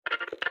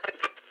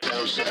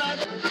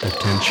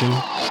Attention.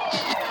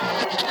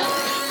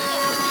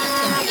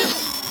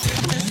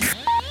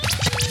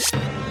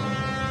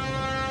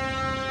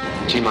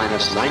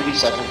 T-minus 90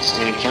 seconds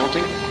and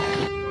counting.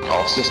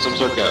 All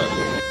systems are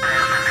go.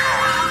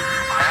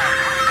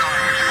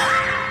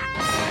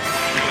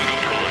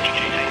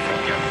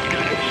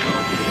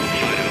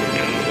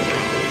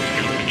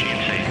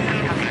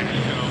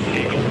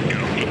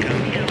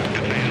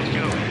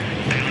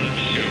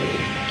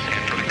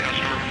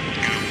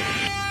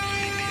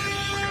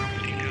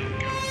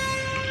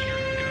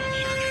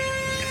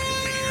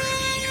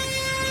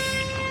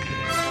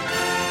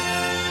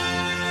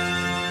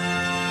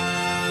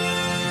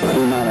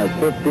 T-minus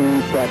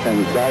 15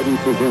 seconds.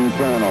 Guidance is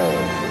internal.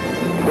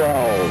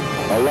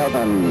 12,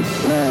 11,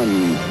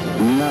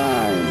 10,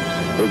 9.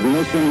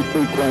 Ignition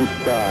sequence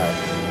start.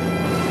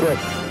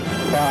 6,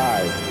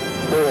 5,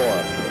 4,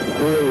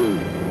 3,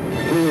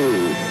 2,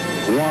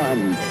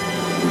 1,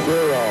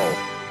 0.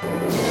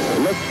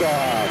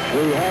 Liftoff.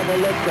 We have a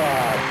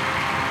liftoff.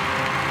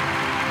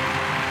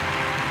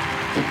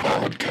 The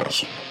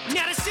Podcastle.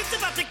 Now the shit's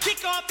about to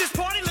kick off, this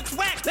party looks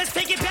whack. Let's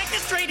take it back to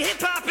straight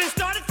hip-hop and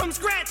start it from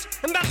scratch.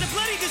 I'm about to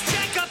bloody this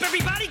jack up,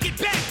 everybody get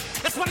back.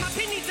 That's why my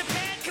opinions are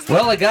bad.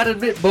 Well, I gotta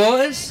admit,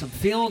 boys, I'm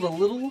feeling a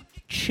little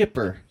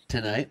chipper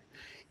tonight.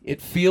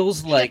 It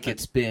feels like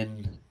it's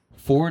been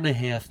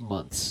 4.5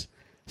 months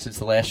since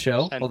the last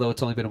show, although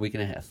it's only been a week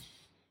and a half.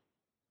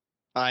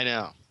 I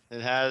know. It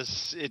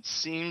has. It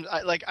seems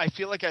I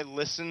feel like I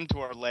listened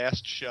to our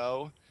last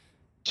show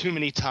too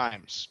many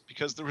times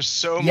because there was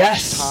so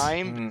much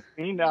time.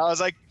 I was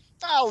like,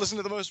 I'll listen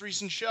to the most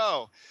recent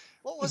show.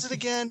 What was it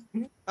again?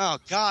 Oh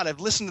God,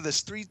 I've listened to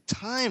this 3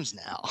 times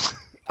now.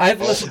 I've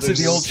listened to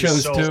the old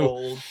shows too.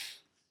 Old.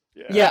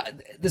 Yeah,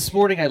 this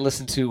morning I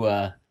listened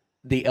to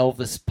the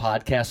Elvis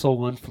Podcastle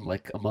one from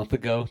like a month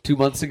ago, 2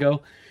 months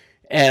ago,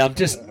 and I'm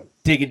just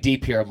digging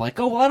deep here. I'm like,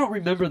 oh well, I don't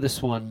remember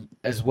this one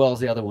as well as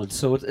the other one,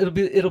 so it'll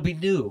be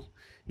new,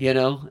 you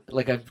know.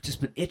 Like I've just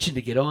been itching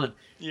to get on.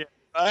 Yeah.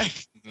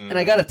 And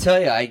I got to tell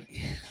you, I'm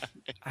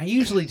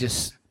usually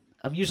just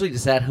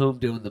at home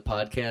doing the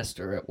podcast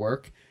or at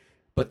work,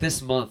 but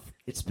this month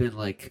it's been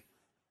like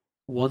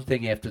one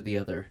thing after the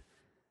other,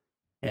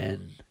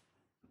 and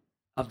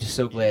I'm just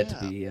so glad to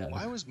be.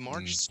 Why was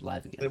March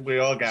live again? We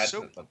all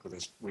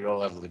we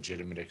all have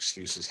legitimate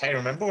excuses. Hey,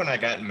 remember when I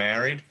got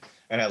married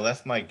and I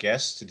left my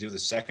guests to do the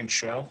second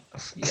show?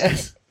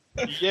 Yes.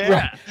 Yeah.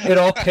 Right. It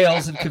all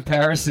pales in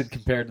comparison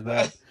compared to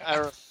that.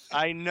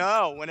 I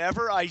know.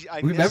 Whenever I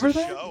remember miss a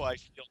that show,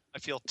 I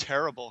feel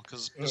terrible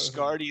because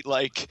Biscardi,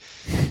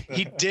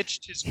 he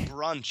ditched his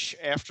brunch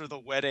after the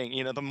wedding.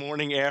 You know, the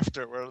morning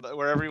after,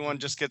 where everyone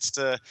just gets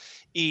to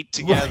eat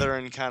together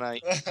and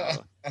kind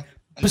of.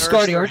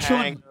 Biscardi, aren't you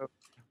on?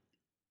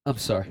 I'm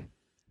sorry,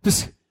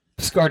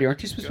 Biscardi,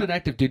 aren't you supposed to be an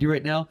active duty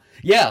right now?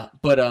 Yeah,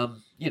 but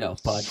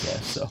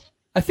podcast. So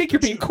I think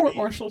you're being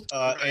court-martialed.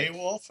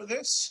 AWOL for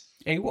this.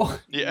 AWOL.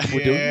 Yeah.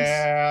 We're doing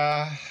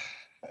this.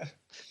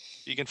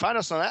 You can find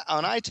us on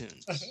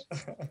iTunes.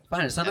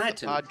 Find us on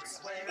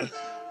iTunes.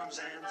 From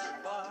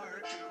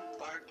Zanzibar to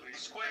Berkeley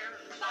Square.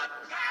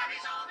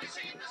 Daddy's only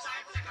seen the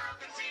sights a girl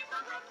can see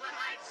from Brooklyn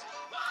Heights.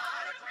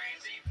 What a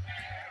crazy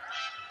pair.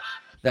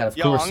 That, of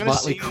course,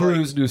 Motley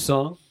Crue's new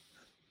song.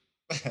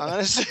 I'm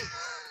gonna see.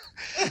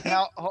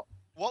 Now,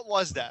 what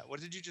was that?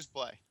 What did you just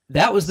play?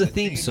 That was the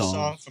theme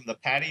song from the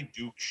Patty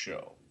Duke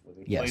show.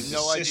 Yes.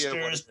 No idea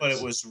what sisters, but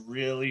it was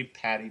really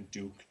Patty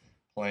Duke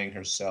playing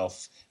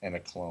herself and a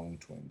clone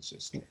twin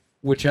sister.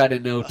 Which I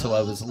didn't know till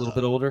I was a little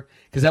bit older,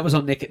 because that was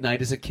on Nick at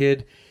Night as a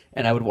kid,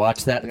 and I would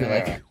watch that and be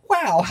like,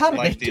 "Wow, how did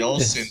they do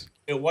this?"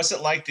 It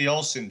wasn't like the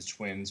Olsen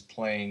twins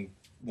playing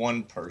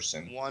one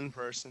person.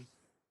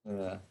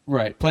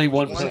 Right, playing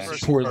one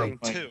person poorly.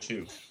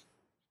 Two.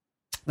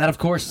 That, of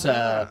course,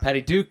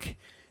 Patty Duke,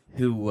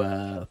 who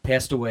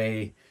passed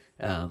away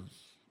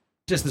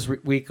just this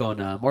week on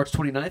March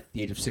 29th,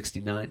 the age of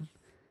 69.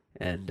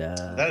 And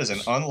that is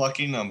an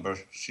unlucky number.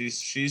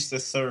 She's the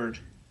third.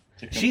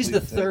 She's the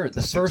third.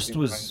 The first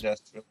was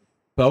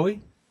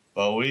Bowie.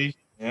 Bowie,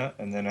 yeah,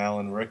 and then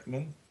Alan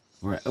Rickman.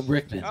 Right,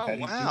 Rickman. Oh,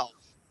 wow.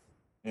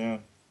 Yeah.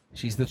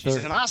 She's the third.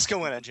 She's an Oscar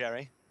winner,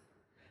 Jerry.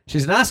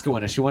 She's an Oscar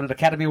winner. She won an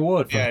Academy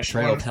Award for the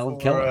portrayal of Helen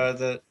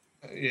Keller.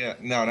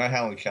 No, not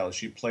Helen Keller.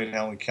 She played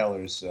Helen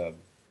Keller's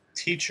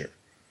teacher.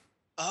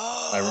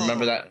 Oh. I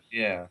remember that.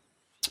 Yeah.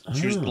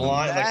 She was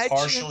blind, like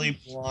partially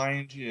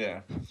blind.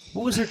 Yeah.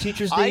 What was her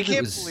teacher's name?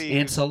 It was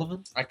Anne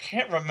Sullivan? I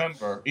can't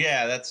remember.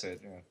 Yeah, that's it.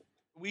 Yeah.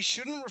 We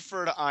shouldn't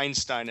refer to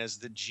Einstein as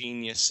the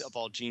genius of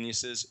all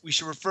geniuses. We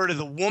should refer to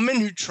the woman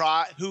who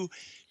taught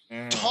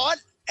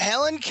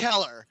Helen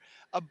Keller,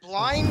 a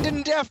blind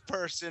and deaf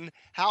person,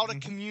 how to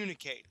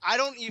communicate. I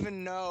don't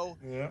even know,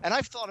 and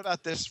I've thought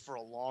about this for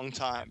a long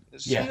time.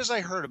 As soon as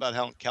I heard about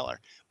Helen Keller,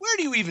 where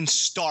do you even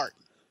start?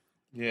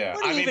 Yeah,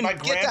 I mean, my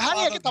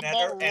grandfather met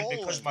her, and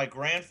because my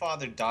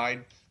grandfather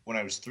died when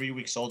I was 3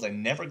 weeks old, I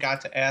never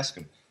got to ask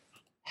him,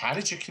 how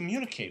did you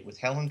communicate with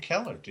Helen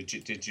Keller? Did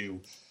you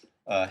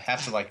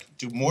have to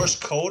do Morse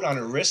code on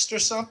her wrist or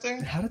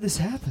something? How did this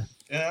happen?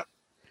 Yeah.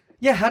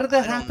 Yeah, how did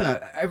that happen?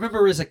 I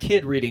remember as a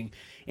kid reading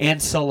Anne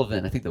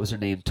Sullivan, I think that was her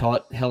name,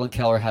 taught Helen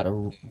Keller how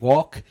to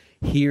walk,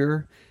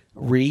 hear,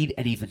 read,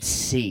 and even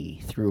see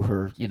through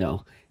her,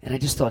 And I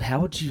just thought, how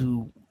would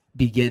you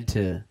begin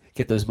to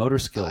get those motor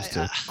skills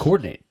to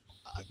coordinate?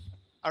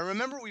 I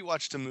remember we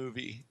watched a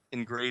movie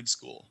in grade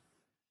school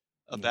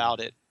about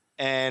it,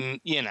 and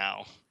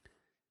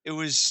it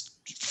was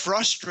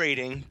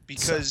frustrating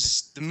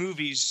because the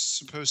movie's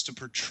supposed to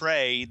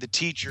portray the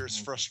teacher's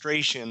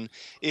frustration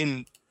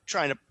in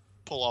trying to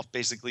pull off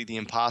basically the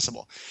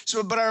impossible.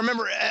 So, but I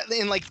remember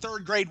in like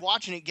third grade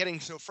watching it, getting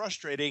so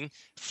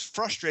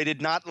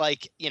frustrated, not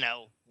like,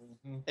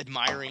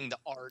 admiring the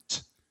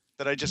art,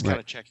 that I just kind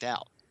of checked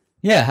out.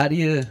 Yeah, how do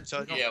you...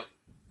 So,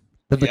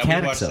 the we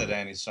mechanics watched that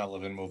Annie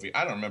Sullivan movie.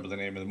 I don't remember the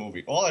name of the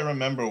movie. All I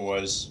remember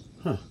was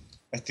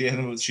at the end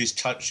of it,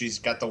 she's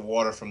got the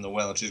water from the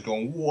well, and she's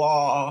going,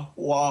 wah,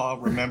 wah,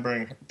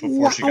 remembering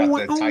before she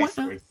got the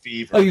typhoid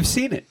fever. Oh, you've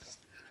seen it?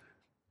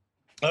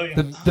 Oh,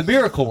 yeah. The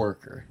Miracle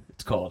Worker,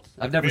 it's called.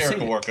 I've never seen it.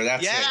 Miracle Worker,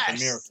 that's Yes! it.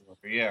 The Miracle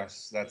Worker,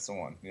 yes, that's the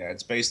one. Yeah,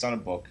 it's based on a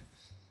book.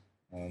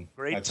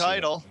 Great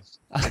title.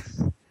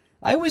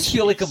 I always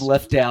feel like I'm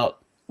left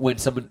out when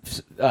someone,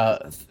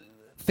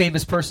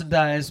 famous person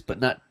dies, but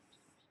not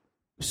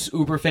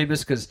uber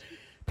famous, because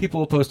people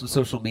will post on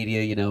social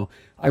media,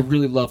 I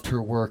really loved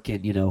her work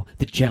in,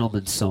 The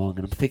Gentleman's Song,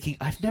 and I'm thinking,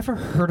 I've never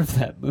heard of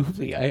that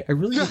movie. I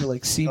really need to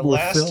see more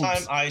films.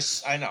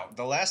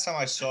 The last time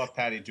I saw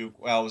Patty Duke,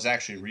 well, it was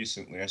actually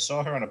recently. I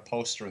saw her on a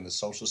poster in the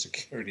Social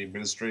Security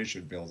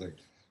Administration building.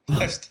 I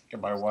was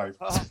thinking my wife,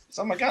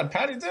 oh my God,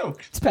 Patty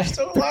Duke, she's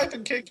still alive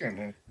and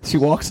kicking. She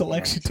walks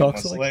alike, she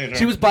talks alike. Later.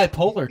 She was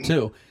bipolar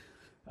too.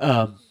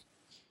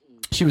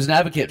 She was an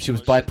advocate. She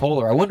was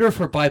bipolar. I wonder if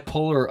her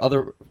bipolar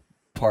other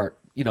part,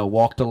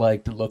 walked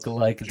alike and looked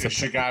alike. And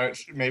she got it.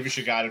 Maybe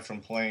she got it from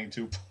playing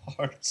two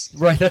parts.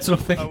 Right. That's what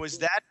I'm thinking. Oh, is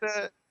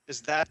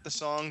that the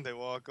song? They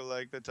walk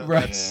alike.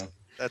 Right.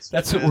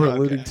 That's what we're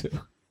alluding to.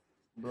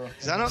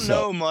 Because I don't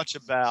know much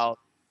about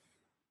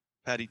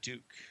Patty Duke.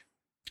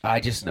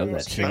 I just know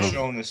that show. It was a big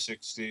show in the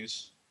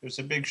 60s. It was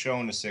a big show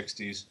in the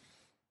 60s.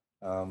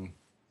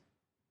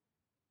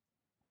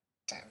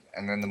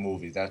 And then the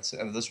movie.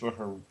 Those were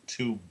her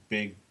two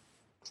big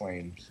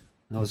claims.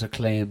 Those are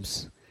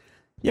claims.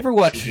 You ever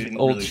watch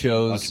old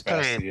shows?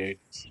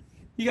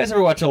 You guys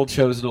ever watch old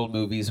shows and old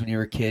movies when you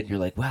were a kid and you're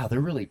like, wow, they're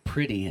really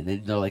pretty. And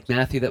then they're like,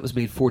 Matthew, that was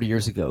made 40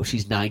 years ago.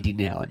 She's 90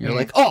 now. And you're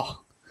like,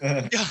 oh.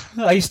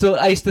 I used to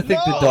think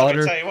the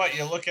daughter. Let me tell you what,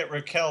 you look at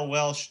Raquel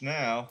Welch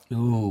now.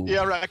 Ooh.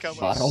 Yeah, Raquel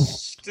Welch.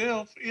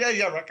 Still,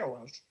 Raquel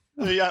Welch.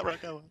 Yeah,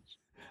 Raquel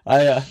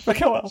Welch.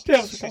 Raquel Welch.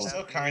 Yeah, She's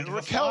still kind of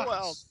Raquel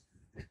Welch.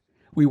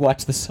 We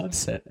watched the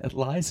sunset at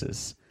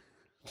Liza's.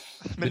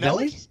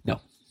 Minnelli?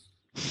 No.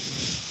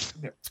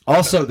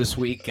 Also this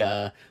week,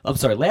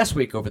 last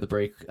week over the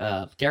break,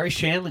 Garry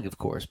Schandling, of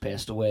course,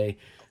 passed away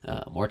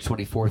March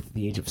 24th at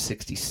the age of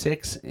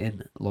 66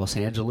 in Los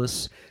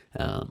Angeles.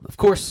 Of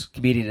course,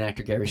 comedian and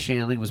actor Garry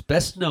Schandling was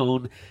best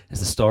known as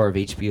the star of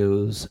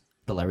HBO's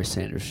The Larry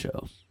Sanders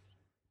Show,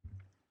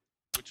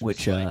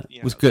 which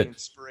was good.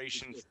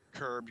 Inspiration for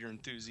Curb Your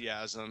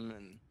Enthusiasm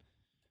and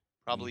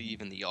probably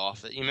even The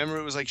Office. You remember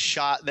it was like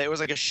there was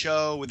like a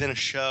show within a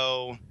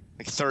show,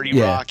 like 30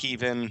 Rock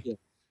even. Yeah.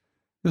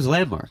 It was a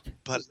landmark.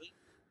 But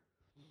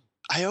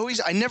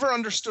I never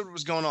understood what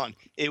was going on.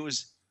 It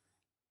was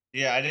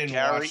I didn't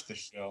watch the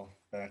show.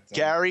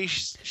 Garry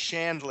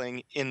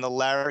Schandling in the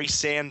Larry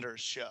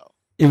Sanders Show.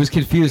 It was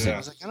confusing. I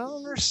was like, I don't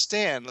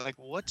understand. Like,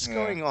 what's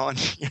going on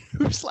here?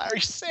 Who's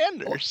Larry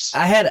Sanders?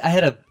 I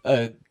had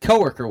a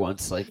coworker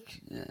once,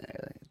 like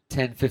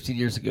 10, 15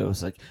 years ago. It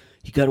was like,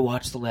 you got to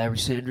watch the Larry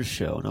Sanders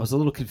Show. And I was a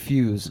little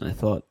confused. And I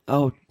thought,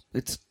 oh,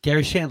 it's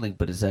Garry Schandling,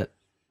 but is that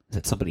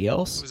somebody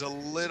else? It was a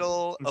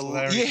little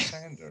Larry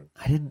Sanders.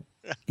 I didn't.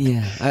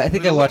 Yeah, I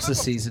think I watched the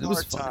season. It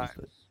was fun.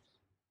 But...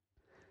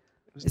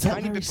 It was a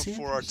tiny bit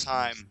before our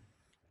time.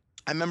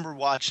 I remember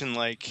watching,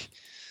 like,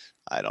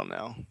 I don't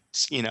know,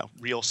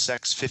 Real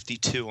Sex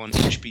 52 on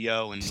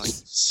HBO in like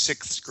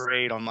 6th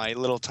grade on my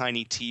little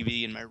tiny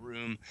TV in my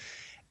room.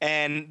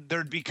 And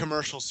there'd be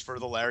commercials for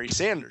the Larry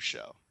Sanders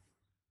Show.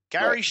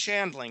 Garry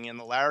Schandling in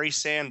the Larry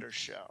Sanders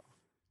Show.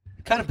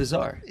 Kind of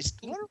bizarre.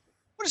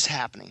 What is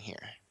happening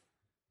here?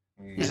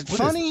 Is it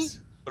funny?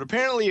 But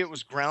apparently it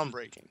was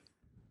groundbreaking.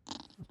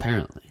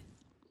 Apparently.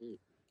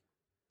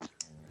 I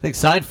think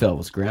Seinfeld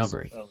was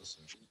groundbreaking.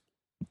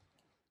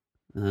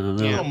 I don't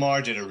know. Bill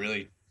Maher did a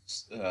really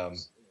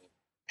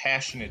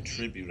passionate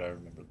tribute, I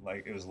remember.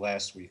 Like, it was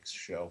last week's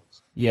show.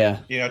 Yeah.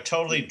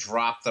 Totally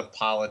dropped the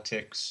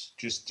politics,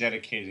 just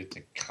dedicated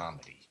to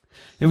comedy.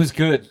 It was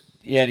good.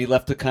 Yeah, and he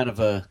left a kind of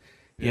a,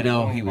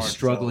 he was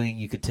struggling.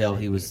 You could tell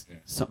he was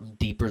something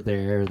deeper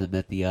there than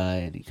met the eye,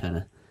 and he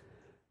kind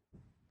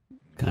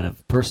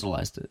of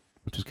personalized it,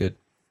 which was good.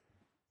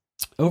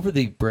 Over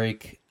the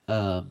break,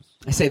 I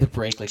say the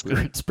break like we were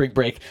at spring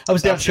break. I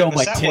was down showing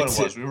my tits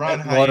at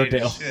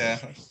Lauderdale. Yeah.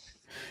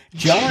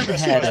 John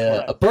had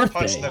a birthday.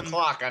 Punching the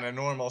clock on a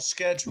normal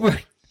schedule.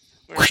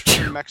 We're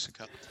in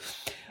Mexico.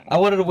 I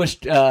wanted to wish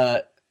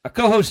our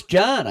co-host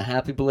John a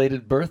happy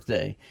belated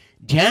birthday.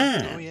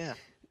 John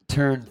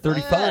turned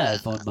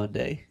 35 on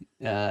Monday.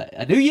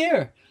 A new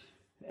year.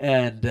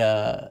 And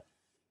a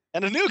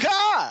new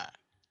car.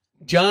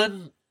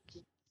 John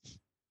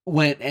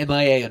went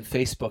MIA on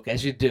Facebook,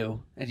 as you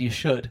do, and you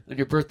should, on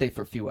your birthday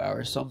for a few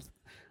hours. So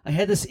I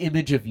had this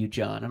image of you,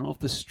 John. I don't know if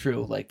this is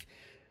true. Like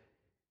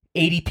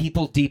 80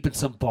 people deep in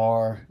some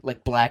bar,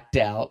 like blacked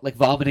out, like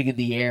vomiting in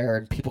the air,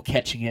 and people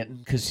catching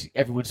it because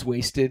everyone's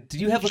wasted.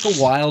 Did you have like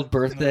a wild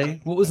birthday?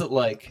 What was it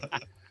like?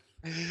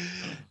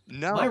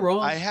 No, am I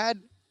wrong?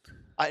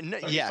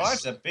 Yes,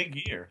 it's a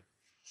big year.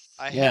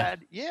 I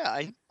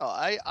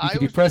could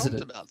be was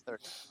president. About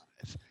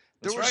 35.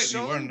 That's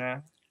right. We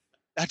weren't.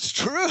 That's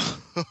true.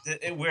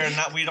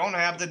 We don't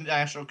have the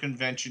national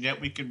convention yet.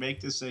 We could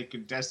make this a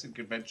contested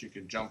convention. You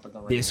could jump in the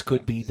ring. This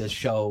could be the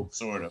show.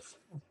 Sort of.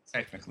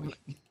 Technically.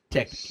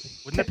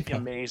 Wouldn't that be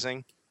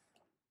amazing?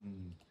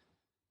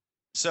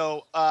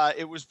 So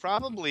it was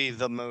probably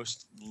the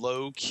most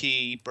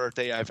low-key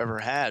birthday I've ever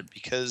had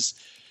because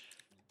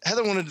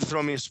Heather wanted to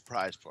throw me a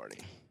surprise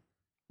party.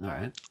 All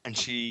right. And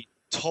she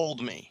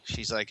told me,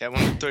 she's like, I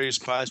want to throw you a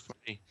surprise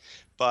party,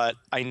 but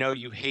I know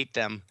you hate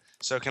them.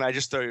 So can I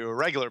just throw you a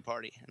regular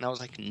party? And I was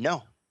like,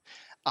 no.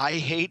 I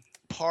hate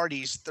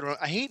parties.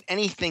 I hate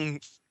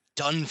anything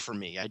done for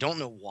me. I don't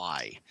know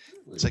why.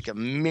 It's like a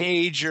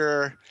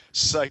major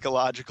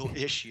psychological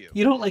issue.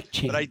 You don't like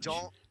change. But I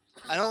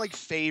don't like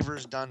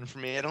favors done for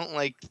me. I don't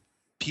like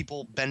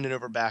people bending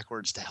over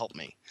backwards to help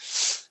me.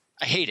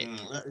 I hate it.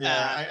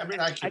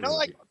 I don't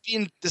like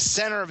being the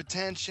center of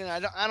attention.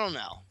 I don't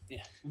know.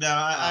 Yeah.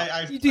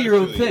 No, you do your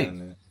own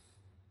thing.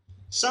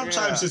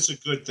 Sometimes it's a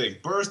good thing.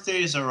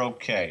 Birthdays are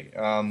okay.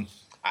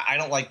 I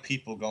don't like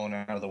people going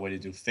out of the way to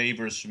do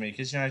favors for me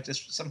because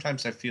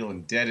sometimes I feel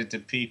indebted to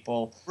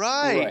people.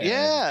 Right.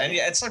 Yeah.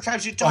 And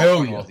sometimes you don't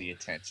want all the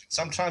attention.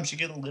 Sometimes you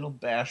get a little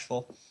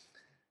bashful.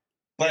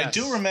 But I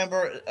do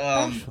remember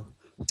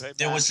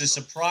there was a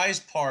surprise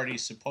party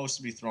supposed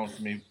to be thrown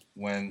for me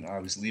when I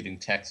was leaving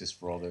Texas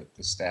for all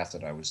the staff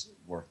that I was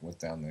working with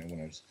down there when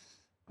I was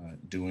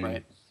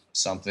doing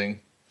something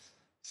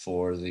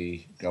for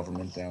the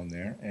government down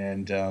there.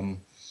 And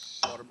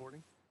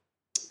waterboarding?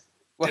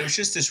 There was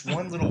just this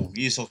one little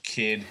weasel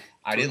kid.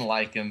 I didn't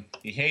like him.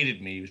 He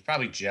hated me. He was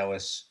probably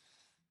jealous.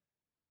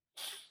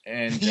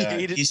 And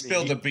he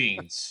spilled the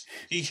beans.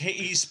 He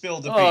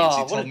spilled the beans.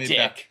 He told me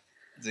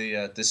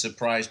about the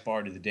surprise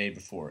party the day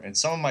before. And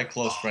some of my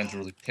close friends were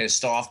really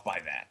pissed off by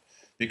that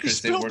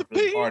because they worked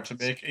really hard to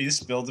make. He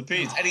spilled the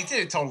beans, and he did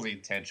it totally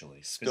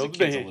intentionally.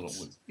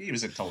 He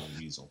was a total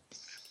weasel.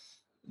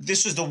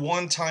 This was the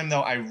one time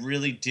though I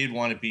really did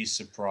want to be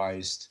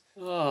surprised.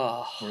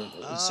 For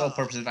the sole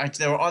purpose of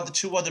there were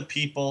two other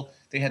people.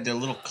 They had their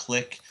little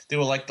clique. They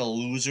were like the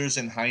losers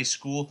in high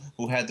school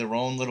who had their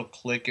own little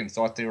clique and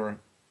thought they were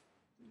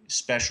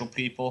special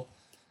people.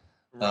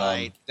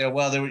 Right. There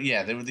were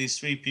these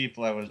three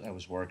people I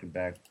was working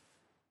back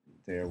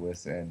there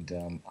with, and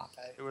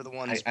they were the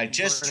ones. I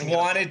just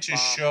wanted to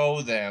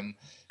show them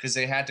because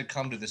they had to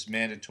come to this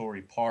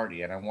mandatory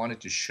party, and I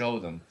wanted to show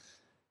them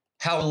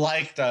how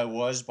liked I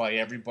was by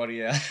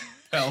everybody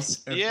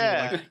else.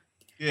 Yeah.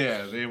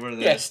 They were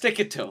the stick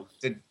it to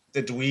them.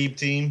 The dweeb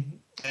team.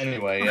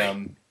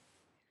 Anyway,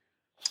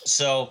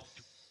 so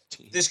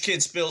this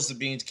kid spills the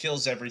beans,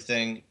 kills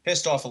everything,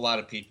 pissed off a lot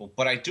of people.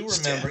 But I do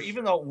remember,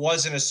 even though it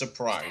wasn't a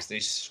surprise, they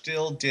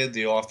still did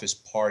the office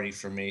party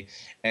for me.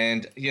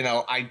 And,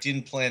 I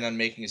didn't plan on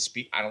making a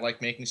speech. I don't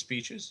like making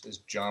speeches, as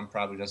John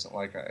probably doesn't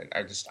like.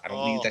 I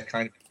don't need that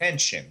kind of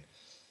attention.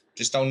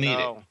 Just don't need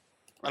it.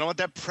 I don't want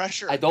that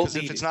pressure. I don't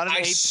need if it's not an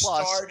A+,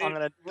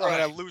 I'm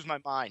gonna lose my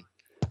mind.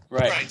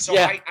 Right. So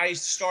I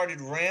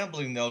started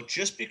rambling though,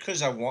 just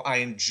because I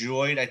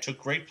took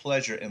great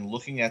pleasure in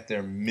looking at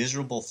their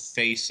miserable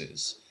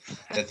faces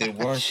that they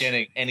weren't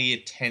getting any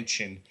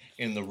attention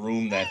in the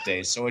room that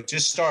day. So it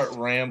just started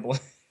rambling.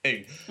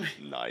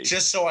 Nice.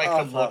 Just so I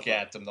could look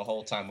at them the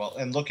whole time,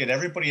 and look at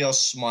everybody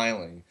else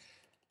smiling,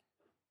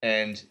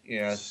 and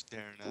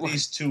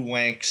these two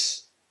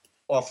wanks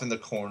off in the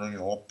corner,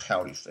 all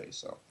pouty face.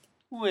 So.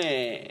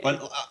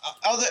 But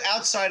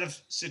outside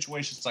of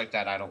situations like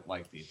that, I don't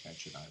like the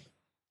attention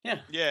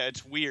either. Yeah,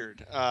 it's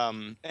weird.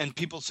 And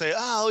people say,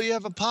 "Oh, you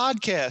have a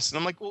podcast," and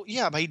I'm like, "Well,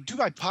 yeah, but I do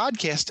my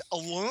podcast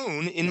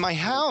alone in my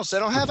house. I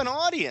don't have an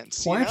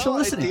audience. Why aren't you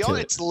listening to it?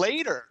 It's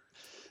later."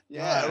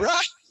 Yeah,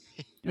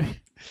 right.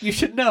 You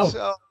should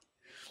know.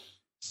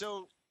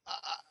 So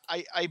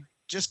I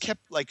just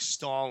kept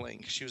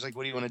stalling. She was like,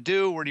 "What do you want to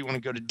do? Where do you want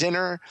to go to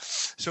dinner?"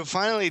 So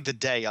finally, the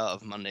day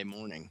of Monday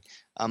morning,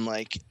 I'm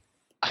like,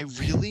 I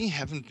really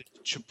haven't been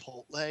to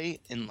Chipotle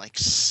in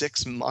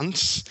 6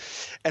 months.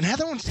 And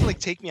Heather wants to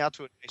take me out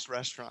to a nice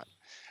restaurant.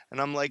 And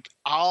I'm like,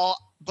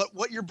 but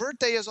what your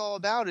birthday is all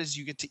about is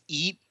you get to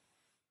eat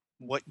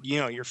what,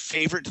 your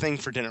favorite thing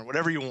for dinner,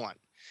 whatever you want.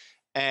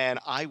 And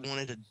I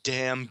wanted a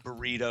damn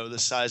burrito the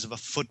size of a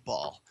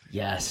football.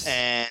 Yes.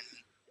 And,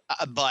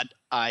 but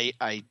I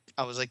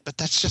was like, but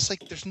that's just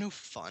there's no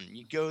fun.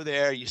 You go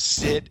there, you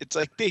sit. It's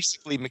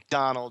basically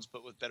McDonald's,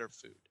 but with better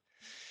food.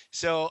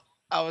 So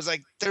I was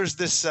like, there's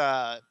this.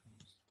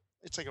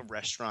 It's like a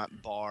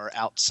restaurant bar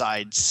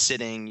outside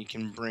sitting. You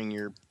can bring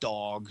your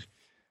dog.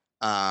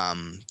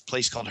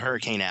 Place called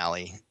Hurricane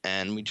Alley,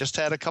 and we just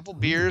had a couple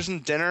beers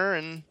and dinner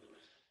and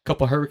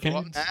couple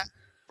hurricanes.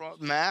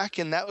 Brought Mac,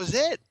 and that was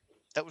it.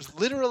 That was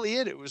literally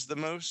it. It was the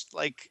most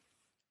like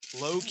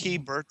low-key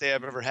birthday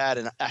I've ever had,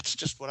 and that's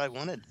just what I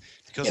wanted.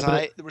 Because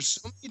there were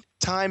so many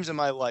times in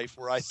my life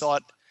where I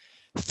thought,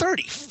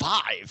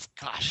 35,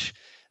 gosh,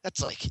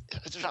 that's like,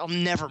 I'll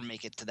never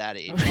make it to that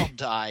age. I'll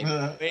die.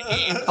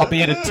 I'll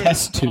be in a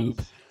test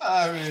tube.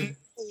 I mean,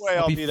 no way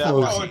I'll be that.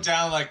 Going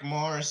down like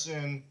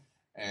Morrison.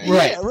 And,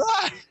 right.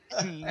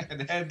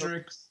 And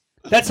Hendrix.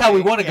 That's how we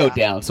want to go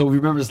down. So we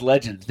remember his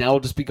legends. Now we'll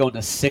just be going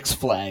to Six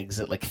Flags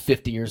at like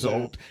 50 years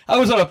old. I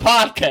was on a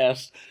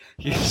podcast.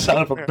 You son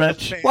of a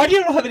bitch. Why do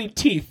you not have any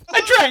teeth?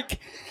 I drank.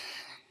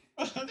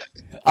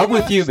 I'm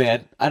with you,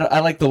 man. I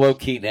like the low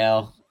key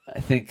now. I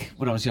think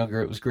when I was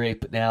younger it was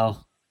great, but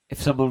now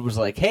if someone was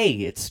like, "Hey,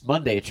 it's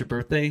Monday, it's your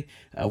birthday,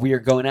 we are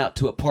going out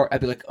to a party,"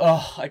 I'd be like,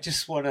 "Oh, I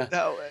just want to."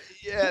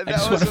 I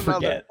just want to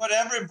forget. But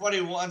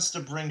everybody wants to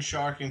bring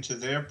Sharking to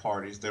their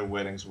parties, their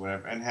weddings,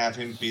 whatever, and have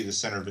him be the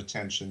center of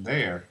attention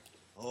there.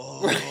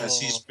 As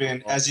he's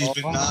been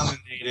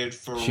nominated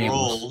for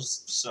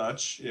roles,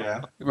 such,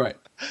 yeah. Right.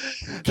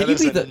 Can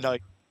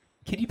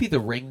you be the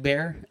ring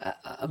bearer?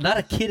 I'm not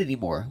a kid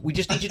anymore. We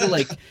just need you to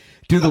like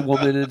do the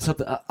woman and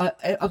something.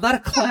 I'm not a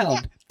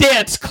clown.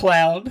 Dance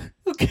clown.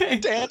 Okay.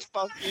 Dance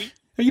monkey.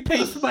 Are you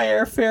paying for my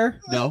airfare?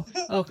 No.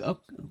 Oh,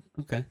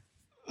 okay.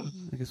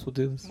 I guess we'll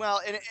do this. Well,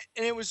 and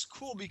it was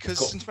cool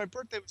because since my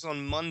birthday was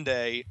on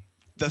Monday,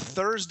 the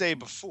Thursday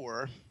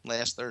before,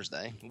 last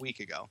Thursday, a week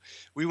ago,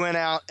 we went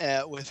out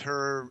with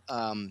her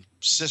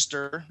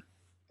sister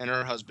and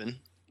her husband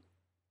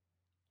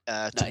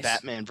to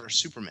Batman vs.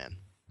 Superman.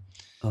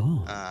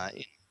 Oh.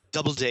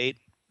 Double date,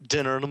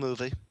 dinner and a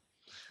movie.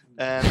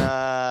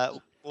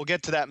 And we'll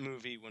get to that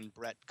movie when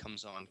Brett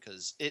comes on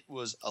because it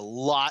was a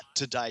lot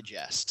to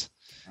digest.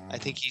 I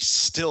think he's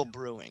still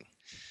brewing.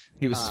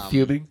 He was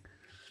fuming.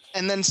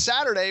 And then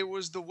Saturday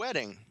was the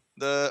wedding.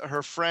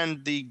 Her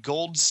friend, the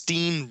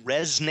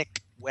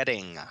Goldstein-Resnick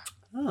wedding.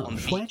 Oh, on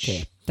the swanky.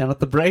 beach. Down at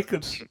the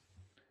Breakers.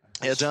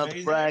 Yeah, down at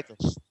the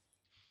Breakers.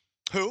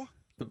 Who?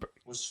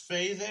 Was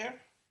Faye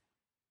there?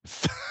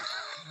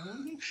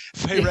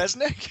 Faye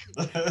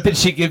Resnick? Did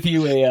she give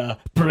you a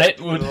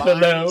Brentwood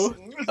hello?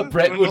 A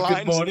Brentwood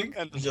good morning?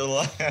 A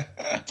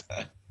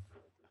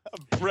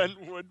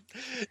Brentwood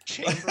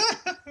chamber.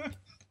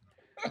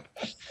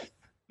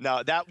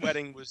 No, that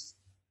wedding was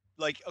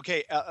like,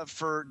 okay,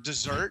 for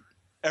dessert,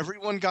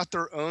 everyone got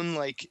their own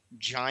like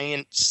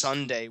giant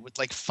sundae with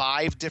like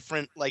 5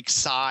 different like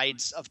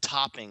sides of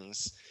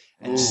toppings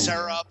and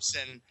syrups,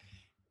 and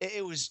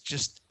it was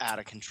just out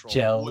of control.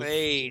 Gels.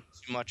 Way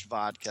too much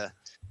vodka.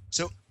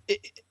 So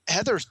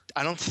Heather,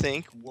 I don't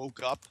think,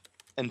 woke up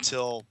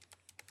until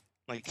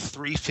like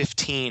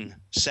 3:15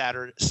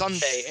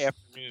 Sunday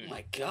afternoon. Oh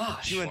my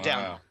gosh! She went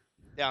down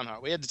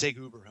hard. We had to take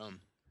Uber home.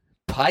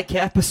 Pi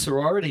Kappa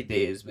sorority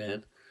days,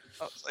 man.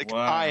 I was like,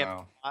 I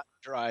am not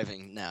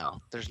driving now.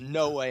 There's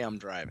no way I'm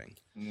driving.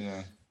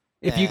 Yeah.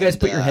 If you guys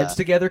put your heads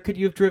together, could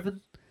you have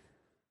driven?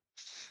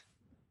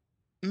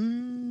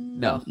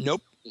 No.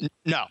 Nope.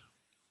 No.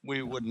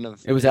 We wouldn't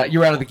have. It was out. You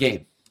were out of the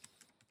game.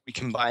 We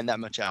combined that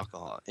much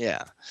alcohol.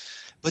 Yeah.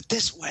 But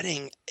this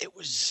wedding, it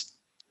was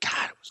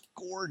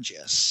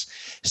gorgeous.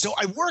 So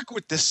I work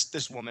with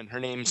this woman. Her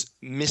name's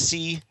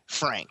Missy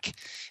Frank.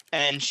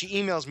 And she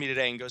emails me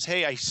today and goes,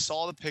 "Hey, I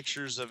saw the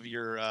pictures of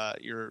your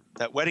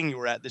that wedding you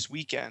were at this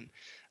weekend.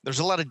 There's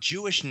a lot of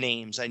Jewish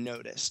names I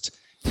noticed.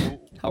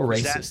 How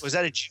racist. Was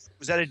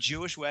that a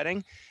Jewish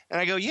wedding?" And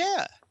I go,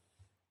 "Yeah,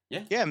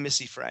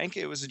 Missy Frank.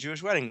 It was a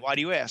Jewish wedding. Why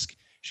do you ask?"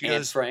 She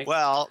goes, Frank.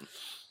 "Well,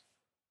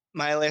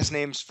 my last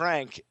name's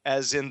Frank,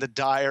 as in the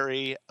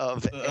Diary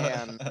of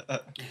Anne."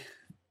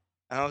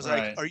 And I was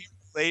like, "Are you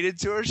related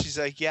to her?" She's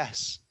like,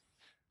 "Yes."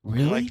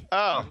 Really? I'm like,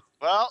 oh,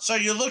 well. So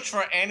you looked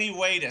for any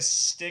way to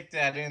stick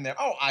that in there.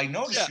 Oh, I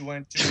noticed you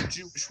went to a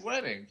Jewish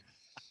wedding.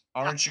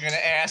 Aren't you going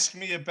to ask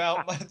me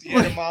about the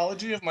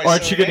etymology of my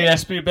Aren't you going to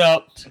ask me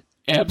about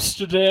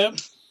Amsterdam?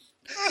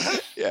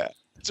 Yeah,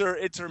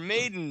 it's her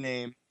maiden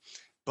name,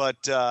 but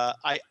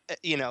I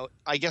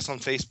guess on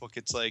Facebook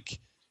it's like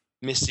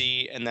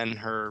Missy and then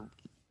her,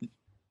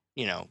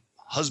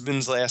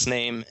 husband's last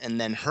name and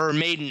then her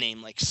maiden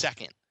name like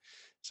second.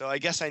 So I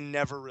guess I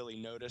never really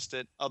noticed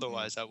it.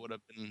 Otherwise, I would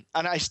have been,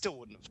 and I still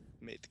wouldn't have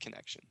made the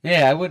connection.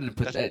 Yeah, I wouldn't have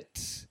put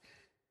that.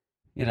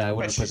 I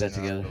wouldn't have put that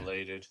together.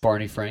 Related.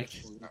 Barney Frank.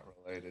 She's not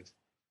related.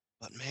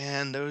 But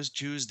man, those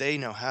Jews, they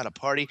know how to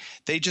party.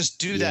 They just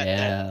do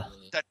that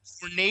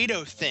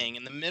tornado thing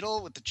in the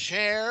middle with the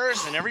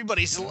chairs and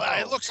everybody's.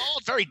 It looks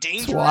all very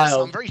dangerous.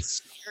 Wild. I'm very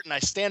scared, and I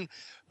stand.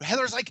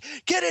 Heather's like,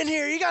 "Get in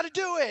here! You got to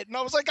do it!" And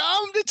I was like,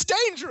 "It's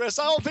dangerous.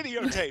 I'll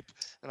videotape."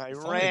 And I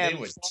ran. They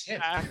would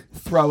tip.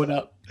 Throw it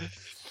up.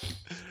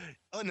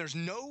 Oh, and there's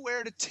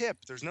nowhere to tip.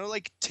 There's no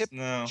tip.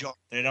 No, jar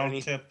they don't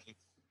tip.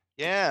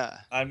 Yeah.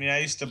 I mean, I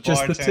used to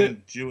Just the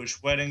bartend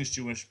Jewish weddings,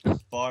 Jewish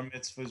bar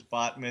mitzvahs,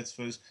 bat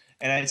mitzvahs,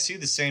 and I'd see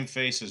the same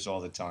faces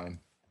all the time.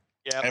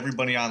 Yeah.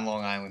 Everybody on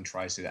Long Island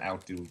tries to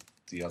outdo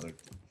the other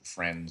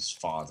friend's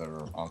father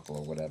or uncle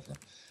or whatever.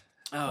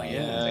 Oh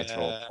And they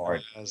throw a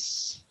party.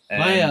 Yes.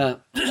 And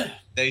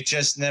they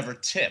just never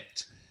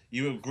tipped.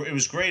 It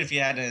was great if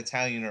you had an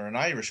Italian or an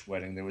Irish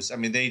wedding.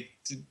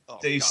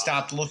 They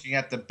stopped looking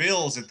at the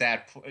bills at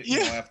that point. You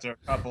know, after a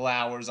couple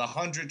hours,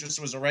 $100 just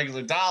was a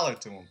regular $1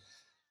 to them.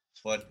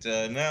 But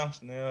no,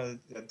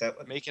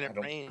 Making it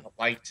rain. I don't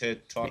like to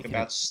talk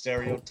about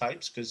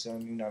stereotypes because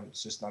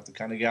it's just not the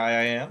kind of guy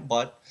I am.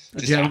 But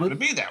it just happened to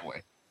be that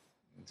way.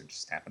 It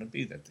just happened to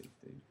be that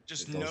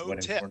just no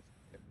tip.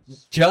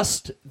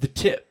 Just the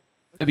tip.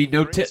 I mean,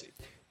 no tip.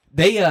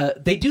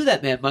 They do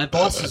that, man. My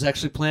boss is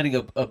actually planning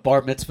a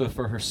bar mitzvah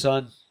for her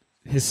son,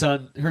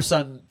 her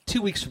son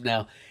 2 weeks from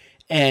now.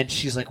 And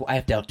she's like, well, I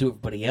have to outdo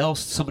everybody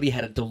else. Somebody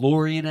had a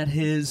DeLorean at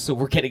his, so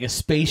we're getting a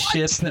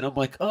spaceship. What? And I'm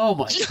like, oh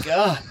my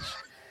gosh.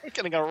 We're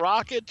getting a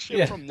rocket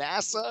ship from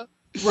NASA.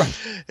 Right.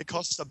 It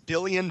costs $1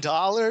 billion.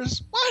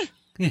 What?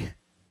 Yeah.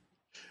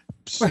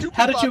 Right.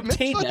 How did you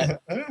obtain that?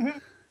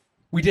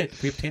 We did.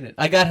 We obtained it.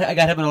 I got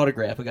him an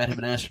autograph. I got him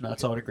an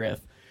astronaut's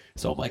autograph.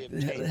 So I'm like,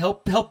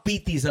 help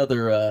beat these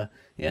other,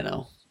 this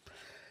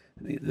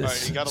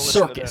right, you gotta circus.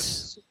 Listen to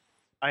this.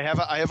 I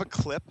have a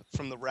clip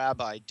from the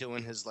rabbi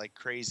doing his like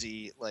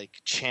crazy like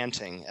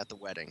chanting at the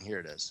wedding. Here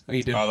it is. Oh,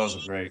 you do? Oh, those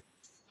are great.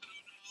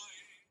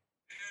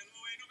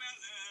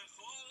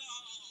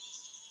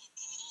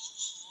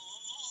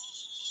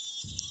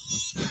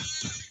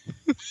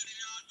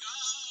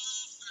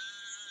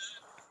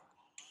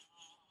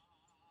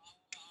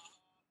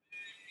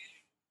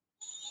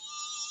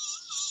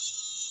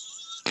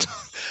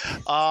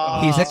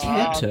 He's a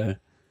cantor.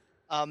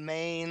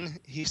 Amen.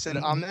 He said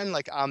amen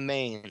like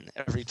amen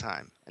every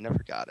time. I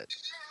never got it.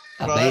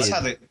 Well,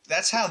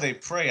 that's how they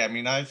pray. I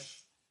mean, I've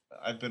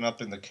been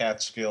up in the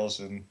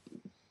Catskills, and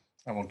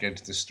I won't get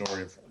into the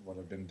story of what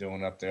I've been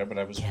doing up there, but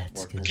I was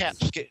working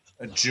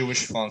a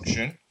Jewish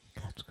function.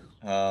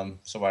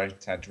 So I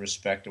had to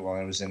respect it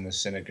while I was in the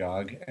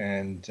synagogue,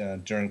 and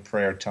during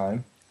prayer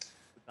time,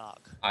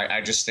 I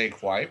just stayed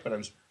quiet, but I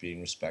was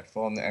being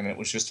respectful, and it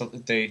was just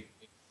the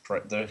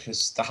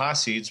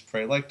Hasids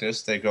pray like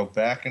this. They go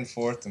back and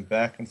forth,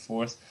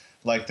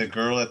 like the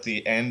girl at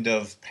the end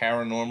of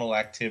Paranormal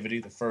Activity,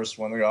 the first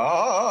one. They go,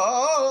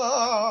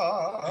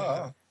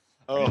 I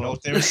don't know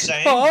what they were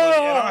saying, but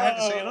I had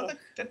to say,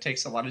 that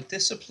takes a lot of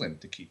discipline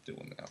to keep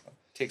doing that one.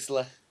 Takes a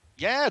lot.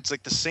 Yeah, it's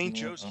like the St.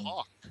 Joe's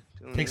hawk.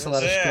 Takes a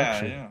lot of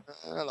structure.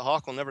 The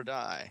hawk will never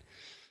die.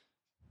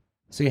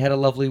 So you had a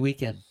lovely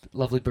weekend,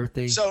 lovely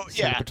birthday. So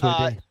day.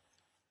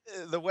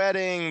 The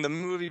wedding, the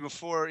movie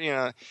before,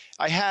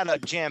 I had a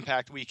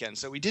jam-packed weekend,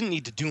 so we didn't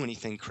need to do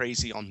anything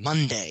crazy on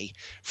Monday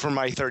for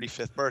my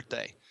 35th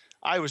birthday.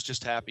 I was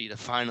just happy to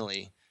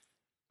finally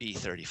be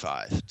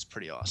 35. It's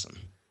pretty awesome.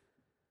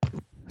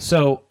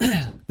 So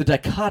the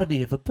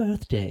dichotomy of a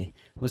birthday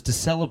was to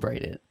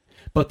celebrate it,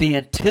 but the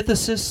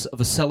antithesis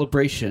of a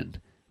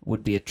celebration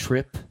would be a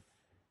trip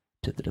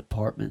to the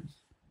Department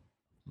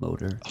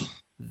Motor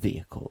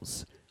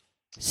Vehicles.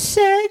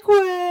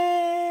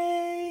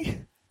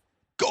 Segway!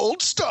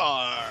 Gold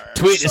star.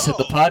 Tweet us at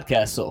the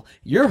Podcastle.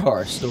 Your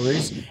horror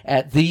stories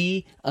at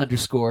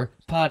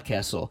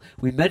 _Podcastle.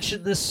 We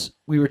mentioned this.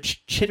 We were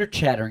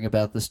chitter-chattering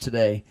about this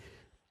today.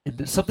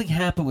 And something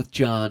happened with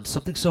John.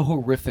 Something so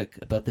horrific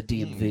about the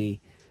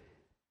DMV.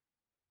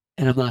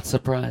 And I'm not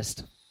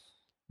surprised.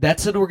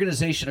 That's an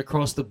organization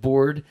across the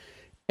board.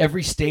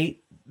 Every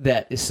state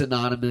that is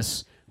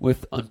synonymous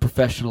with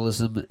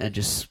unprofessionalism and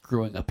just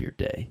screwing up your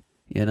day.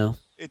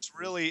 It's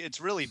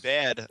really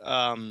bad.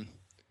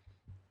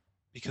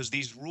 Because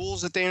these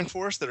rules that they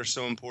enforce that are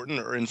so important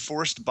are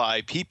enforced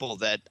by people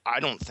that I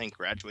don't think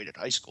graduated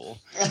high school.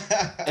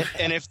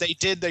 and if they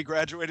did, they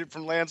graduated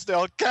from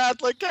Lansdale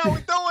Catholic. How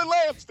we doing,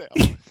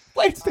 Lansdale?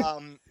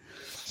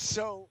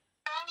 So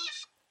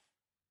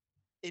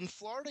in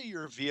Florida,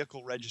 your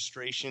vehicle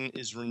registration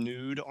is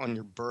renewed on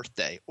your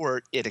birthday,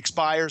 or it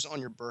expires on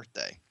your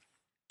birthday.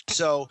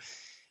 So,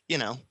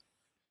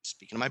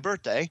 speaking of my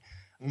birthday,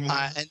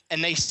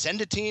 and they send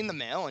it to you in the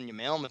mail, and you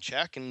mail them a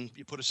check, and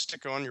you put a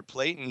sticker on your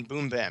plate, and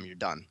boom, bam, you're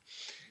done.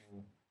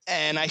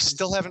 And I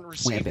still haven't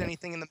received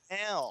anything in the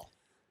mail.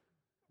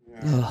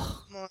 Yeah.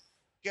 Oh my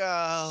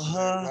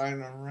God.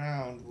 Riding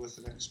around with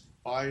an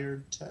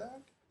expired tag?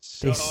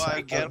 So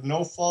I get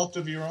no fault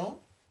of your own?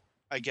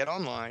 I get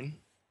online,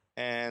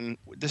 and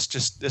this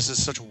is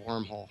such a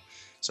wormhole.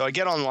 So I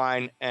get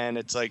online, and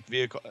it's like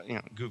vehicle,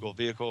 Google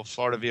vehicle,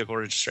 Florida vehicle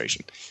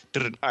registration.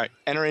 All right,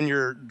 enter in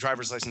your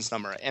driver's license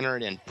number. I enter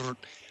it in.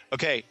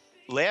 Okay,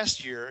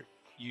 last year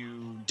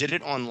you did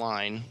it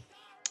online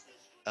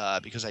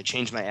because I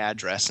changed my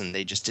address, and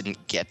they just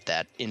didn't get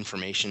that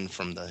information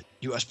from the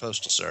U.S.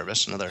 Postal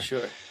Service, another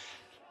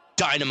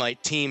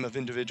dynamite team of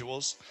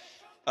individuals.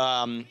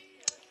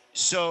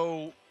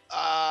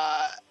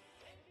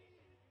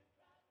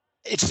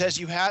 It says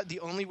the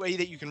only way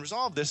that you can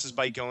resolve this is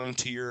by going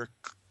to your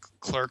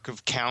clerk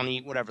of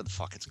county, whatever the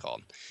fuck it's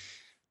called.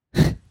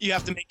 You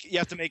have to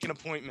make an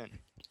appointment.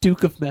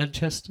 Duke of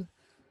Manchester.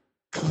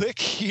 click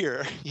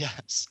here.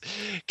 Yes.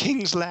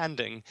 King's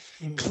Landing.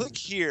 Click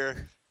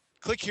here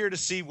to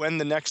see when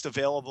the next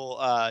available,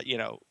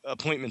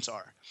 appointments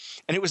are.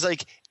 And it was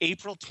like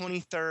April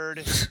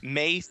 23rd,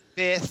 May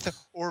 5th,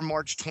 or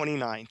March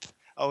 29th.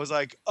 I was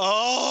like,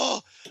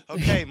 oh,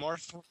 okay,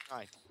 March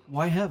 29th.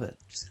 Why have it?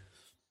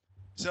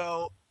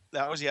 So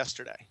that was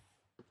yesterday.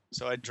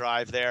 So I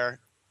drive there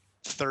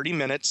 30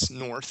 minutes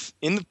north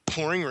in the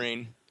pouring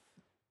rain.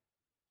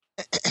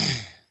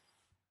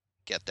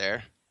 Get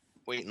there,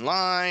 wait in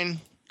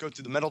line, go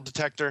through the metal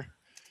detector,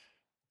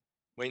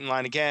 wait in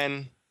line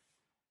again,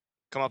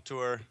 come up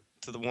to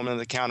the woman at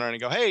the counter and I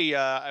go, hey,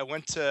 I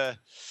went to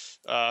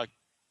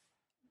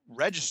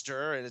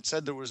register and it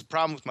said there was a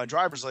problem with my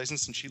driver's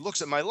license. And she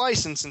looks at my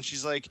license and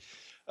she's like,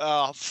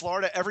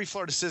 every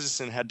Florida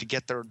citizen had to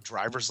get their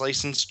driver's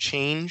license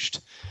changed.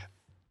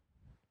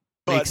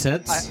 But Makes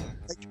sense.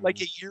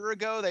 Like a year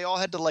ago, they all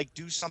had to like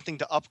do something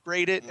to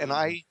upgrade it. And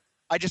I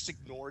just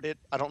ignored it.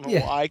 I don't know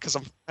why, because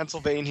I'm from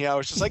Pennsylvania. I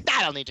was just like,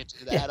 I don't need to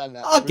do that.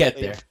 Yeah, I'll get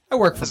there. I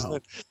work from home.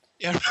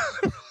 Yeah.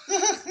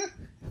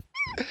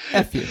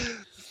 F you.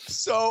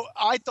 So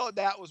I thought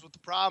that was what the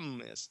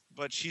problem is.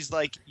 But she's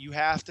like, you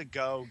have to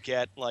go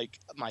get like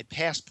my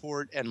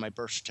passport and my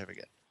birth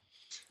certificate.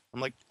 I'm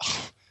like,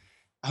 oh,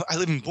 I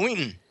live in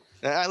Boynton.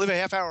 I live a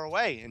half hour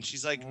away. And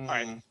she's like, all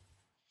right.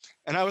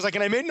 And I was like,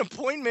 and I made an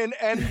appointment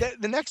and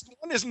the next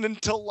one isn't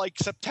until like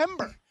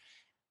September.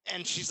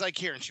 And she's like,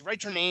 here, and she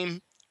writes her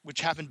name,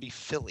 which happened to be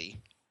Philly.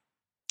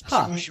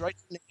 Huh. She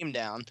writes her name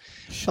down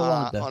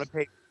on a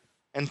paper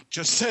and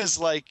just says,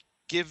 like,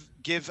 give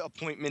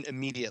appointment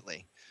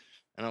immediately.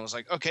 And I was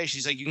like, okay.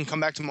 She's like, you can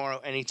come back tomorrow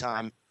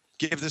anytime.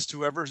 Give this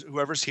to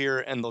whoever's here,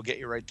 and they'll get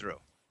you right through.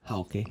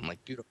 Okay. I'm like,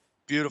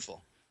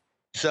 beautiful.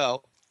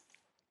 So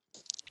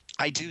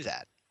I do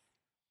that.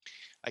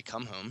 I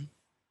come home.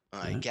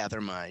 I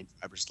gather my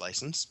driver's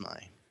license, my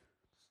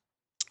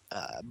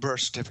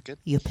birth certificate.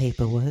 Your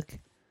paperwork.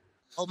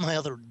 All my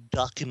other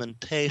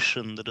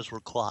documentation that is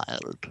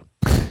required.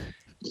 And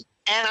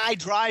I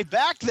drive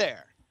back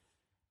there.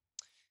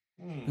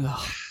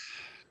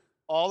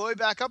 All the way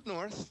back up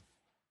north.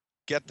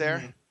 Get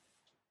there.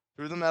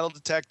 Through the metal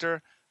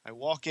detector. I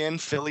walk in.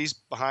 Philly's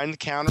behind the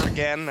counter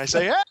again. And I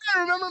say, hey,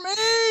 remember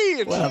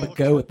me? We'll have a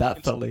go with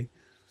that, Philly.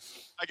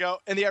 I go,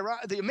 and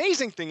the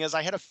amazing thing is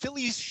I had a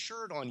Phillies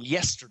shirt on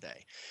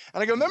yesterday.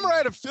 And I go, remember I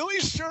had a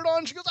Phillies shirt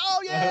on? She goes, oh,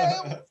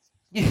 yeah.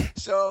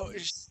 So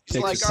she's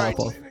like, all right,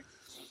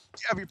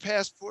 do you have your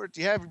passport?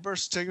 Do you have your birth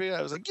certificate?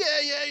 I was like,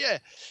 yeah.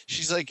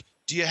 She's like,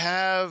 do you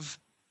have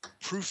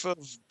proof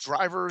of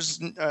driver's,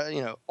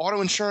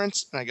 auto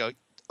insurance? And I go,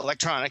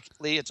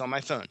 electronically, it's on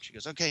my phone. She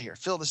goes, okay, here,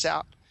 fill this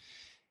out.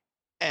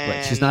 And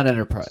Wait, she's not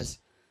Enterprise.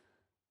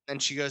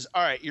 And she goes,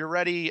 all right, you're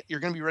ready. You're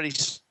going to be ready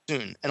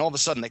soon. And all of a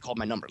sudden, they called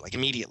my number, like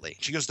immediately.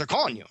 She goes, they're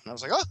calling you. And I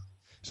was like, oh.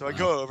 So I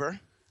go over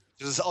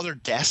to this other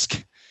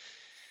desk.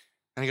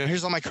 And I go,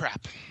 here's all my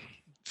crap.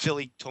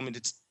 Philly told me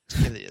to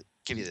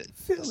give you it.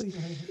 Philly.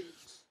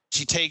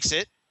 She takes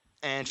it.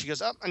 And she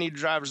goes, oh, I need a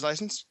driver's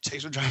license.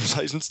 Takes her driver's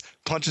license,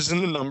 punches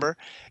in the number,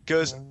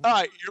 goes, all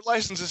right, your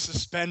license is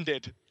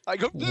suspended. I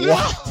go, no.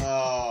 What? Oh,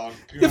 God.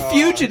 The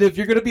fugitive.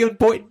 You're going to be on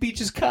Boynton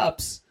Beach's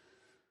cops.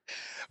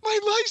 My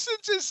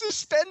license is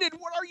suspended.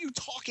 What are you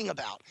talking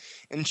about?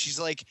 And she's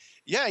like,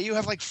 yeah, you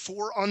have like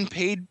 4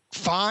 unpaid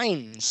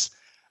fines.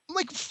 I'm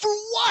like, for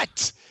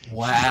what?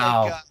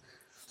 Wow. Like,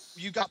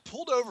 you got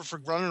pulled over for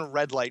running a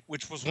red light,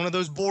 which was one of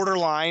those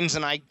borderlines.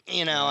 And I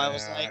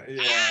was like,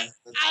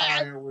 the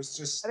tire was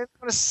just. I didn't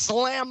want to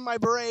slam my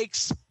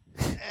brakes.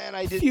 And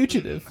I didn't.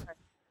 Fugitive.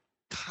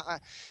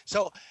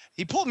 So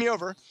he pulled me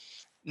over.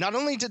 Not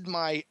only did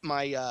I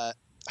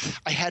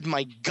had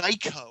my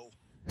Geico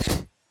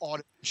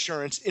auto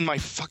insurance in my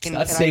fucking.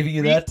 Not saving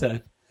you that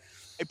time.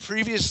 I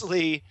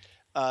previously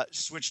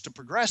switched to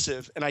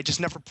Progressive, and I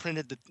just never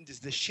printed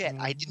the shit.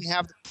 I didn't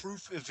have the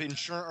proof of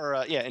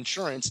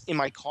insurance in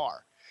my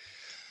car.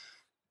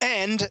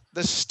 And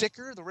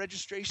the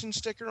registration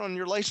sticker on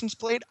your license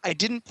plate, I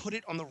didn't put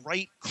it on the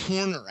right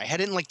corner. I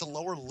had it in like the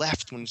lower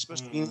left when it's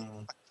supposed to be.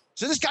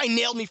 So this guy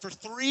nailed me for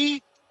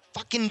 3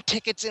 fucking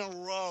tickets in a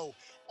row,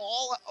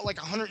 all like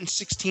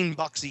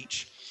 $116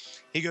 each.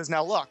 He goes,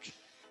 now look,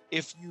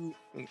 if you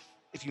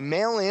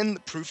mail in the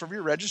proof of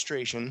your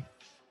registration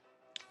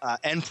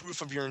and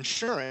proof of your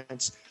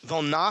insurance,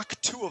 they'll knock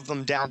 2 of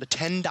them down to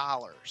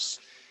 $10.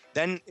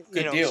 Then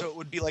Good deal. So it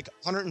would be like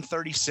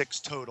 136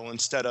 total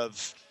instead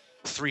of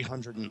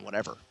 300 and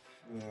whatever.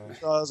 Yeah.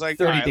 So I was like,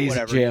 30 right, days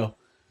whatever. in jail.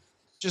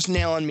 Just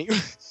nailing me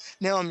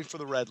for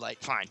the red light.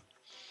 Fine.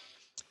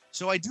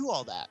 So I do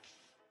all that.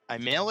 I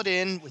mail it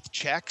in with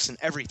checks and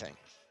everything.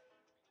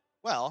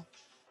 Well,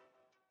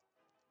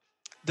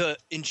 the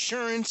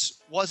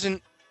insurance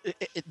wasn't,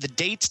 the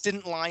dates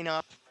didn't line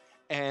up,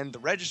 and the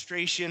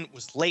registration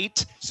was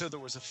late, so there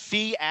was a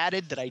fee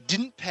added that I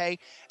didn't pay.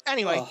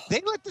 Anyway,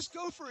 they let this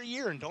go for a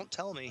year, and don't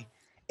tell me,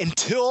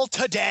 until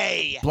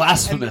today.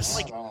 Blasphemous.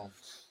 And,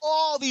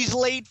 all these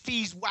late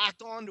fees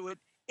whacked onto it.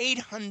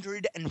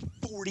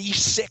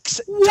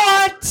 $846.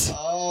 What?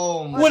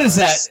 Oh my. What is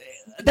that?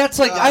 That's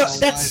like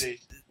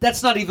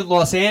that's not even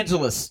Los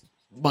Angeles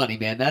money,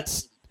 man.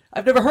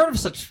 I've never heard of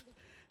such.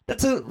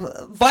 That's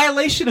a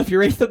violation of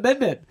your 8th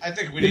Amendment. I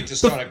think we need to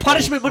start. The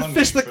punishment would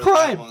fist the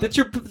crime. That's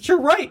your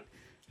right.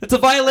 That's a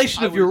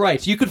violation of your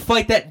rights. You could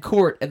fight that in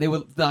court, and they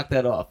would knock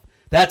that off.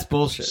 That's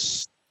bullshit.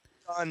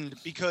 Stunned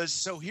because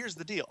so here's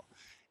the deal.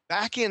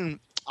 Back in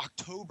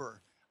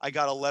October, I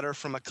got a letter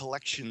from a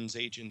collections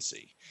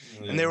agency,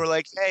 and they were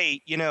like,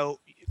 "Hey, you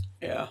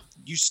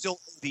still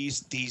owe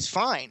these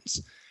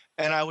fines."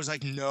 And I was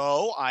like,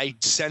 "No, I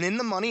sent in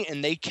the money,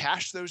 and they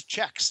cashed those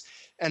checks."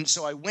 And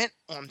so I went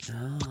on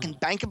fucking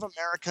Bank of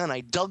America, and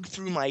I dug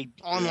through my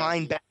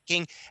online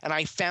banking, and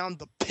I found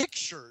the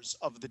pictures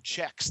of the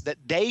checks that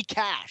they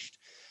cashed.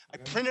 I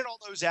printed all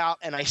those out,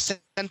 and I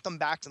sent them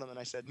back to them, and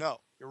I said,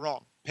 "No, you're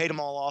wrong. Paid them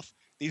all off.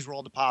 These were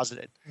all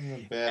deposited."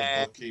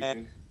 Bad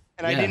bookkeeping.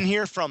 And I didn't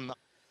hear from them.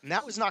 And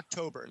that was in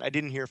October, and I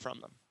didn't hear from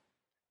them.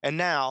 And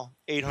now,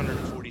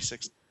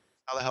 846.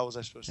 How the hell was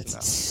I supposed to know?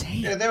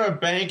 Insane. Yeah, they were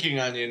banking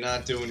on you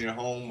not doing your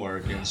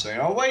homework and saying,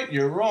 "Oh wait,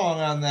 you're wrong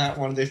on that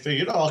one." They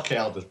figured, "Oh,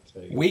 Cal just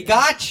paid." We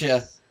got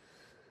you.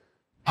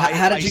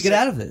 How did you get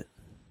out of it?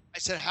 I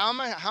said, "How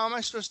am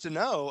I supposed to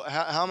know?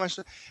 How am I?"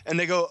 And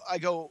they go,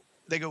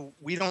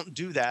 "We don't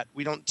do that.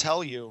 We don't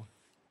tell you."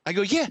 I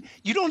go, "Yeah,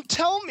 you don't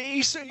tell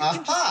me, so you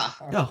can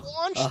just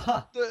launch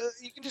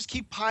you can just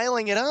keep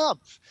piling it up,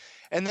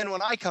 and then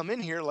when I come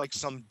in here like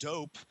some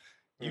dope,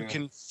 you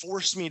can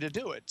force me to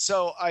do it."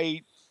 So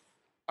I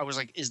was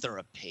like, "Is there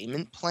a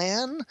payment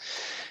plan?"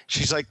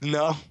 She's like,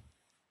 "No."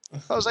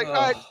 I was like, "All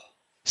right,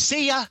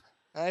 see ya."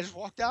 And I just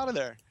walked out of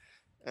there.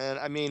 And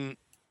I mean,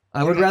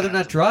 I would rather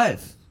not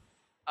drive.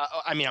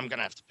 I mean, I'm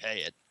gonna have to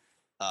pay it.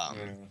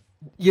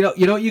 You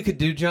know what you could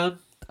do, John?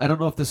 I don't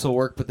know if this will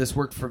work, but this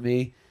worked for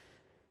me.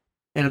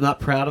 And I'm not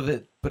proud of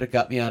it, but it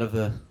got me out of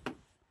a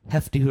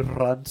hefty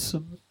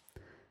ransom.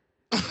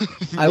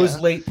 I was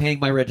late paying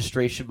my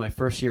registration my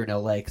first year in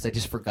LA because I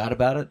just forgot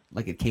about it.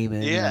 Like it came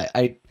in. Yeah.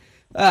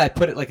 I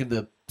put it like in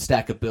the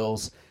stack of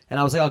bills, and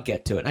I was like, I'll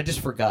get to it. And I just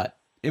forgot.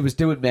 It was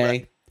due in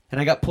May,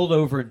 and I got pulled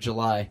over in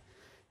July.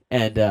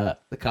 And the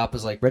cop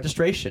was like,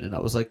 "Registration," and I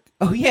was like,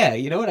 "Oh yeah,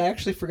 you know what? I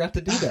actually forgot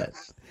to do that."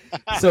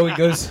 So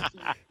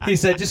he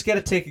said, "Just get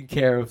it taken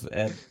care of,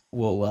 and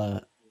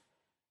we'll,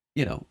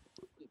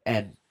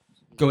 and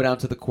go down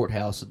to the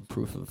courthouse and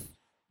proof of,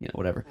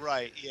 whatever."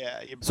 Right,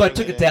 yeah. So I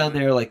took it down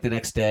there like the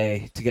next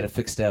day to get it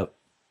fixed out.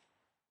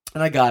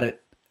 And I got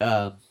it.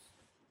 I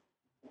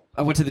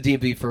went to the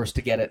DMV first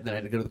to get it, and then I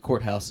had to go to the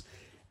courthouse.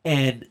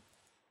 And,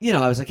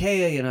 I was like,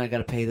 "Hey, I got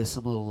to pay this.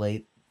 I'm a little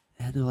late."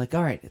 And they're like,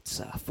 "All right, it's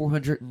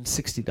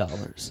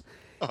 $460.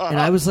 And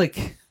I was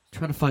like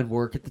trying to find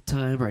work at the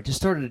time, or I just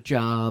started a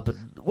job,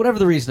 and whatever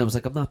the reason, I was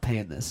like, "I'm not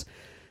paying this."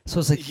 So I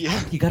was like,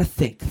 "You got to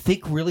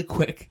think really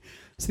quick."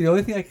 So the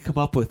only thing I could come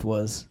up with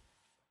was,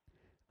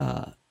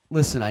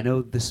 "Listen, I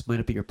know this might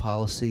not be your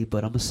policy,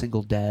 but I'm a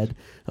single dad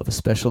of a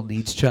special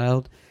needs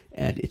child,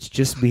 and it's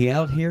just me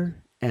out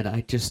here,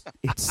 and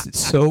it's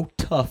so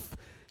tough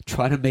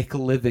trying to make a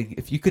living.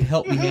 If you could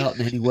help me out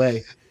in any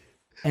way."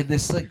 And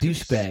this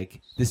douchebag,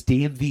 this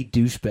DMV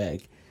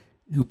douchebag,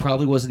 who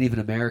probably wasn't even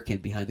American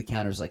behind the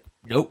counter, is like,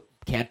 "Nope,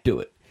 can't do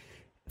it."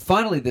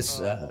 Finally,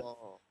 this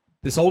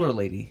older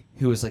lady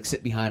who was like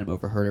sitting behind him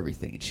overheard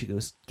everything, and she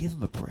goes, "Give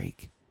him a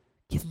break.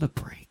 Give him a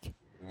break."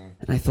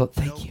 And I thought,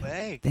 thank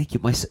you.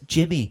 My son,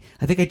 Jimmy,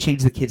 I think I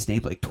changed the kid's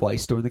name like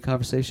twice during the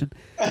conversation.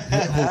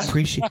 I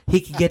appreciate he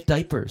can get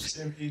diapers.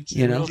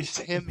 Jimmy,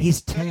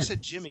 he's 10. I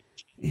said Jimmy.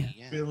 Yeah.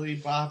 Billy,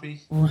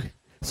 Bobby. Right.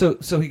 So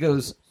he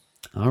goes,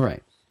 "All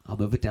right, I'll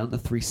move it down to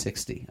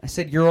 $360. I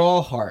said, "You're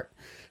all heart."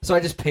 So I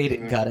just paid it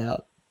and got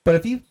out. But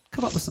if you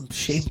come up with some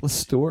shameless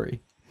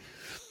story,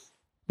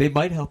 they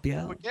might help you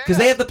out. Because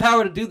they have the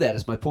power to do that,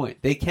 is my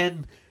point. They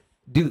can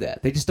do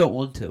that. They just don't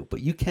want to.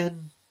 But you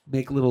can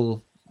make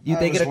little...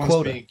 they get a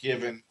quota.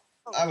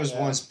 I was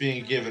once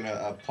being given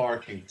a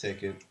parking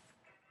ticket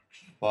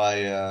by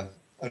a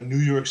New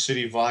York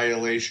City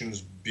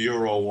Violations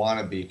Bureau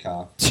wannabe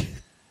cop.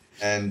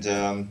 And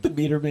the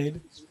meter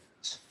maid.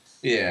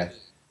 Yeah.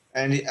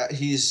 And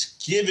he's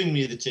giving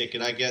me the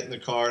ticket. I get in the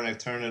car and I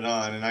turn it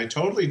on, and I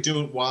totally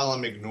do it while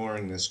I'm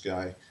ignoring this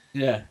guy.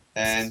 Yeah.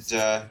 And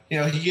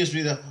he gives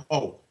me the,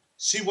 "Oh,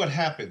 see what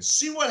happens.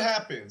 See what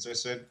happens." I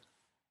said,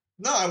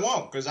 "No, I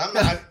won't, because I'm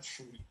not,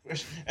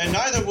 and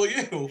neither will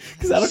you.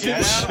 Get out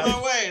of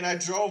my way." And I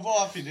drove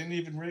off. He didn't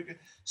even ring it.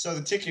 So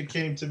the ticket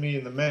came to me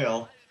in the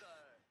mail,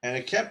 and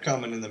it kept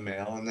coming in the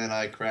mail, and then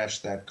I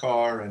crashed that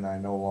car, and I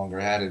no longer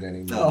had it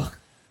anymore. Oh.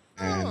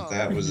 And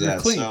that was that.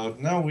 Clean. So,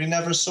 no, we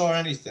never saw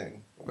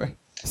anything. Right.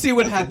 See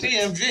what happens.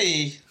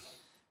 The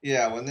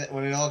DMV,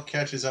 when it all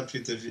catches up to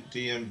the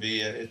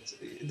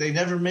DMV, they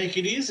never make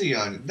it easy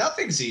on you.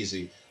 Nothing's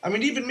easy. I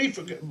mean, even me,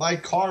 my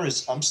car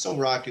I'm still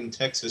rocking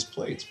Texas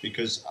plates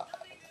because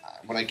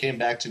when I came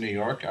back to New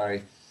York,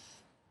 I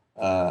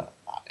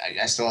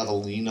still have a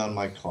lien on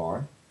my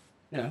car.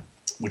 Yeah.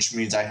 Which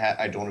means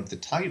I don't have the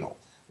title,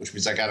 which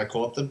means I got to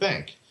call up the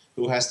bank,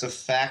 who has to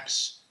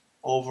fax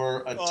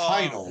over a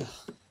title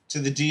to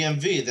the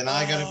DMV. Then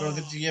I got to go to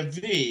the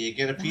DMV,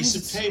 get a piece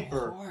of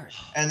paper,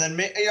 and then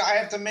I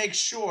have to make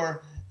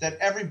sure that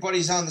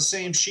everybody's on the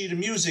same sheet of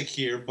music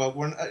here. But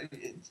we're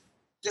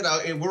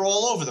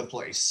all over the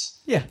place.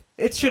 Yeah,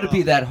 it shouldn't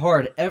be that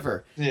hard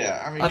ever.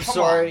 Yeah, I mean, I'm come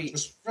sorry. on,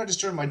 just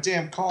register my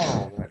damn car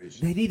already.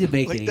 They need to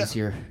make it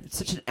easier. It's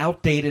such an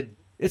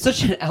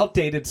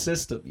outdated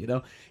system, you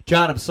know.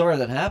 John, I'm sorry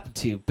that happened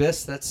to you.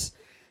 Biss, that's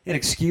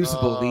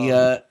inexcusable.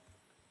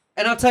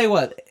 And I'll tell you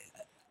what,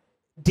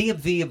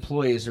 DMV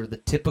employees are the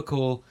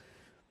typical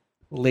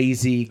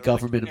lazy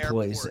government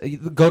employees. You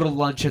go to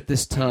lunch at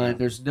this time.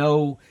 There's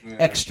no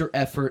extra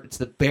effort. It's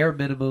the bare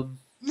minimum.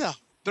 No,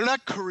 they're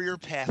not career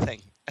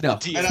pathing. No.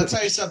 And I'll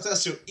tell you something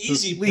else too.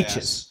 Easy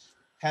Pass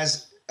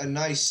has a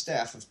nice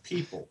staff of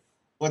people,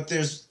 but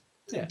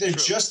they're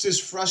just as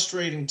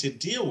frustrating to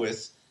deal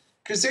with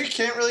because they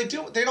can't really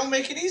do it. They don't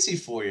make it easy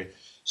for you.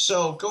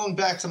 So going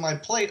back to my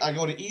plate, I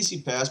go to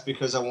Easy Pass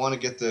because I want to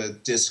get the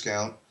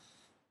discount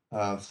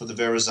for the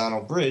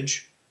Verrazano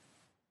Bridge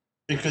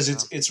because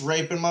it's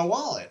raping my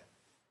wallet.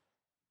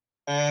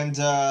 And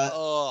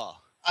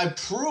I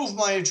prove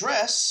my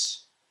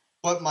address,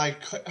 but my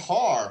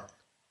car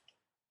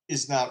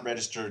is not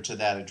registered to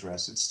that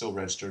address. It's still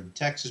registered in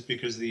Texas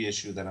because of the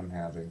issue that I'm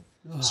having.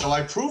 So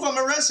I prove I'm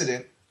a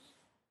resident,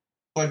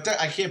 but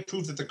I can't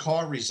prove that the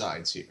car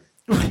resides here.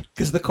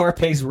 Because the car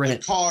pays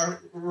rent. The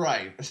car,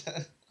 right.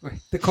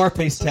 The car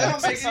pays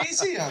taxes. They don't make it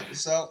easy on me.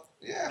 So,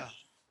 yeah.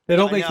 They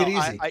don't make it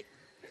easy.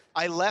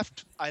 I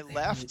left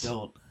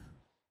don't.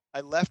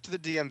 I left the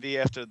DMV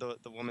after the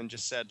woman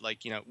just said,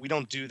 like, you know, we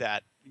don't do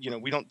that. You know,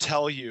 we don't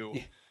tell you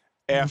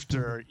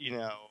after, you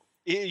know,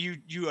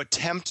 you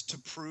attempt to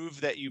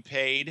prove that you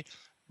paid,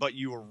 but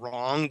you were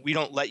wrong. We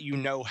don't let you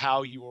know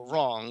how you were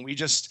wrong. We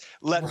just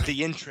let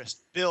the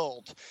interest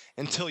build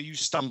until you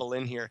stumble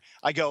in here.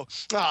 I go,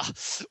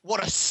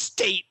 what a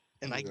state.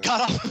 And I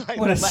got up and I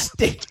What left. a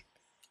state.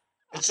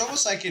 It's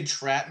almost like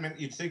entrapment.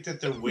 You'd think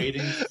that they're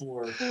waiting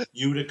for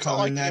you to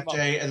come in that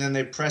day, and then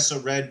they press a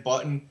red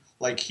button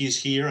like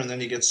he's here, and then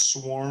he gets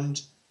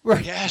swarmed.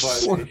 Right.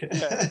 Yes.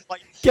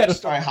 Like, Get us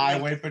by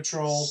highway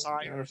patrol.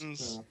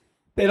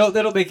 They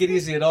don't make it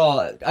easy at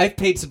all. I've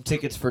paid some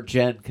tickets for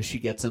Jen because she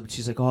gets them.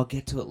 She's like, "Oh, I'll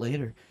get to it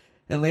later,"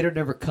 and later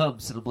never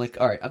comes. And I'm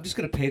like, "All right, I'm just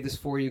gonna pay this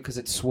for you because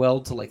it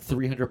swelled to like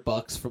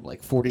 $300 from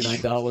like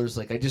 $49.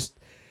 Like,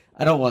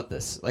 I don't want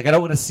this. Like, I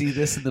don't want to see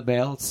this in the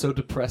mail. It's so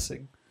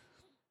depressing."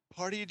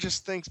 Part of you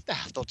just thinks,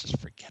 they'll just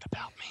forget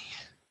about me.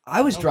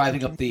 I was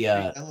driving up the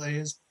LA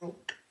is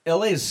broke.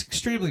 LA is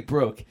extremely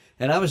broke,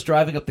 and I was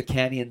driving up the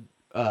Canyon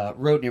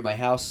Road near my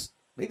house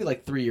maybe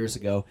like 3 years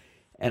ago,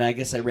 and I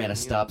guess I ran a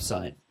stop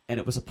sign, and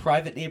it was a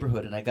private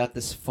neighborhood, and I got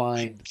this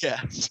fine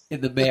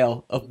in the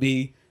mail of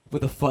me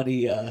with a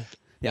funny,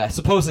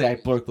 supposedly I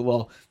broke the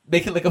law,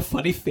 making like a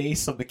funny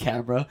face on the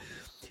camera.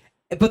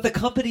 But the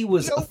company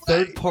was a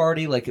third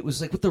party, like it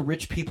was like what the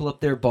rich people up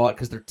there bought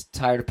because they're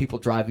tired of people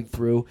driving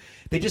through.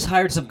 They just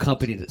hired some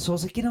company. So I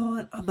was like, you know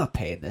what? I'm not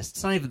paying this.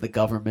 It's not even the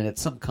government.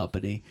 It's some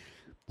company.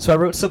 So I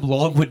wrote some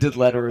long-winded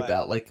letter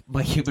about like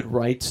my human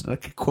rights, and I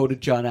quoted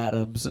John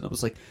Adams, and I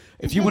was like,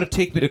 if you want to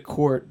take me to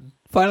court.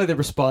 Finally, they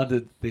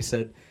responded. They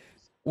said,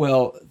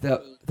 well,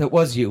 that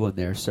was you in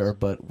there, sir,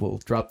 but we'll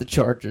drop the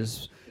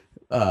charges.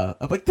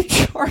 I'm like, the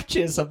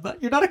charges?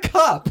 You're not a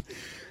cop.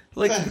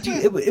 Like,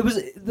 it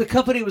was the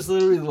company was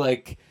literally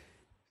like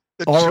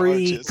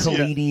Ari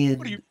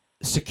Kalinian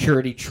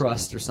Security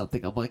Trust or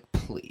something. I'm like,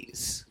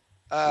 please.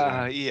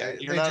 You're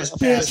they not just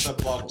pass the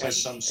buck to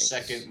some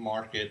second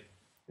market.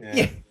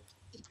 Yeah.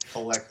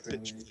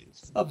 Collecting.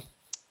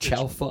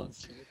 Chow Funk.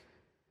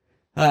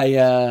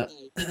 I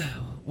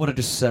want to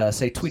just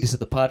say tweet us at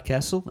the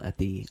Podcastle at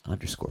the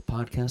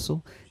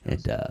 _Podcastle,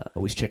 and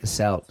always check us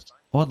out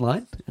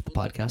online at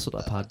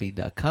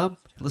thepodcastle.podbean.com.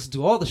 Listen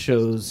to all the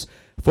shows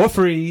for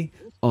free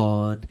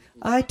on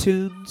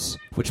iTunes,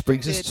 which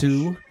brings us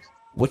to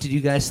what did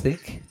you guys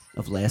think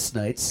of last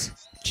night's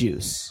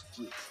Juice?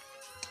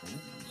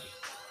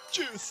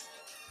 Juice.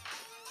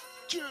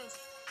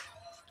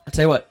 I'll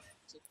tell you what.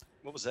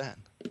 What was that?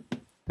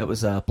 That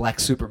was Black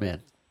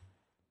Superman.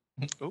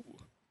 Ooh.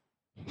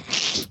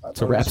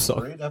 It's a rap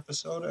song. Great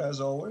episode,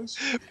 as always.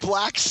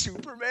 Black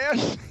Superman?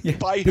 Yeah.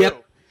 By who?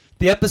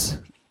 The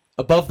episode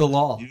Above the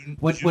Law.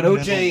 When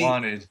OJ never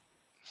wanted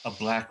a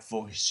black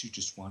voice, you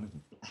just wanted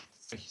a black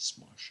face,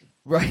 Marshall.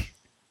 Right.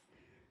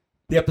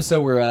 The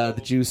episode where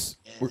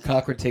where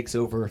Cochran takes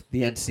over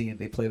the end scene,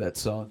 they play that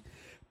song.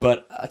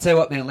 But I'll tell you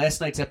what, man,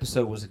 last night's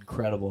episode was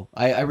incredible.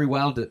 I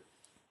rewound it,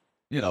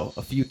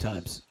 a few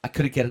times. I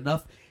couldn't get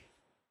enough.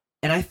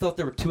 And I thought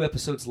there were 2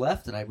 episodes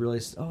left, and I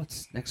realized,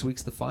 it's next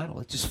week's the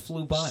final. It just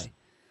flew by.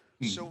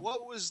 So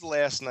what was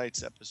last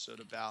night's episode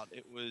about?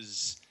 It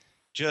was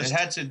just... It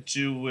had to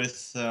do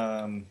with...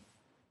 Furman.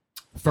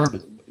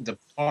 The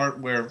part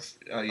where,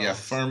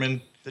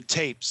 Furman... The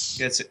tapes.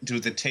 Gets to do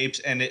the tapes,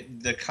 and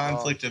the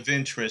conflict of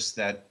interest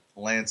that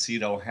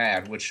Lancito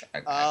had, which I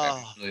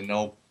didn't really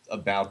know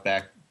about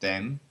back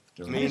then.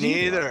 Me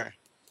neither.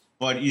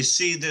 But you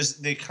see,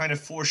 they kind of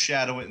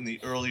foreshadow it in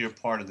the earlier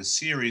part of the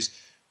series,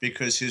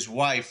 because his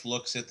wife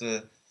looks at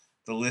the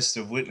the list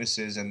of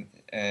witnesses, and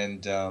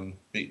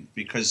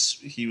because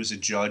he was a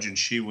judge and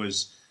she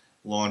was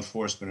law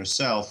enforcement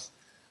herself,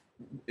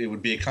 it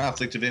would be a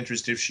conflict of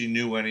interest if she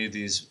knew any of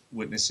these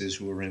witnesses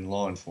who were in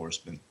law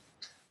enforcement.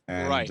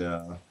 And, Right.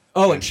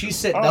 And she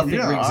said nothing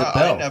rings a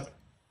bell.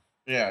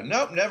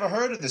 Never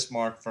heard of this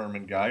Mark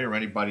Furman guy or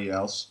anybody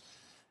else.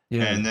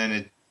 Yeah. And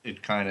then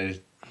it kind of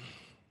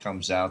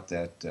comes out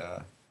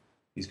that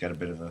he's got a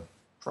bit of a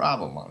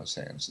problem on his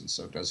hands, and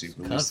so does he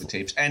release the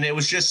tapes. And it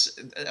was just,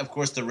 of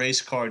course, the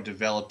race card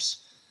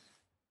develops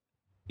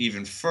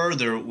even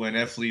further when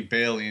F. Lee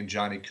Bailey and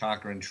Johnny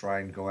Cochran try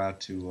and go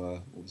out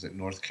to,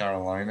 North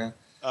Carolina?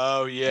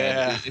 Oh,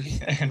 yeah.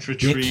 And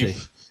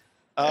retrieve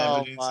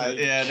evidence. My.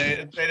 Yeah,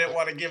 they didn't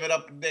want to give it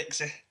up to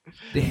Dixie.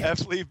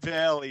 F. Lee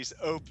Bailey's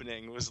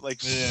opening was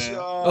like,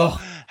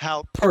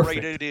 how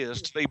perfect. great it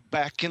is to be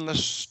back in the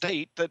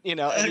state that,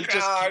 and he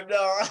just...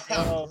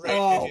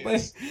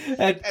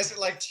 As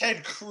like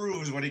Ted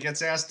Cruz when he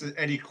gets asked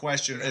any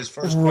question, his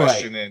first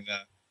question in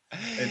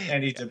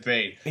any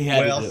debate.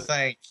 Well,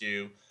 thank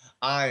you.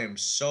 I am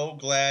so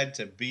glad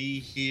to be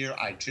here.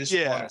 I just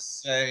want to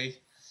say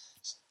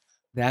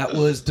that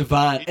was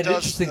divine. An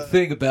interesting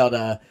thing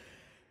about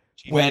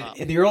when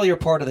in the earlier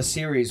part of the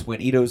series,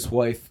 when Ito's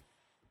wife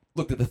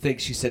looked at the thing,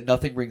 she said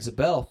nothing rings a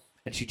bell,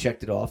 and she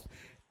checked it off.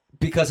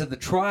 Because in the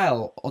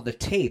trial, on the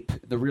tape,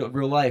 the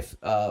real life,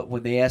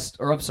 when they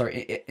asked, on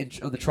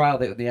the trial,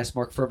 when they asked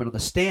Mark Furman on the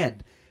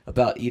stand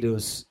about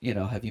Ito's,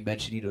 have you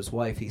mentioned Ito's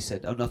wife? He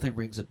said, "Oh, nothing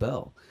rings a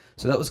bell."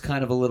 So that was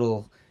kind of a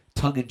little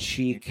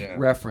tongue-in-cheek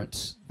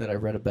reference that I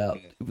read about.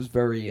 It was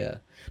very,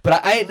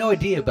 but I had no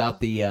idea about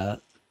the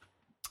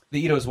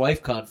Ito's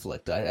wife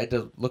conflict. I had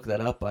to look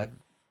that up. I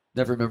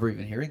never remember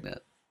even hearing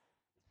that.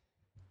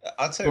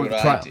 I'll tell you what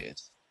I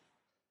did.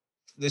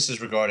 This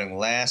is regarding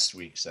last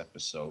week's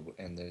episode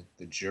and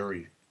the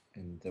jury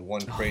and the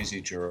one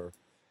crazy juror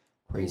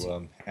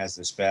who has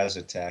this spaz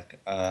attack.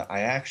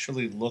 I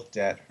actually looked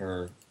at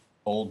her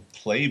old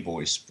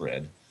Playboy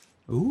spread,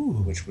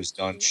 which was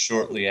done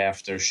shortly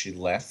after she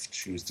left.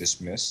 She was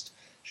dismissed.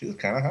 She looked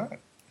kind of hot.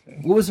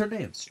 What was her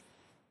name?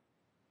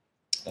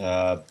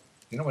 I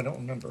don't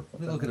remember.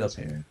 Let me look it up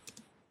here.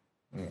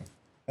 Yeah,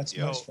 that's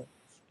nice.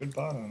 Good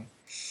bot on her.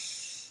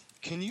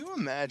 Can you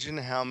imagine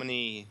how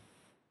many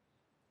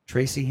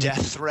Tracy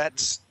death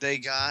threats they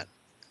got?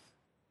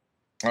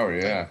 Oh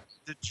yeah,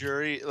 the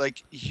jury,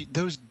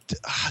 those.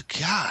 Oh,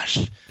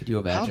 gosh, could you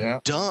imagine?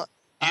 How dumb.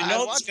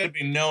 There's going to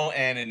be no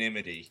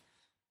anonymity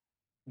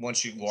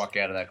once you walk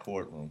out of that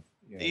courtroom.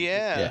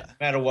 Yeah. No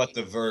matter what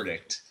the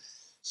verdict.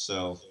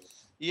 So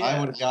yeah. I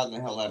would have gotten the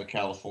hell out of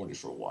California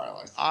for a while.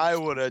 I think. I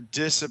would have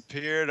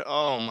disappeared.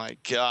 Oh my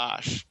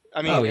gosh.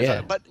 I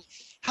mean, but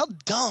how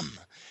dumb.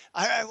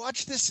 I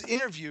watched this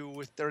interview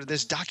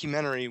this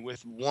documentary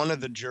with one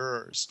of the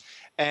jurors,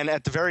 and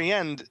at the very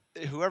end,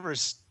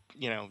 whoever's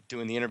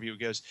doing the interview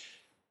goes,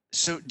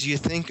 "So, do you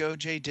think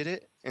OJ did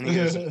it?" And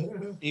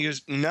he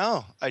goes,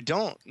 "No, I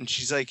don't." And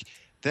she's like,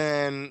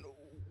 "Then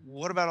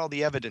what about all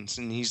the evidence?"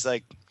 And he's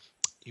like,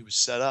 "He was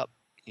set up.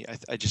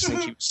 I just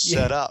think he was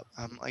set up."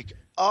 I'm like,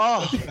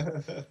 oh.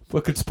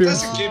 What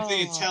conspiracy? Doesn't give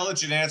the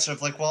intelligent answer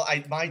of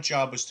my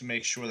job was to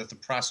make sure that the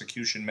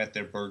prosecution met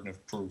their burden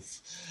of proof.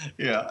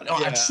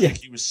 I just think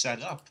he was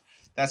set up.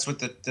 That's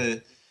what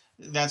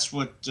that's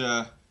what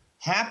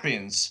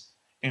happens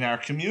in our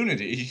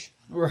community,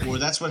 or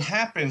that's what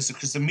happens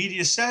because the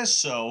media says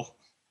so,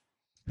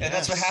 and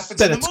that's what happens.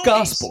 Then in it's the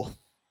gospel.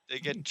 They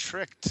get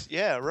tricked.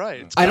 Yeah,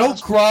 right. I don't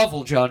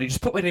grovel, Johnny.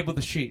 Just put my name on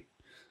the sheet.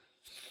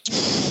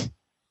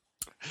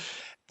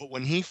 But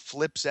when he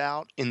flips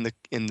out in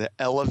the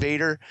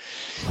elevator,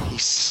 he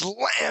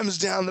slams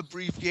down the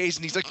briefcase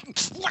and he's like,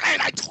 "What?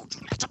 I told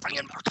you not to bring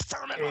in Mark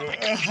Furman."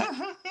 Fucking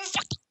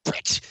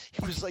bitch.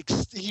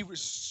 He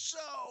was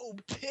so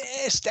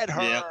pissed at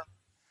her.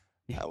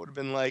 Yeah. I would have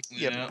been like,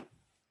 you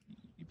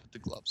put the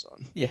gloves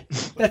on. Yeah,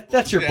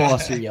 that's your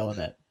boss you're yelling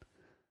at.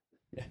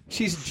 Yeah,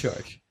 she's in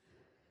charge.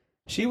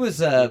 She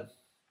was. I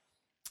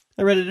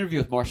read an interview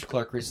with Marcia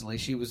Clark recently.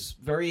 She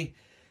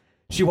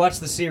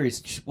watched the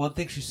series. One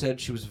thing she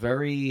said, she was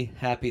very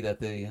happy that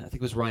I think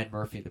it was Ryan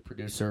Murphy, the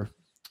producer,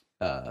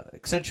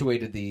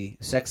 accentuated the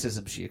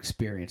sexism she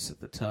experienced at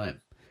the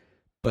time.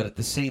 But at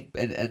the same,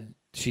 and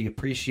she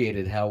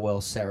appreciated how well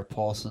Sarah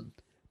Paulson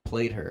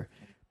played her.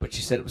 But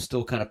she said it was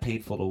still kind of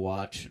painful to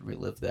watch and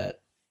relive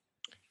that.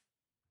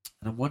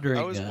 And I'm wondering.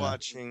 I was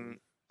watching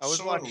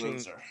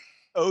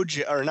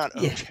OJ, or not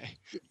OJ.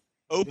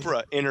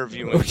 Oprah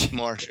interviewing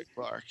Marcia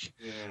Clark.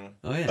 Yeah.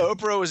 Oh yeah.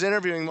 Oprah was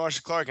interviewing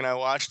Marcia Clark, and I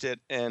watched it.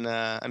 And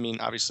I mean,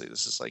 obviously,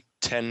 this is like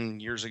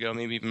 10 years ago,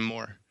 maybe even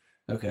more.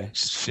 Okay.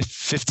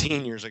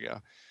 15 years ago.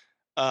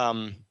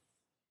 And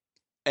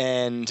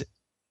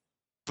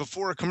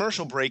before a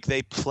commercial break,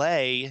 they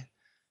play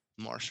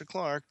Marcia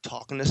Clark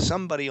talking to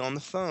somebody on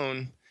the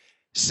phone,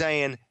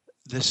 saying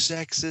the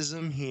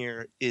sexism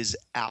here is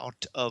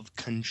out of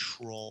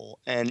control.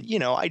 And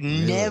I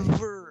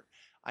never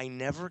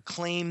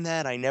claim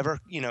that. I never,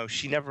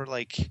 she never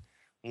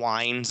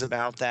whines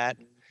about that.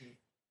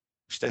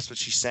 That's what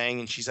she's saying,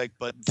 and she's like,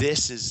 but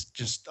this is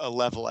just a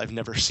level I've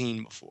never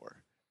seen before.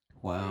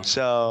 Wow.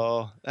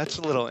 So that's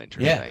a little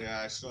interesting.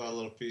 Yeah, I saw a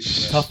little piece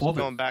of that. Tough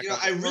woman. Going back,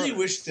 I really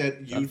wish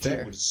that YouTube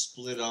Unfair. would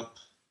split up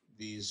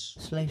these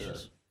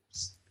Factuals.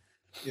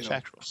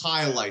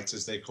 highlights,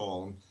 as they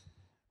call them.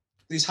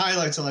 These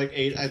highlights are like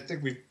 8. I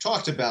think we've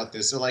talked about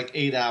this. They're like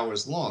 8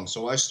 hours long.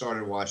 So I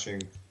started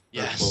watching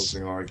her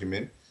closing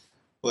argument,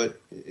 but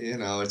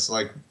it's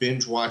like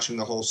binge watching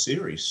the whole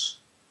series.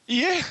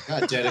 Yeah.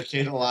 Got to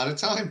dedicate a lot of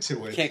time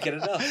to it. Can't get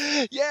enough.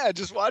 Yeah,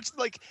 just watch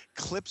like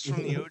clips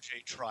from the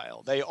OJ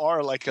trial. They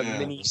are like a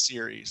mini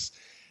series.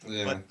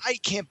 Yeah. But I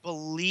can't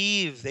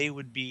believe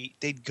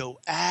they'd go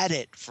at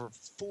it for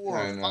 4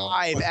 or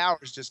 5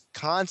 hours just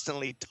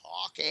constantly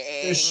talking.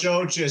 The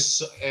show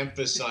just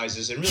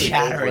emphasizes and really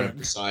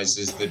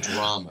overemphasizes the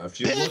drama. If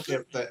you look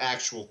at the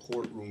actual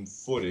courtroom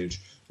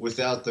footage,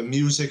 without the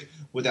music,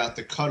 without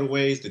the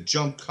cutaways, the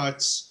jump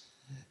cuts,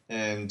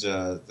 and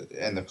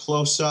the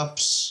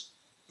close-ups.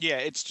 Yeah,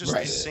 it's just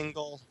a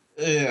single.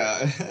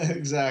 Yeah,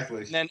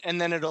 exactly. And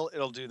then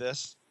it'll do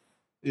this.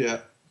 Yeah.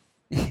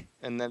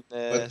 And then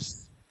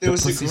this. There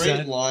was a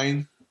great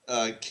line.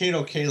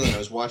 Kato Kalin, I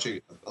was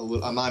watching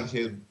I'm on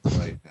him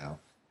right now,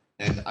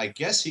 and I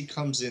guess he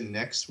comes in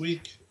next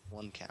week.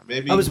 One camera.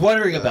 Maybe. I was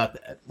wondering about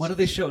that. When are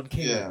they showing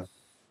Kalin? Yeah.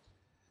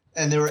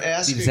 And they were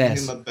asking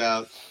him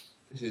about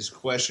his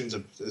questions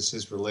of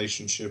his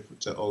relationship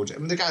to OJ. I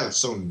mean, the guy was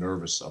so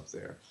nervous up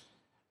there,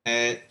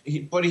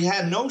 but he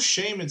had no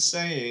shame in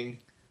saying,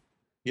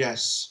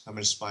 "Yes, I'm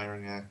an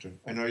aspiring actor."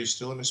 And are you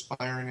still an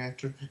aspiring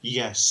actor?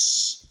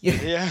 Yes.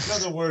 Yeah. In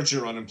other words,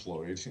 you're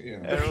unemployed.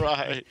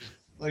 Right.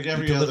 Like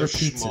every other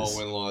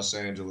schmo in Los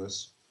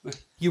Angeles.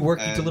 You work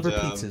to deliver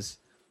pizzas.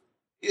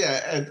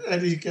 Yeah,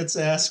 and he gets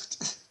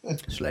asked,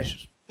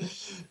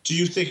 do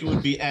you think it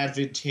would be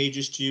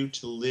advantageous to you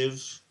to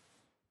live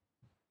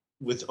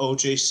with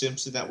O.J.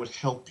 Simpson that would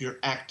help your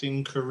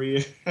acting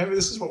career? I mean,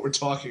 this is what we're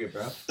talking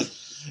about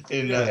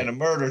in a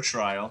murder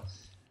trial.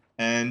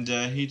 And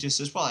he just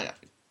says, well,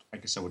 I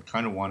guess I would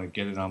kind of want to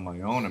get it on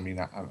my own. I mean,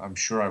 I'm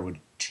sure I would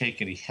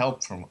take any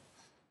help from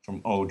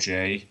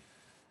O.J.,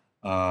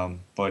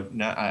 but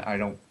no, I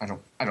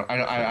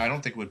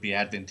don't think it would be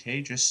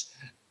advantageous.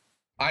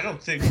 I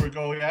don't think we're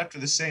going after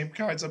the same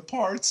kinds of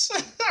parts.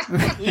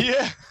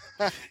 Yeah.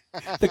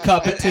 The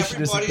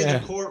competition is there. Everybody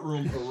in the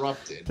courtroom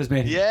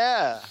erupted.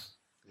 Yeah.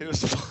 It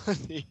was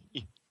funny.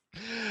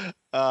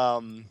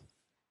 That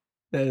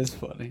is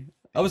funny.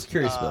 I was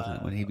curious about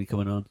that when he'd be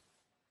coming on.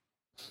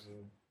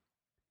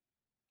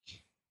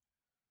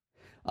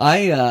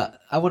 I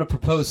want to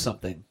propose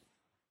something.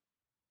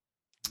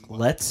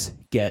 Let's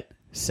get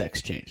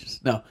sex changes.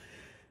 No,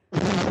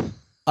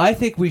 I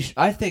think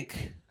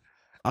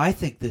I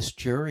think this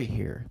jury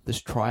here,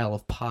 this trial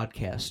of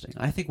podcasting,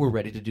 I think we're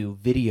ready to do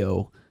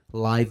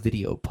live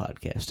video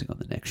podcasting on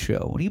the next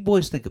show. What do you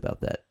boys think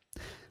about that?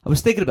 I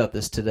was thinking about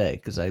this today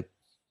because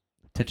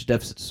attention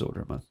deficit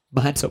disorder. My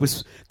mind's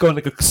always going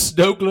like a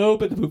snow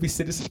globe in the movie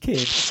Citizen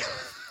Kane.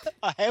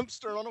 A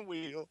hamster on a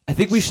wheel. I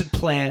think we should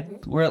plan.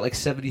 We're at like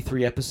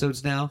 73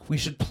 episodes now. We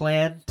should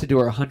plan to do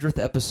our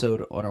 100th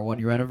episode on our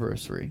 1-year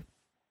anniversary.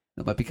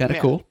 That might be kind of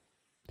cool.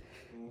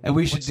 And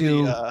we should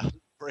do the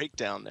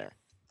breakdown there.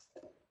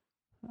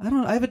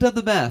 I haven't done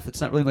the math. It's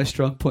not really my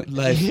strong point in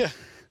life. Yeah.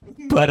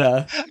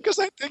 But because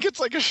I think it's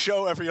like a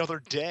show every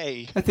other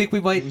day. I think we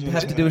might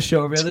have to do a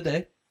show every other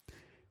day,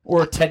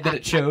 or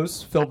 10-minute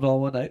shows filmed all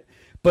one night.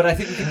 But I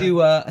think we can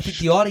do. I think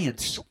the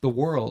audience, the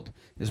world,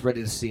 is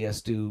ready to see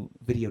us do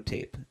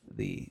videotape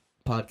the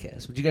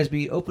podcast. Would you guys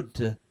be open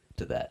to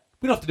that?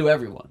 We don't have to do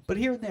everyone, but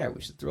here and there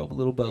we should throw them a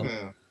little bone.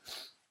 Yeah.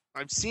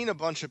 I've seen a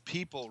bunch of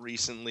people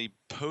recently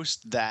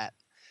post that,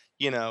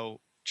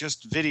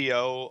 just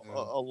video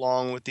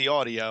along with the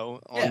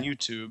audio on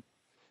YouTube,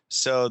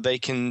 so they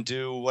can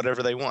do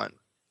whatever they want.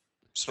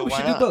 So we why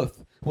should not? do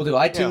both. We'll do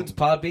iTunes,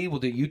 Podbean. We'll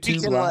do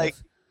YouTube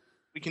Live.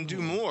 We can do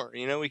more.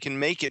 We can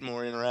make it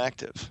more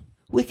interactive.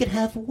 We can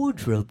have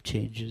wardrobe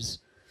changes.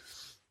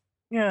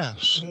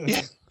 Yes.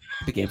 Yeah.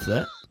 Big game for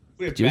that.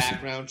 We have Juicy.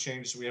 background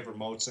changes. We have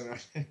remotes in our.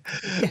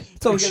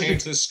 It's all we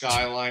change the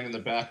skyline in the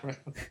background.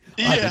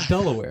 I'm in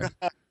Delaware.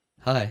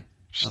 Hi,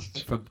 I'm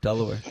from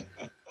Delaware.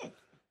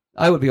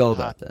 I would be all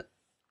about that.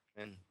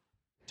 And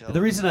the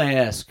reason I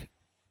ask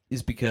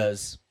is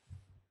because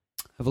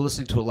I've been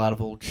listening to a lot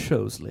of old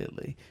shows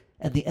lately,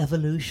 and the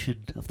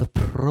evolution of the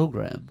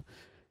program.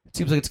 It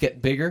seems like it's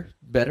getting bigger,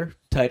 better,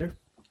 tighter,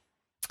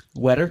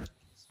 wetter,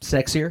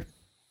 sexier,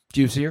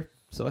 juicier.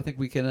 So I think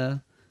we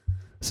can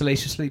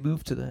salaciously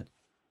move to that.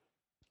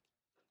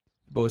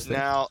 Boys think?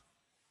 Now,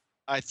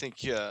 I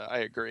think I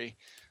agree.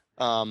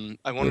 I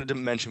wanted to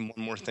mention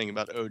one more thing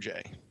about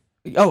OJ.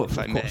 Oh, if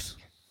of course.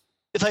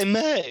 If I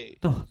may.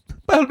 No,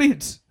 by all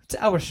means. It's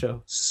our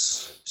show.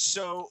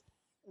 So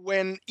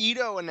when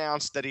Ito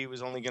announced that he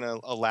was only going to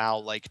allow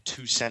like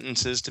 2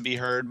 sentences to be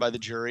heard by the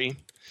jury,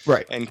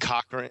 right? And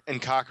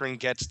Cochran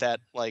gets that,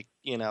 like,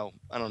 I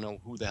don't know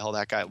who the hell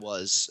that guy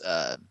was,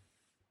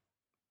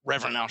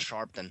 Reverend Al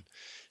Sharpton,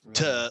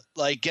 to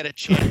like get a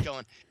chant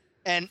going.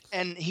 And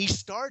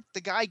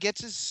the guy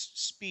gets his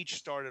speech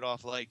started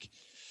off like,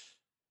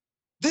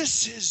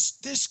 this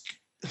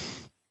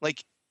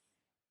like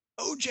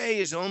OJ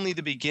is only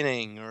the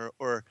beginning,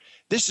 or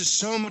this is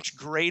so much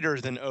greater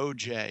than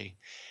OJ.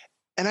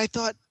 And I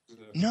thought,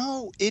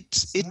 no,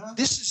 this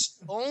is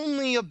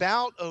only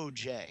about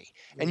OJ,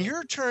 and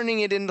you're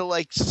turning it into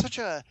like such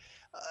a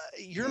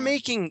you're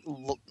making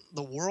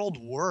the world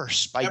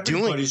worse by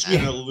doing that. Everybody's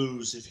gonna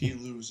lose if he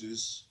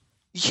loses.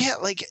 Yeah,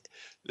 like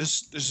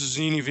this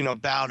isn't even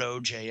about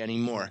OJ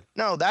anymore.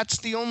 No, that's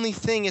the only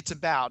thing it's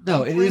about.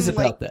 No, it is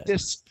about that.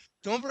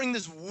 Don't bring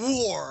this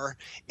war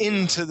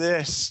into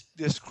this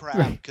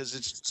crap, because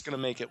it's just gonna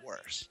make it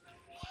worse.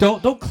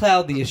 Don't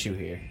cloud the issue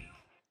here.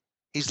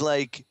 He's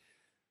like,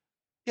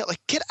 yeah,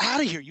 like get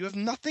out of here. You have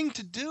nothing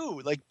to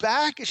do. Like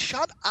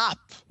shut up.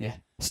 Yeah,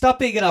 stop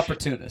being an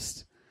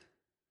opportunist.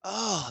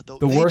 Oh,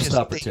 the worst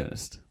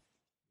opportunist.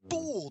 They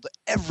fooled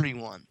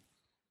everyone.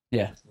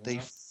 Yeah, they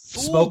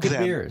fooled smoke and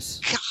them.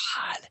 mirrors.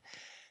 God,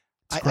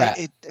 it's crap.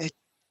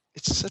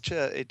 It's such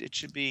a. It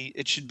should be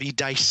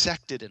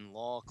dissected in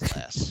law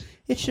class.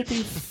 It should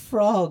be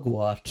frog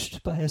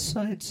watched by a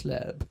science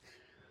lab.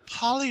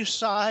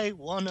 Poli-sci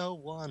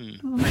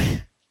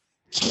 101.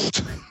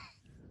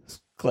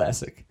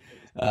 Classic.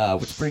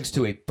 Which brings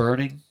to a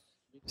burning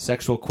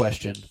sexual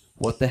question: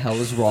 what the hell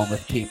is wrong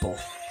with people?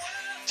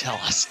 Tell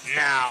us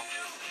now.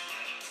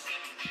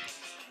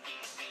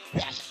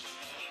 Yes.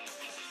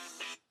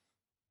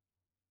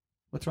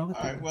 What's wrong with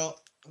people? All right, well,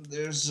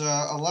 there's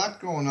a lot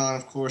going on,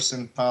 of course,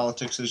 in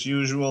politics as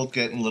usual,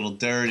 getting a little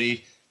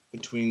dirty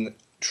between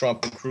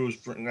Trump and Cruz,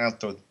 bringing out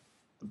the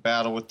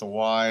battle with the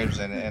wives,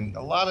 and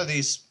a lot of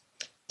these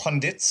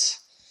pundits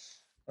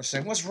are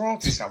saying, what's wrong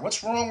with this guy?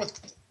 What's wrong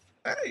with...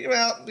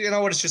 Well, you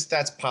know what, it's just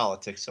that's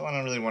politics, so I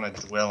don't really want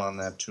to dwell on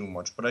that too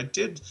much. But I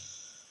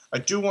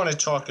do want to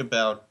talk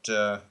about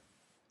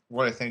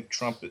what I think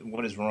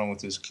what is wrong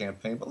with his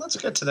campaign, but let's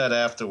get to that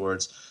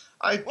afterwards.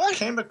 I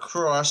came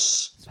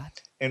across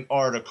an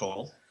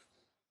article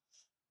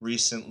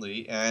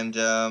recently, and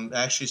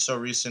actually so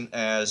recent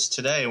as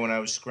today when I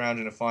was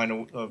scrounging to find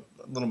a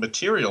little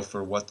material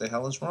for what the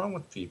hell is wrong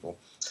with people.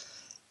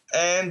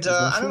 And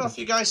I don't know if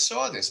you guys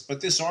saw this,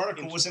 but this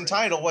article was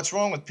entitled "What's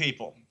Wrong with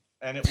People,"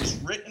 and it was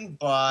written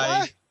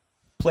by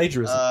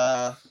plagiarism.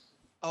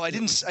 I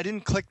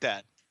didn't click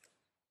that.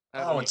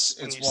 When you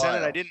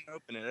said it, I didn't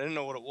open it. I didn't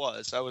know what it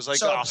was. I was like,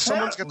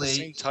 someone's got the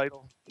same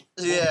title.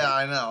 Yeah,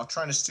 I know.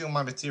 Trying to steal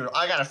my material.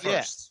 I got it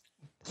first.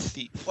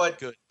 Yeah. But,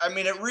 good. I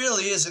mean, it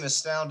really is an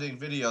astounding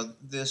video.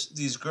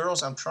 These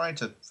girls, I'm trying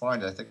to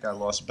find it. I think I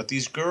lost it. But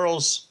these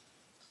girls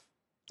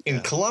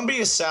in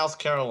Columbia, South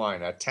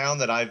Carolina, a town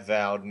that I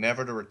vowed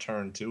never to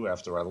return to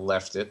after I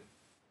left it.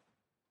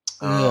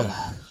 And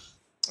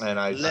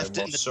I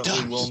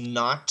certainly will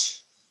not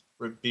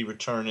be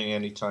returning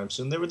anytime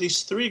soon. There were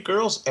these 3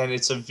 girls, and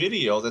it's a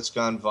video that's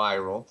gone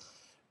viral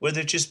where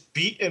they're just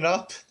beating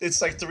up.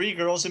 It's like 3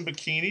 girls in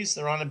bikinis.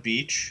 They're on a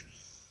beach.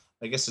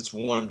 I guess it's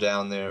warm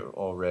down there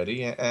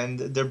already, and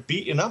they're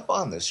beating up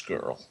on this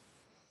girl.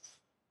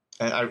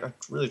 And I'm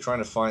really trying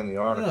to find the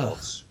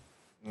articles.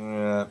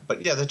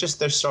 But yeah,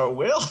 they start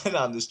wailing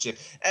on this chick,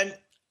 and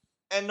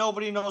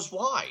nobody knows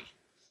why.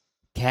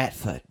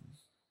 Catfoot.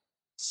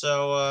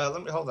 So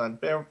let me hold on.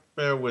 Bear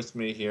with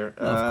me here.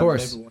 Of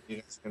course. Maybe one of you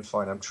guys can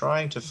find. I'm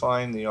trying to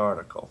find the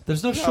article.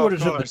 There's no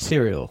shortage of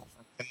material.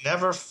 I can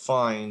never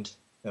find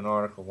an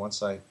article.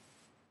 Once I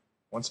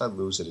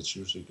lose it, it's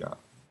usually gone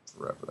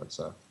forever. That's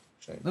a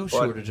shame. No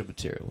shortage of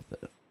material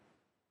with it.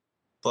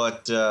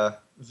 But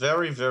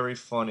very, very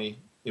funny.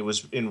 It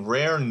was in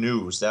Rare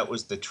News. That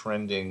was the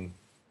trending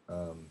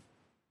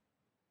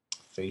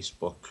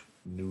Facebook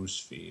news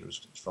feed. It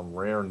was from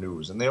Rare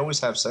News, and they always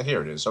have. So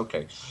here it is.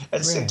 Okay,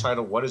 it's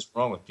entitled "What is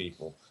Wrong with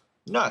People?"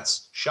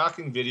 Nuts.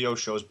 Shocking video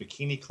shows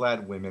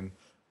bikini-clad women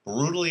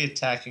brutally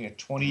attacking a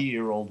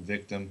 20-year-old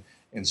victim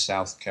in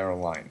South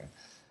Carolina.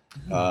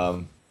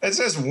 It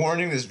says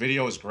warning. This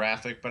video is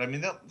graphic, but I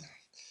mean,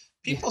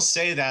 people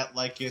say that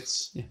like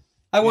it's. Yeah.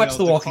 I watched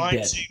The Walking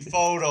Dead.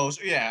 Photos,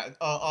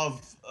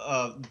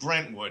 of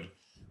Brentwood.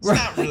 It's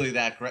not really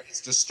that great.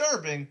 It's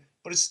disturbing,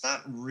 but it's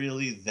not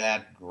really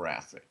that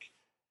graphic.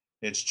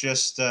 It's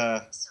just,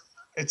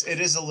 it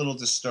is a little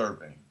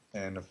disturbing.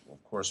 And, of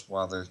course,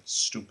 while the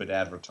stupid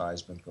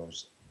advertisement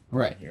goes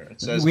right here,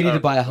 it says, we need to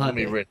buy a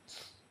Honda.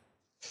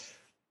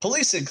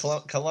 Police in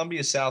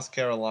Columbia, South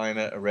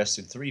Carolina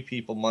arrested 3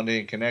 people Monday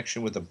in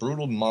connection with a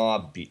brutal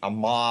mob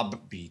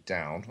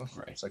beatdown.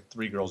 Right. It's like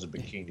 3 girls in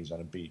bikinis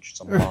on a beach.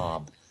 It's a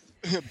mob.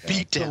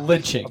 Beatdown.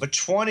 Lynching. Of a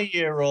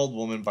 20-year-old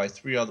woman by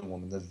 3 other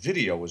women. The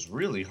video was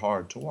really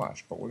hard to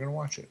watch, but we're going to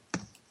watch it.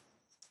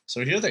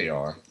 So here they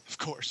are. Of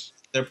course.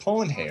 They're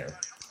pulling hair.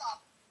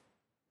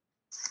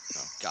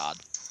 Oh, God.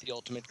 The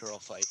ultimate girl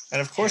fight. And,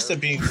 of course, they're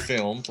being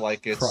filmed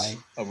like it's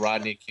a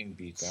Rodney King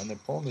beatdown. They're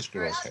pulling this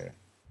girl's hair.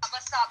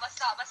 Let's stop.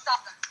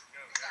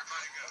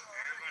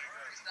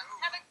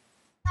 Have a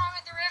time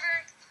at the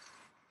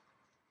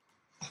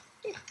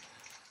river.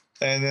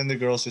 And then the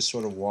girls just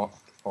sort of walk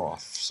off.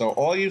 off. So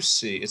all you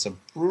see is a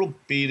brutal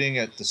beating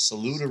at the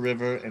Saluda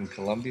River in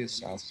Columbia,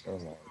 South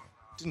Carolina.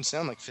 Didn't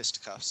sound like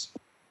fisticuffs.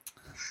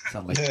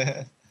 Sound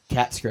like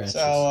cat scratches.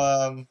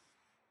 So,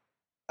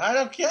 I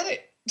don't get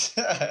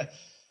it.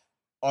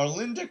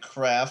 Arlinda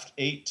Kraft,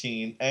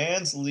 18,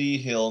 Ansley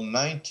Hill,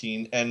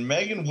 19, and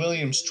Megan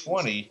Williams,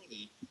 20,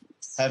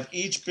 have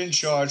each been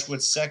charged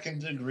with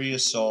second-degree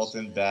assault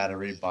and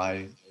battery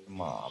by the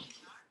mob.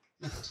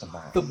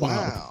 The mob.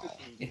 Wow.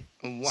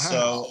 Wow.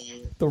 So,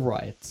 The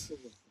riots.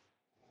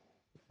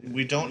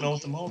 we don't know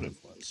what the motive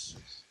was.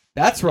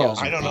 That's wrong.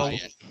 I don't know.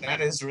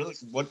 That is really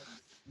what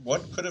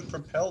could have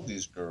propelled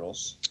these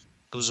girls.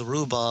 It was a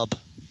rhubarb.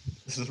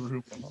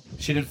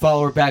 She didn't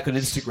follow her back on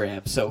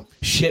Instagram, so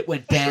shit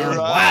went down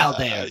wild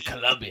there in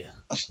Columbia.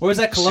 Where was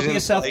that? Columbia,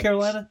 South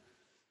Carolina?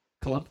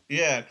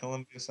 Yeah,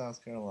 Columbia,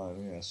 South Carolina.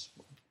 Yes.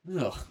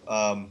 Ugh.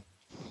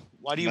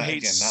 Why do you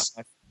hate?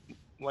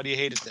 Why do you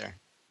hate it there?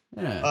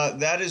 Yeah.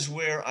 That is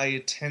where I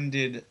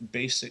attended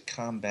basic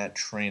combat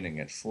training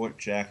at Fort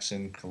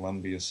Jackson,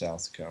 Columbia,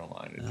 South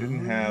Carolina. It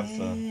didn't have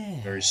a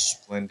very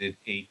splendid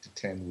 8 to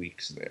 10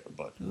 weeks there,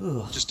 but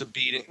just a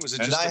beating. Was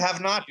it? And just I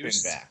have not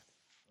abuse? been back.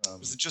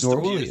 Was it just Nor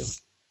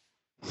abuse?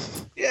 will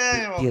you.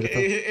 Yeah,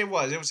 okay. It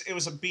was. It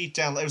was a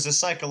beatdown. It was a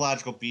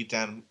psychological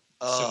beatdown,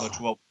 similar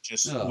to what we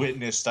just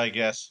witnessed, I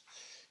guess.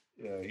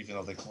 Even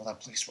though they call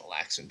that place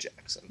Relax in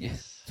Jackson. Yeah,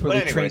 that's where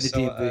they trained the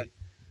DMV.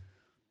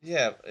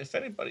 Yeah, if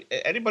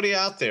anybody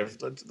out there,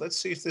 let's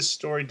see if this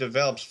story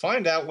develops.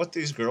 Find out what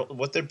these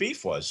what their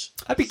beef was.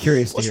 I'd be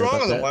curious. What's to hear wrong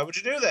about with them? that. Why would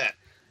you do that?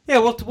 Yeah,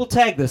 we'll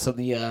tag this on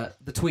the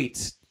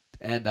tweets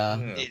and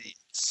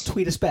Idiots.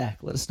 tweet us back.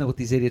 Let us know what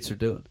these idiots are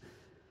doing.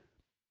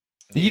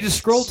 You just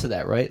scrolled to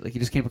that, right? Like you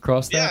just came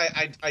across that?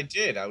 Yeah, I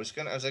did. I was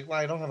like, well,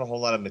 I don't have a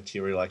whole lot of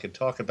material I could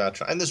talk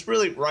about. And there's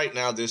really right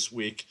now this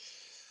week,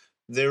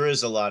 there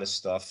is a lot of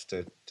stuff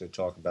to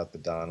talk about the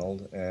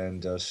Donald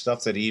and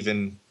stuff that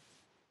even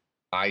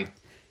I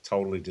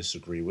totally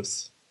disagree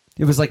with.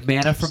 It was like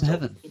manna from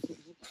heaven.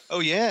 Oh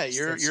yeah,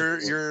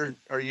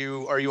 are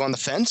you on the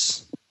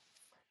fence?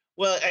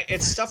 Well,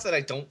 it's stuff that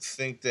I don't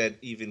think that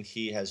even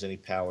he has any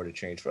power to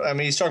change. I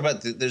mean, he's talking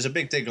about there's a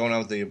big thing going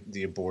on with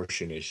the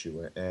abortion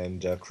issue,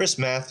 and Chris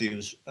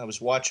Matthews. I was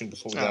watching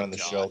before we got on the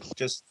show.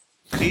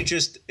 He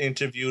just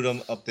interviewed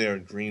him up there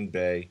in Green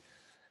Bay,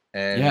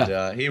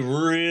 and he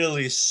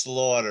really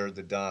slaughtered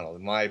the Donald,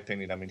 in my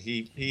opinion. I mean,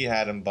 he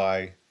had him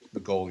by the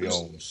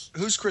goaliones.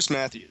 Who's Chris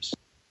Matthews?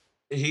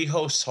 He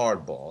hosts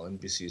Hardball,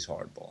 NBC's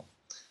Hardball,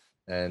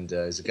 and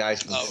he's a guy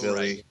from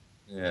Philly.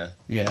 Right.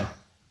 Yeah.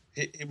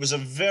 It was a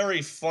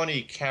very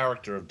funny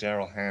character of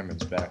Daryl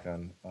Hammond's back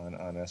on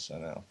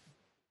SNL.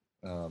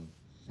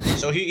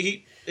 So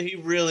he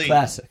really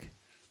classic.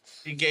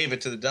 He gave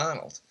it to the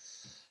Donald,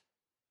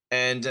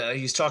 and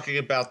he's talking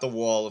about the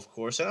wall, of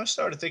course. And I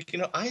started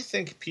thinking, I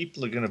think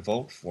people are going to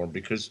vote for him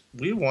because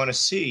we want to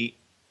see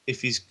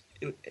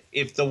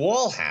if the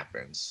wall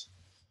happens.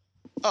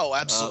 Oh,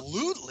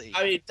 absolutely.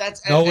 I mean,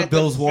 that's no one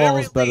builds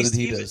walls better than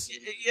he does.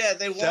 Yeah,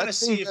 they want to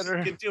see if he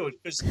can do it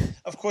because,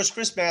 of course,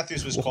 Chris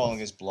Matthews was calling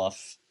his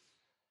bluff,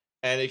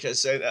 and he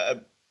said,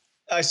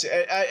 "I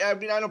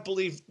mean, I don't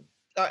believe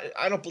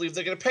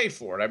they're going to pay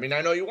for it. I mean,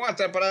 I know you want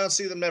that, but I don't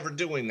see them ever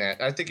doing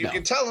that. I think you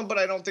can tell them, but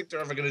I don't think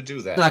they're ever going to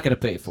do that. Not going to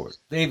pay for it.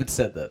 They even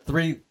said that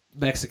 3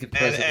 Mexican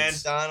presidents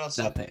and Donald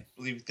not paying.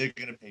 Believe they're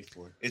going to pay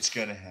for it. It's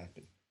going to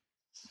happen."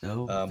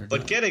 No,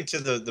 but getting to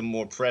the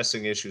more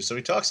pressing issues, so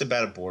he talks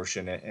about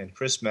abortion, and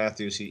Chris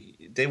Matthews,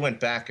 they went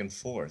back and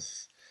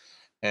forth,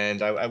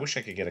 and I wish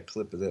I could get a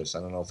clip of this. I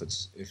don't know if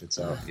it's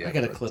out yet. I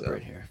got a clip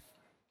right here.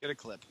 Get a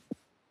clip.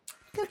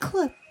 Got a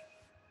clip.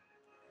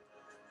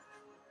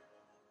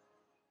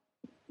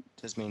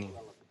 Tasmanian.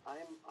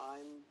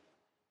 I'm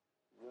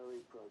very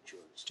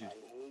pro-choice. I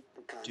hate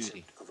the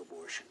concept of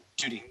abortion.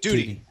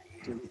 Duty.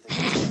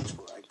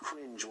 I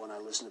cringe when I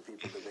listen to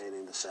people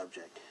debating the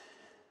subject.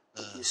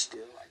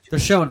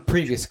 They're showing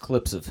previous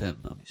clips of him.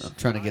 I'm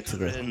trying to get to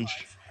the...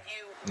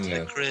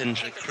 I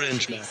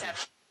cringe, man.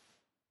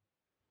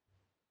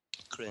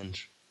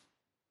 Cringe.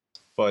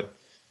 But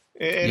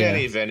in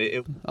any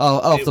event,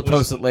 I'll have to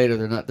post it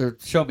later. They're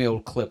showing me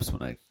old clips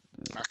when I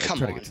come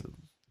try on. to get to them.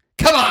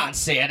 Come on,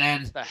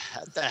 CNN!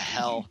 The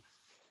hell?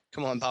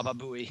 Come on, Baba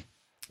Booey.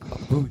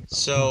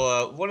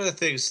 So one of the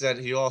things that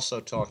he also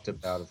talked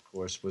about, of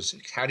course, was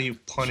how do you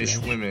punish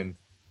women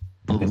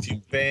if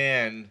you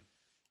ban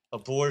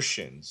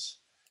abortions?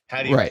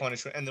 How do you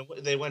punish? And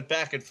they went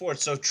back and forth.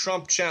 So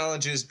Trump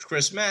challenges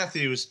Chris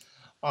Matthews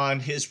on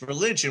his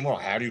religion. Well,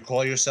 how do you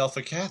call yourself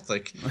a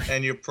Catholic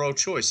and you're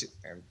pro-choice?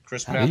 And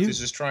Chris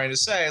Matthews is trying to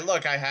say,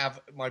 look, I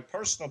have my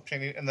personal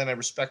opinion and then I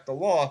respect the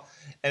law.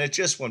 And it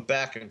just went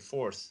back and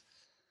forth.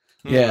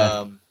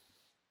 Yeah.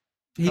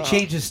 He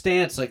changed his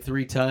stance like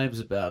 3 times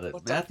about it.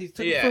 Matthews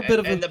took it for a bit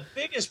of and the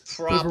biggest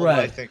problem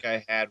I think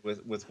I had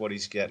with what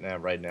he's getting at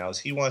right now is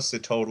he wants to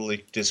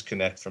totally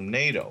disconnect from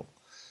NATO.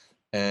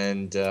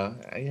 And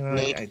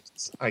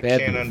I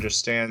can't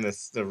understand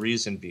the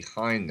reason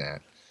behind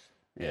that.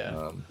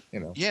 Yeah.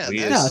 Yeah,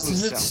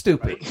 it's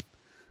stupid.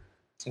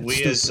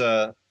 We as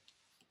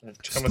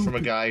Coming from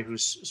a guy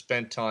who's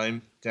spent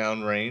time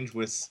downrange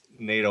with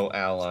NATO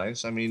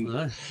allies, I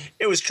mean,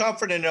 it was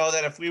comforting to know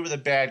that if we were the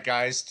bad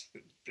guys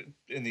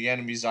in the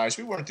enemy's eyes,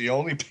 we weren't the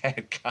only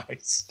bad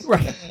guys.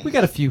 Right. We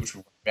got a few.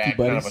 Bad.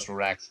 None of us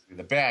were actually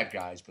the bad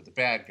guys, but the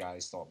bad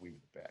guys thought we were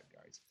the bad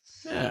guys.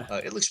 Yeah.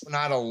 At least we're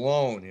not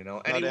alone, you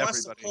know. And he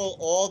wants to pull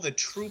all the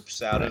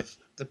troops out of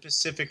the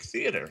Pacific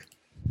Theater,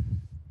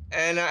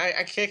 and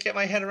I can't get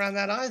my head around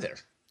that either.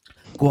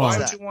 Why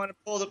would you want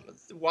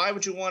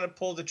to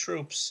pull the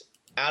troops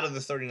out of the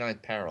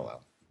 39th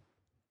parallel?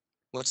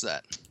 What's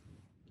that?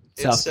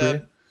 South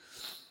Korea.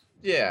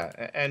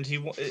 Yeah, and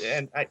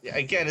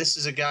again, this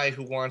is a guy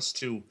who wants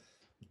to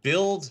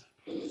build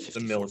the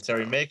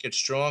military, make it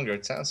stronger.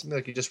 It sounds to me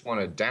like you just want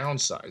to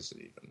downsize it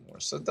even more.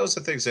 So those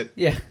are things that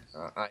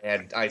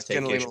I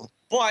take issue.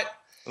 But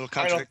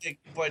I don't think.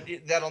 But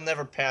that'll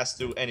never pass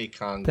through any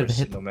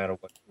Congress, no matter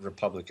what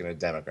Republican or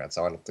Democrat.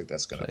 So I don't think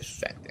that's going to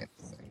affect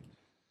anything.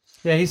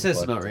 Yeah, he says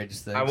some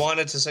outrageous things. I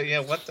wanted to say,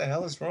 what the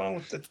hell is wrong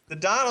with the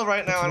Donald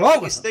right now? I don't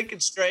think he's thinking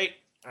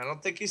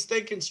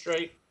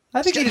straight.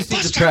 I think he just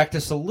needs to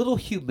practice a little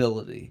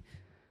humility.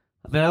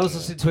 I mean, I was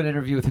listening to an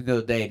interview with him the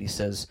other day, and he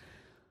says,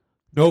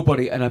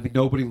 nobody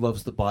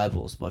loves the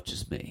Bible as much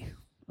as me.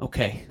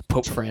 Okay,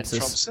 Pope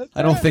Francis.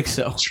 I don't think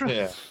so.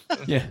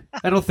 Yeah,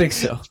 I don't think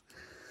so.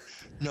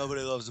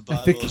 Nobody loves the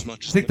Bible as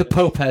much as I think the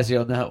Pope has you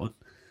on that one.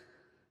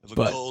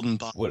 But golden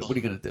Bible. What are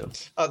you going to do?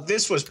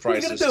 This was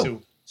priceless,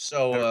 too.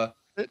 So,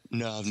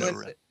 no, I've never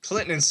read.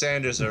 Clinton and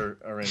Sanders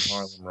are in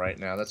Harlem right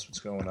now. That's what's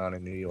going on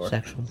in New York.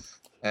 Sexual.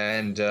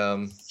 And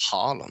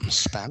Harlem,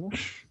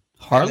 Spanish?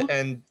 Harlem?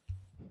 And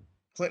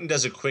Clinton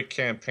does a quick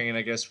campaign,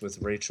 I guess,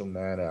 with Rachel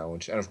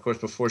Maddow. And of course,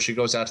 before she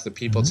goes out to the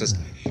people, it says,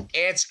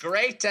 "It's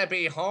great to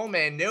be home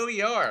in New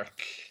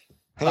York."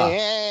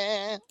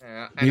 And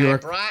New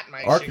York, I brought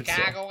my Arkansas.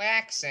 Chicago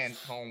accent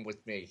home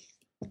with me.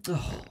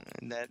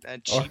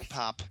 That cheap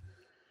pop.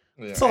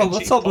 Yeah,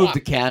 let's all move to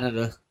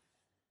Canada.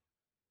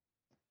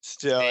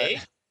 Still.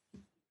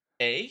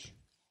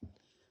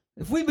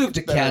 If we move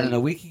to Canada,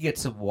 we can get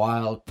some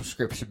wild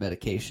prescription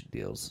medication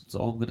deals. That's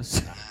all I'm going to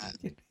say.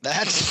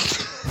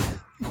 That's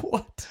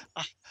what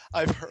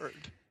I've heard.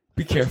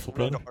 Be careful,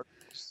 brother.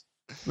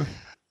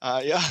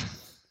 Yeah.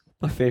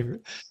 My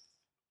favorite.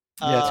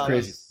 Yeah, it's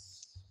crazy.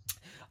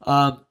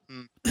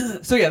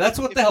 So yeah, that's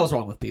what the hell's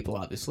wrong with people.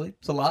 Obviously,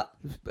 it's a lot.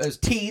 As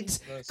teens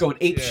going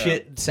ape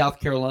shit in South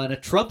Carolina,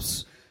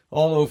 Trump's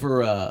all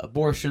over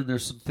abortion.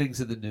 There's some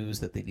things in the news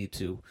that they need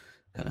to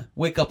kind of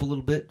wake up a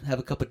little bit, have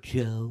a cup of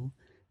Joe,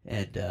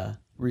 and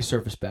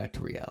resurface back to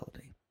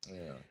reality.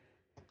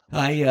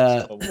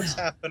 Yeah. So what's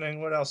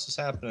happening? What else is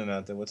happening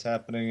out there? What's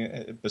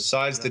happening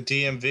besides the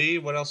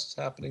DMV? What else is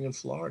happening in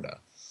Florida?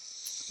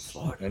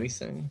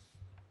 Anything?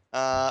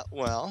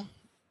 Well,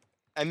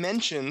 I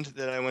mentioned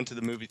that I went to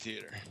the movie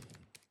theater.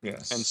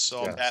 Yes. And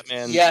saw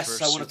Batman.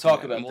 Yes, I want to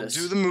talk about this.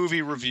 We'll do the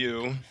movie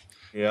review.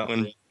 Yeah.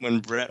 When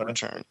Brett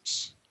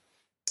returns.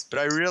 But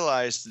I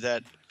realized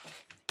that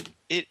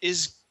it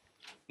is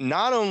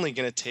not only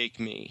going to take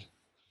me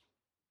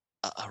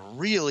a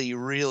really,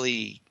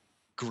 really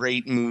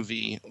great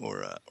movie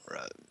or a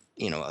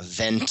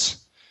event.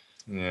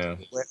 Yeah.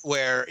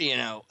 Where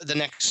the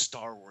next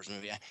Star Wars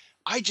movie.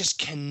 I just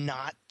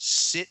cannot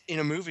sit in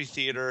a movie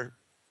theater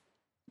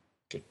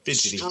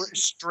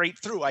straight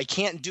through. I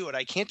can't do it.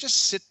 I can't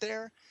just sit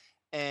there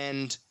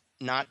and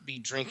not be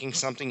drinking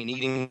something and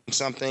eating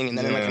something, and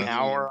then in like an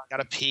hour I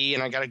gotta pee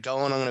and I gotta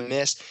go and I'm gonna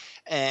miss.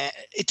 And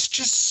it's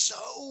just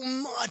so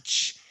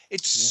much.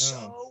 It's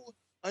so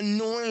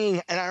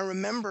annoying. And I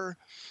remember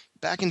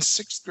back in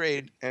 6th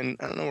grade, and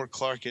I don't know where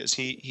Clark is.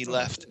 He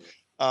left.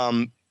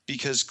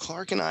 Because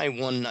Clark and I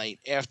one night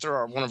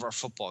after one of our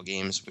football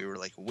games, we were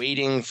like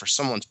waiting for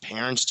someone's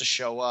parents to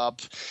show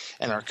up,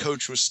 and our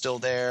coach was still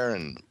there,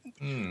 and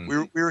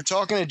we were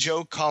talking to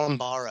Joe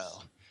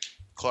Columbaro.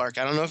 Clark,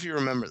 I don't know if you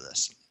remember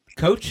this.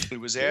 Coach? It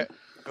was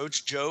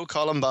Coach Joe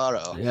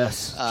Columbaro.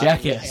 Yes,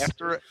 jackass.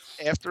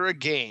 After a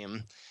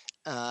game,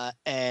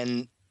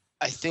 and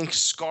I think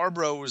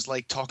Scarborough was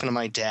like talking to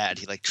my dad.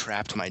 He like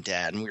trapped my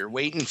dad, and we were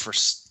waiting for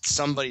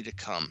somebody to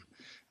come.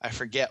 I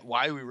forget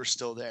why we were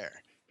still there.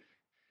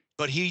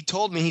 But he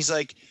told me, he's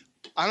like,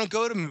 I don't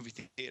go to movie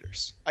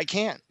theaters. I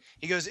can't.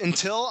 He goes,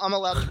 until I'm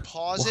allowed to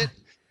pause it,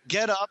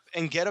 get up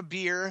and get a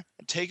beer,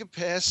 take a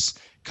piss,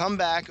 come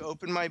back,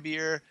 open my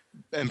beer,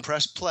 and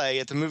press play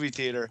at the movie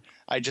theater.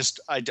 I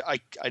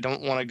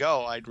don't want to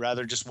go. I'd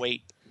rather just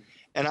wait.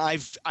 And I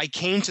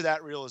came to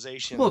that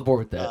realization. I'm on board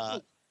with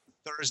that.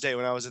 Thursday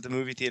when I was at the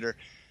movie theater.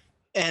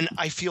 And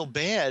I feel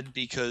bad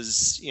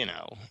because,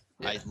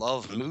 I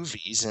love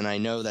movies, and I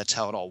know that's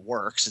how it all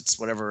works. It's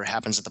whatever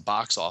happens at the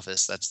box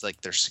office. That's like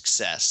their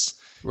success,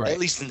 right? At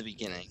least in the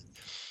beginning.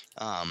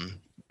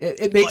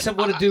 It makes them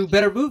want to do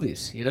better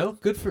movies.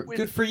 Good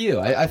for you.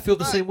 I feel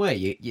the same way.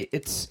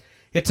 It's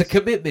a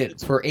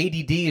commitment for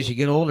ADD as you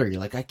get older. You're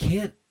like, I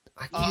can't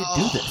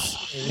do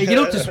this. And you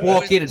don't just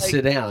walk in and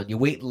sit down. You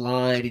wait in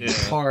line in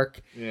the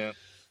park. Yeah.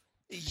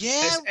 Yeah.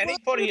 Has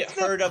anybody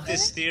heard of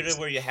this theater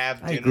where you have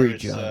dinners? I agree,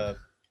 John.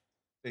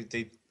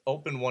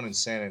 opened one in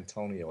San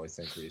Antonio, I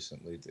think,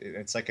 recently.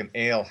 It's like an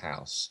ale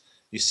house.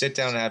 You sit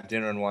down and have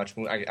dinner and watch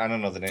movies. I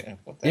don't know the name.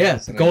 What the hell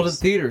is the name? Golden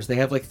Theaters. They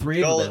have like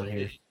 3 of them down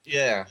here.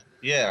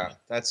 Yeah,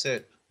 that's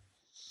it.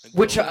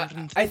 Which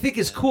I think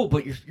is cool,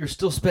 but you're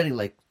still spending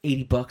like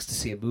 $80 to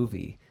see a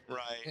movie. Right.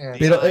 Yeah.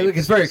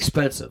 It's very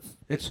expensive.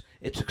 It's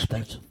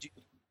expensive.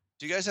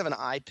 Do you guys have an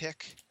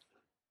iPick?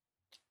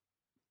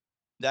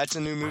 That's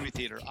a new movie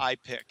theater.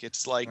 iPick.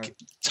 It's like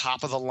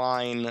top of the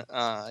line,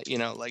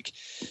 like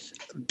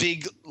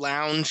big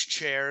lounge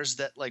chairs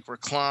that like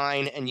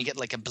recline, and you get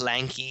like a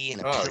blankie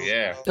and a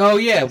pillow. Oh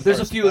yeah. There's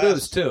a few of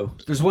those too.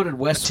 There's one in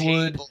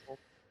Westwood.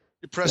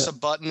 You press a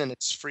button and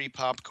it's free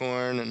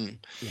popcorn, and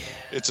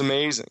it's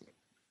amazing.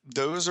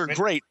 Those are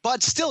great,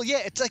 but still,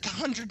 it's like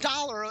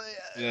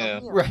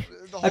 $100. Right.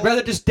 I'd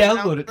rather just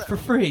download it for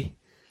free.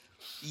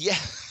 Yeah.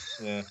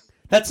 Yeah.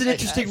 That's an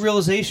interesting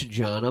realization,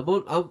 John.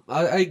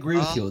 I agree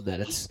with you on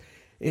that.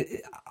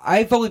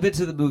 I've only been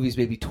to the movies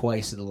maybe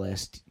twice in the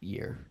last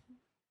year.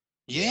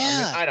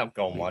 Yeah. I don't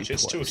go much.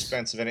 It's too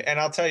expensive. And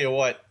I'll tell you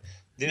what,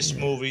 this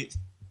movie,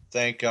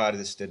 thank God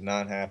this did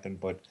not happen,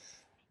 but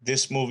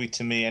this movie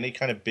to me, any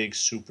kind of big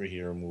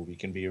superhero movie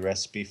can be a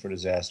recipe for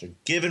disaster,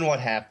 given what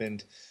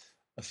happened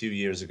a few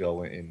years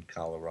ago in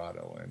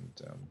Colorado. And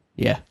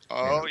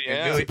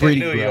in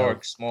New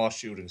York, small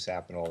shootings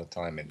happen all the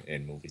time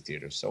in movie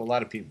theaters. So a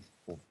lot of people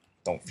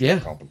don't feel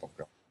comfortable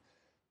going.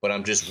 But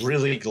I'm just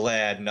really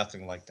glad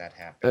nothing like that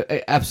happened.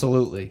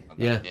 Absolutely.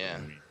 Yeah.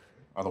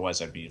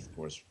 Otherwise, I'd be, of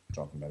course,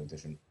 talking about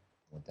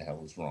what the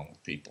hell is wrong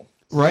with people.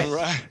 Right.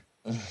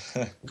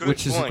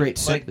 Which is a great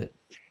segment.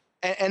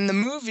 And the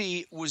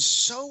movie was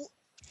so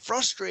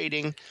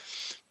frustrating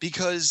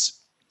because,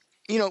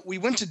 we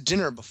went to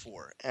dinner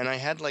before, and I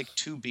had like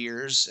 2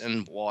 beers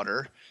and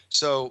water.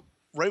 So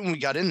right when we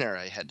got in there,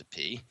 I had to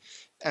pee.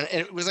 And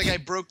it was like I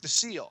broke the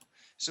seal.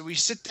 So we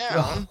sit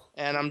down,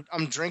 and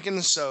I'm drinking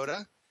the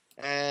soda,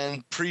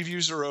 and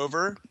previews are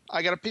over.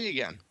 I got to pee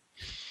again.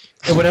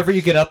 And whenever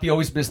you get up, you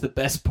always miss the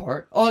best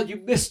part. Oh, you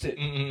missed it.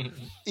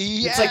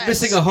 Yes. It's like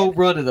missing a home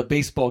run in a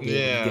baseball game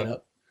when you get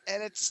up.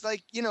 And it's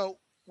like,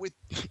 with,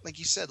 like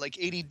you said, like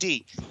ADD,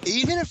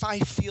 even if I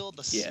feel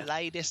the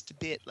slightest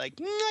bit like,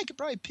 I could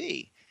probably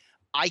pee,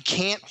 I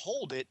can't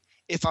hold it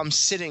if I'm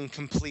sitting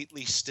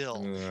completely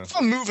still. Yeah. If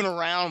I'm moving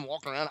around,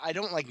 walking around, I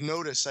don't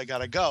notice I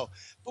gotta go.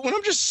 But when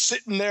I'm just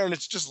sitting there and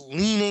it's just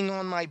leaning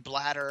on my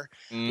bladder,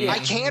 I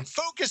can't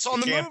focus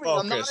on the movie.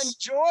 I'm not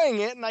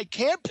enjoying it, and I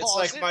can't pause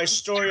it. It's like my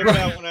story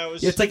about when I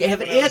was it's like I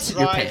have ants in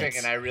your driving pants.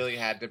 And I really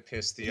had to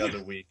piss the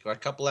other week, a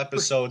couple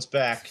episodes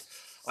back.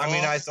 I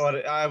mean, I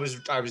thought I was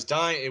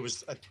dying.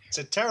 It's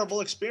a terrible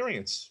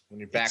experience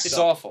when you're backed up. It's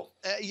awful.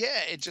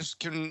 It just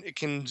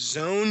can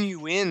zone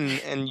you in,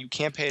 and you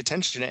can't pay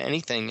attention to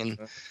anything, and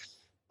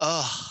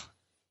it's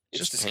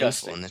just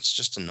disgusting, painful, and it's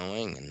just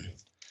annoying,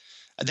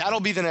 and that'll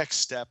be the next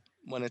step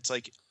when it's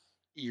like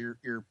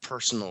your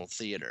personal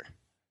theater.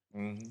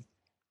 Mm-hmm.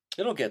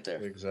 It'll get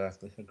there.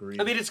 Exactly.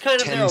 Agreed. I mean, it's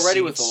kind of there already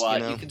with a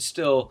lot. You can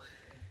still.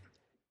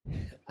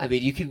 I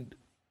mean, you can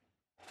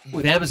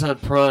with Amazon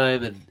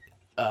Prime and.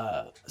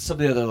 Some of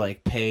the other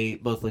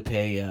monthly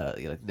pay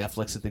like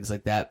Netflix and things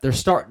like that, they're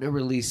starting to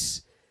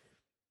release.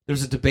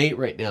 There's a debate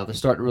right now. They're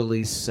starting to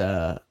release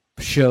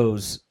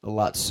shows a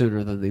lot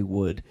sooner than they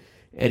would,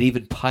 and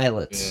even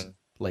pilots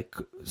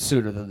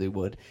sooner than they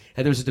would.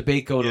 And there's a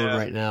debate going on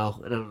right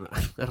now, and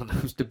I don't know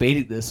who's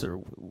debating this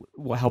or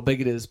how big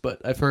it is,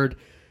 but I've heard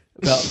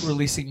about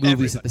releasing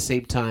movies at the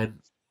same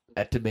time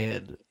on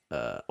demand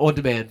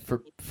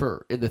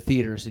for in the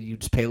theaters, and you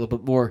just pay a little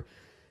bit more.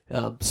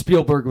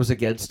 Spielberg was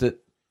against it.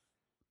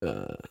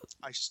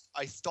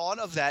 I thought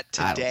of that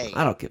today.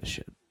 I don't give a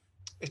shit.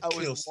 It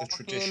kills the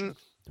tradition.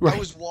 I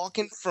was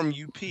walking from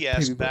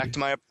UPS back to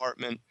my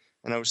apartment,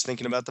 and I was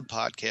thinking about the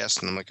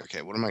podcast, and I'm like,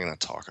 okay, what am I going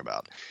to talk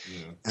about?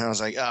 Yeah. And I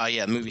was like,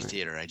 movie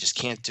theater. I just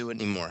can't do it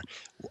anymore.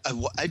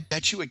 I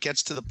bet you it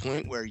gets to the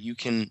point where you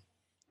can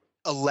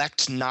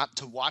elect not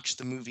to watch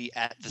the movie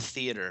at the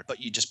theater, but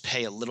you just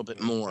pay a little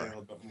bit more.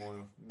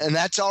 And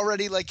that's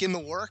already in the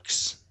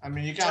works. I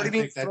mean, you got to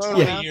think that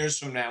 20 years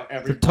from now,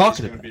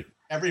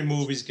 every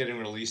movie's getting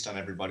released on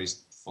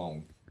everybody's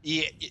phone.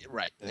 Yeah,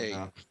 right.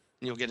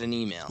 You'll get an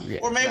email. Yeah.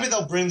 Or maybe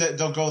they'll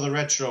go the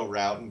retro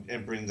route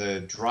and bring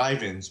the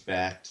drive-ins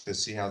back to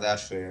see how that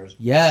fares.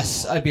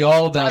 Yes, I'd be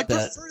all about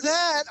that. I prefer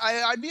that.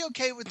 I'd be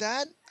okay with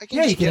that.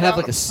 You can have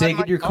a cig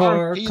in your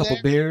car, a couple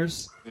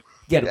beers,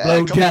 get a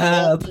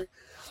blowjob.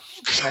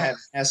 I have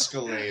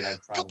Escalade. I'd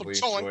probably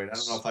enjoy it. I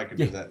don't know if I could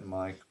do that in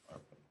my car.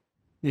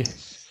 Yeah.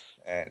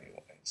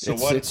 Anyway, so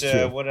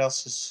what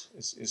else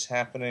is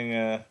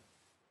happening?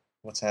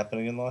 What's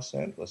happening in Los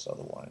Angeles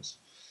otherwise?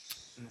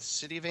 In the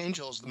City of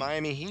Angels, the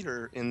Miami Heat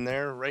are in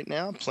there right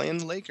now playing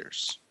the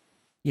Lakers.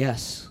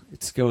 Yes,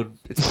 it's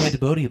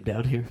pandemonium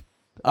down here.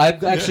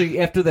 I'm actually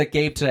after that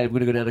game tonight. I'm going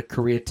to go down to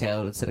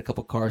Koreatown and set a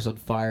couple cars on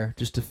fire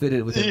just to fit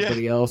in with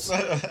everybody else.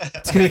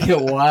 It's going to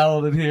get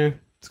wild in here.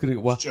 It's going to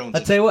get wild.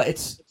 I'll tell you what,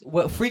 it's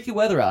freaky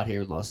weather out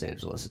here in Los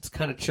Angeles. It's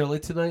kind of chilly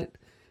tonight,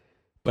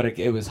 but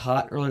it was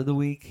hot earlier in the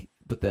week.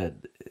 But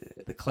then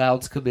the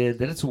clouds come in,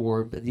 then it's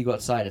warm, and you go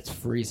outside, it's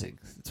freezing.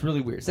 It's really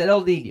weird. It's that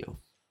El Nino.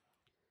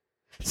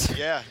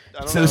 Yeah.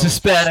 So those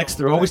Hispanics,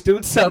 they're always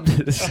doing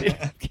something.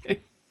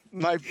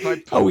 My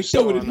Oh, we post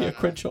doing it on, here,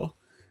 Crenshaw.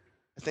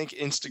 I think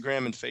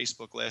Instagram and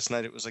Facebook last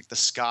night, it was like the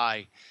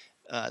sky,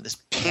 this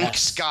pink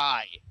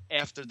sky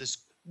after this,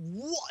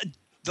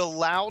 the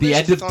loudest The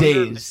end of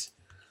thunder, days.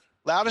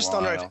 Loudest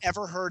thunder I've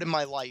ever heard in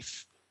my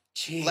life.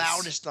 Jeez.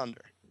 Loudest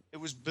thunder.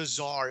 It was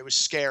bizarre. It was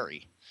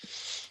scary.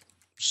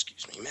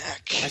 Excuse me,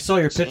 Mac. I saw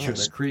your picture.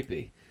 They're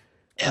creepy.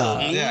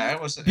 Yeah, it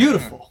was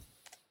beautiful.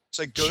 It's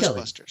like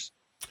Chilling. Ghostbusters.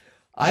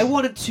 I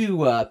wanted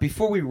to,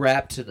 before we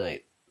wrap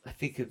tonight, I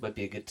think it might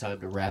be a good time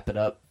to wrap it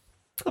up.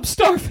 I'm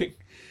starving.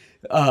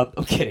 I'm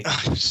kidding.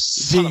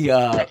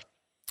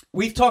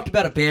 We've talked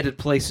about abandoned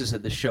places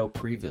in the show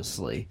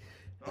previously.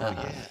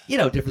 You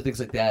know, different things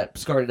like that.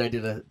 Scarlett and I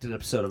did an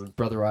episode on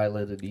Brother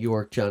Island in New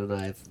York. John and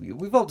I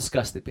we've all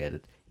discussed the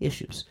abandoned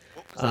issues.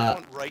 What was that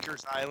one?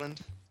 Rikers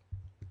Island?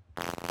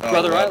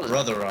 Brother Island.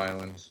 Brother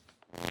Island.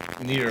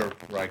 Near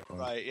Rikers.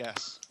 Right,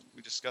 yes.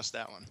 We discussed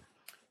that one.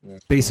 Yeah.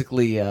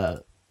 Basically,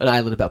 an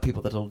island about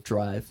people that don't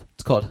drive.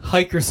 It's called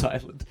Hikers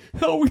Island.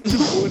 Oh, we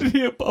doing it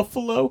here,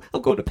 Buffalo.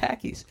 I'm going to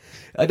Packies.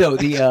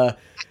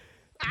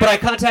 But I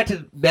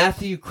contacted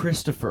Matthew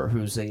Christopher,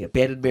 who's a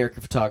abandoned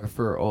American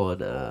photographer on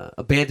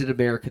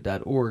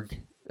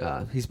abandonedamerica.org.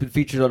 He's been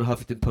featured on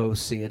Huffington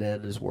Post, CNN,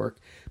 and his work.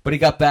 But he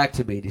got back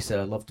to me, and he said,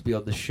 I'd love to be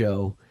on the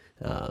show.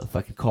 If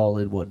I can call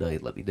in one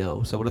night, let me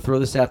know. So I want to throw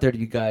this out there to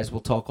you guys.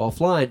 We'll talk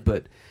offline,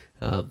 but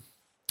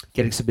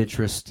getting some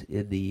interest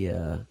in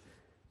the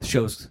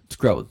show's it's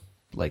growing,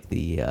 like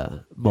the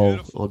mole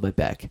on my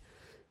back.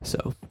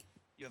 So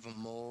you have a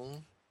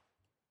mole?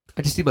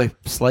 I just need my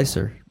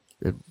slicer,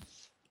 and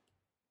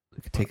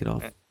I can take it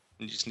off.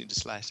 You just need to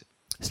slice it.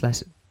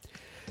 Slice it.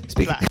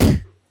 Speaking,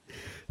 I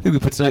think we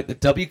put tonight in the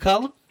W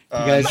column. You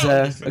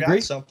guys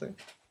agree? Something?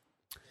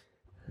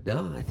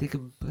 No, I think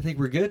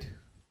we're good.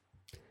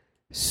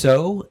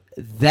 So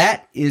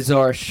that is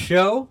our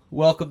show.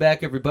 Welcome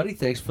back, everybody.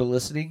 Thanks for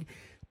listening.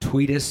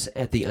 Tweet us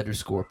at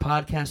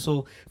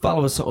 @_Podcastle.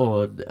 Follow us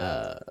on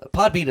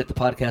Podbean at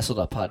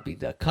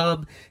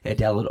thepodcastle.podbean.com and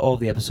download all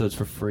the episodes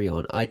for free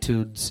on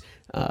iTunes.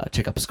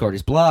 Check out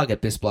Piscardi's blog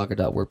at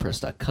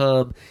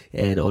bisblogger.wordpress.com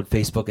and on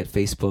Facebook at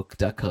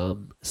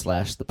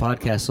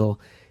facebook.com/thepodcastle.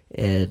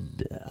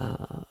 And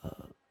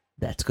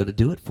that's going to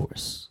do it for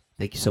us.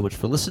 Thank you so much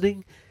for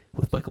listening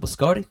with Michael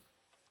Piscardi,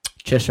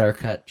 Cheshire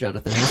Cat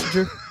Jonathan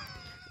Hassinger,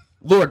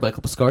 Lord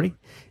Michael Piscardi,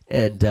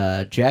 and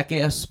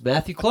Jackass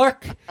Matthew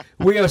Clark.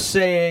 We are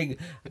saying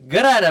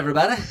good night,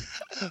 everybody.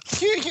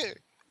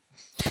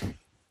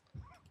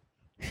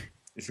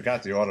 You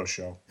forgot the auto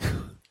show.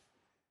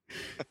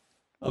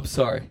 I'm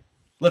sorry.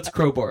 Let's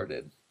crowbar it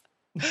in.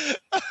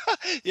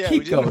 Yeah, Keep we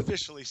didn't going.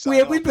 officially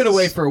sign We've been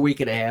away for a week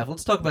and a half.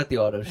 Let's talk about the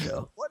auto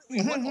show.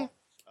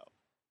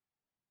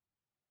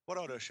 What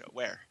auto show?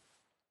 Where?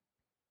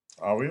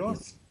 Are we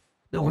off?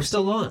 No, we're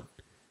still on.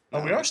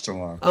 Oh, we are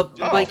still on.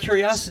 My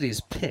curiosity is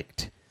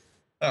picked.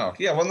 Oh,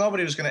 yeah. Well,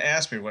 nobody was going to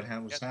ask me what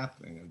was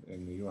happening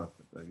in New York.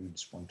 But you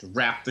just wanted to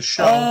wrap the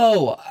show.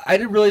 Oh, I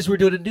didn't realize we were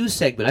doing a news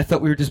segment. I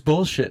thought we were just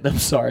bullshitting. I'm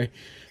sorry.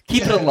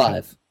 Keep it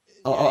alive.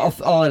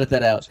 I'll edit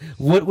that out.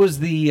 What was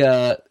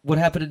what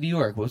happened in New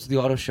York? What was the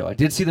auto show? I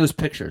did see those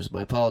pictures.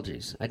 My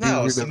apologies. I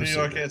didn't it's remember in New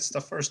York. seeing It's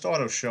the first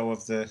auto show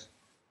of the.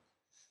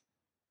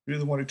 You're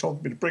the one who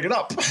told me to bring it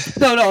up.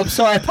 No, I'm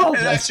sorry. I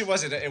apologize. It actually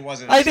wasn't. It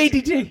wasn't. I have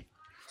ADD.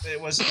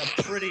 It was a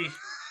pretty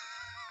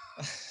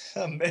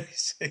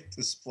amazing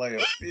display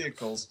of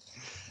vehicles.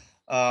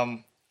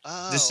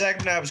 The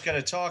segment I was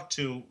going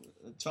to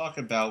talk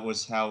about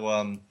was how,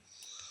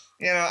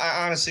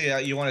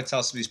 honestly, you want to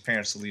tell some of these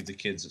parents to leave the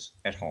kids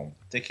at home.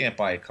 They can't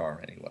buy a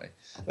car anyway.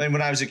 I mean,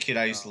 when I was a kid,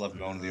 I used to love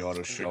going to the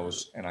auto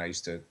shows, and I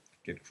used to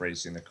get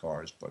crazy in the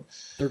cars. But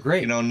they're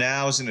great.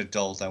 Now as an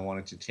adult, I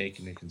wanted to take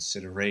into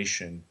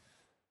consideration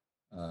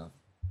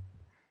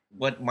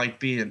what might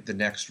be the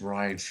next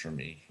ride for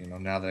me.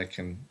 Now that I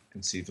can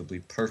conceivably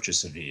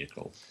purchase a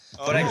vehicle,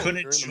 but I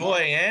couldn't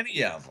enjoy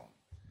any of them.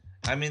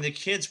 I mean, the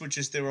kids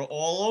they were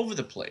all over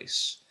the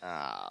place.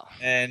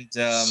 And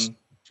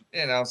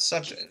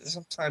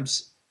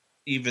sometimes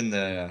even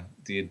the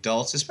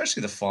adults,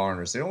 especially the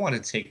foreigners, they don't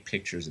want to take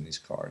pictures in these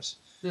cars.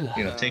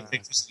 Take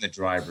pictures in the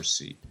driver's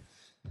seat.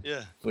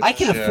 Yeah, I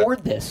can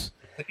afford this.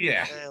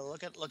 Yeah. Hey,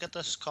 look at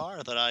this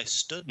car that I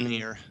stood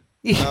near.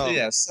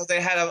 Yeah. So they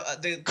had a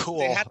cool.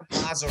 They had a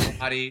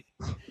Maserati,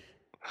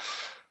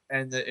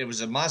 and it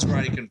was a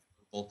Maserati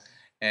convertible,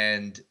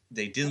 and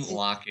they didn't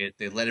lock it.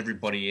 They let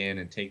everybody in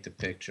and take the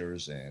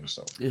pictures, and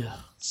so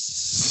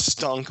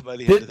stunk by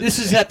the end of the This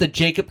is at the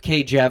Jacob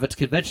K. Javits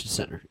Convention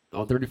Center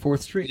on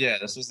 34th Street. Yeah,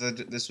 this was the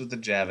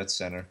Javits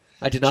Center.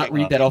 I did not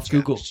read that off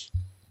Google.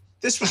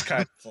 This was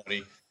kind of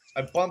funny.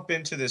 I bump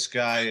into this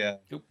guy.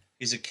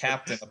 He's a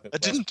captain up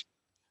at West.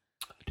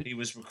 He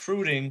was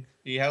recruiting.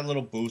 He had a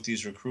little booth.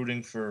 He's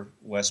recruiting for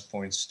West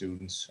Point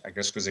students, I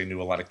guess because they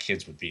knew a lot of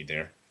kids would be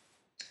there.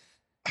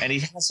 And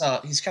he's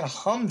got a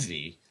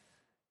Humvee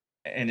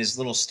in his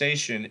little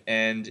station,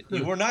 and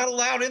you were not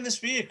allowed in this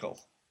vehicle.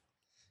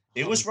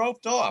 It was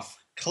roped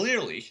off,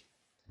 clearly.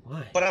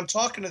 Why? But I'm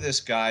talking to this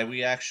guy.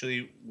 We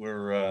actually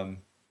were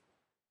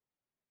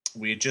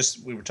we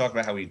were talking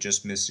about how we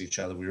just missed each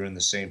other. We were in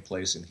the same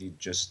place, and he'd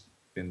just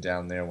been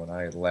down there when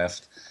I had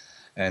left.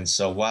 And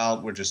so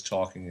while we're just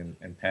talking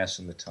and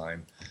passing the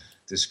time,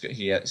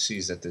 he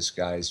sees that this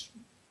guy's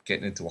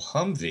getting into a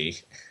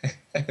Humvee,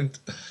 and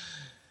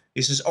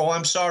he says, "Oh,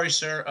 I'm sorry,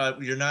 sir.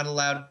 You're not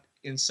allowed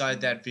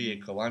inside that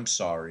vehicle. I'm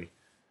sorry."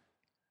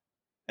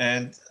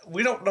 And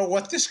we don't know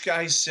what this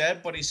guy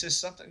said, but he says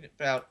something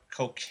about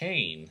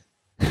cocaine.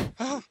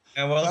 And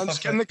I'm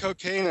just getting the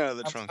cocaine out of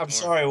the trunk. I'm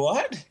sorry,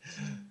 what?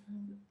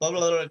 Blah,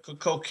 blah, blah,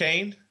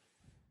 cocaine?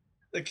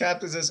 The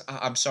captain says,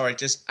 "I'm sorry,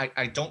 just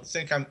I don't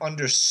think I'm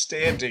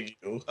understanding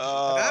you." And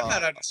I'm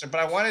not understanding, but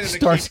I wanted him to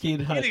Starsky keep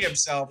and repeating Hutch.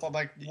 himself. I'm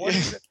like, what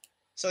is it?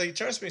 So he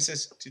turns to me and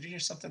says, "Did you hear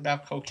something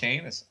about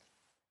cocaine?"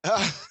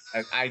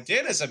 I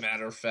did, as a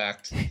matter of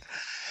fact.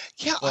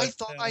 Yeah, But, I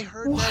thought I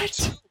heard that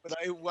too, but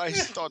I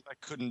thought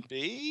that couldn't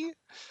be.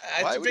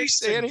 Why would he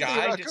say anything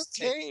about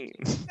cocaine?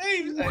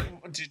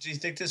 Did you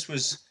think this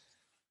was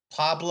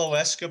Pablo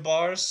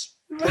Escobar's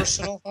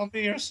personal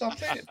Humvee or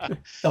something?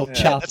 El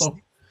Chapo.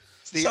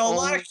 So a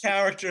lot of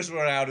characters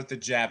were out at the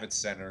Javits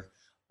Center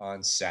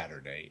on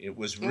Saturday. It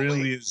was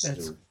really a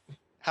zoo.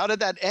 How did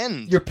that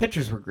end? Your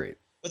pictures were great.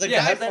 But the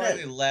guy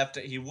finally left.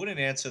 He wouldn't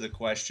answer the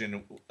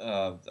question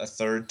a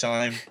third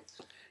time,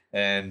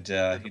 and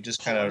he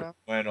just kind of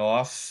went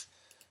off.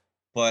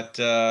 But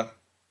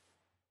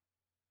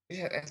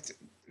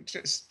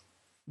just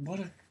what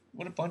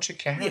a bunch of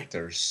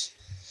characters.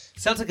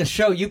 Sounds like a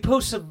show. You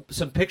post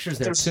some pictures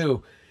there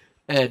too,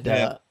 and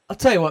I'll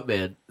tell you what,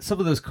 man. Some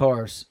of those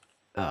cars.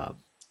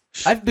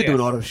 I've been to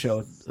an auto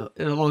show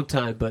in a long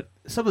time, but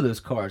some of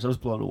those cars, I was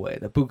blown away.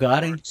 The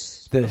Bugatti,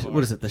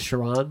 what is it, the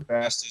Chiron?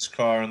 Fastest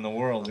car in the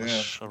world,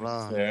 yeah.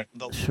 Chiron.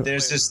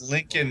 There's this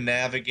Lincoln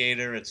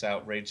Navigator. It's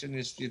outrageous.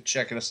 And you're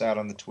checking us out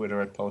on the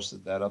Twitter. I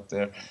posted that up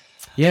there.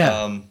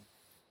 Yeah.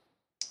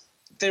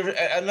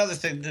 Another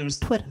thing, there was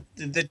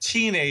the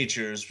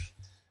teenagers.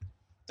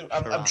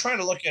 I'm trying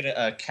to look at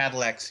a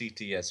Cadillac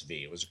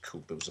CTSV. It was a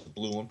coupe. It was a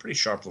blue one, pretty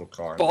sharp little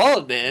car.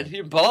 Balling, man.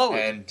 You're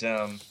balling.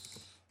 And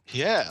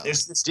yeah,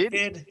 there's this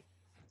kid.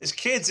 This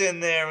kid's in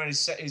there, and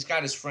he's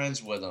got his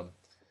friends with him.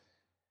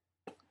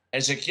 And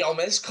he's like, "Yo,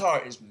 man, this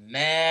car is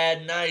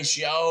mad nice,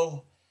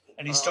 yo."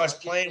 And he starts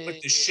playing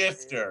with the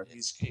shifter.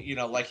 He's,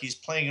 like he's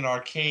playing an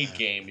arcade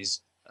game.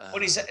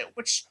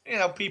 Which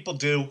people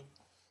do.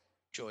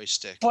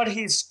 Joystick. But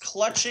he's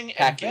clutching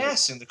and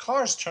gassing. The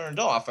car's turned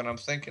off, and I'm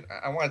thinking,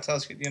 I want to tell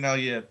this kid,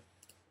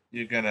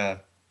 you're gonna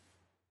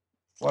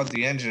flood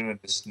the engine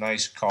of this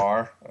nice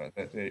car.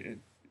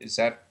 Is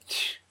that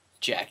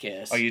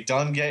jackass? Are you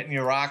done getting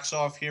your rocks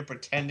off here,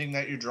 pretending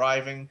that you're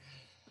driving?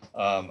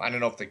 I don't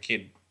know if the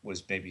kid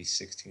was maybe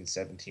 16,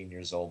 17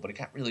 years old, but he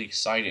got really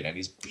excited, and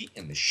he's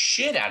beating the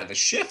shit out of the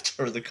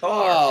shifter of the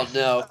car. Oh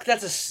no,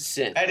 that's a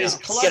sin. And he's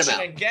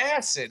clutching and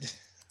gassing.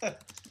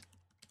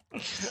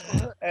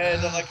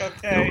 And I'm like,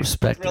 okay,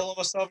 thrill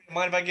myself. You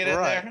mind if I get in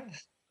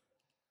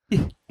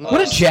there?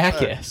 What a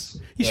jackass!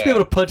 You should be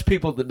able to punch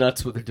people in the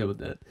nuts when they're doing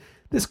that.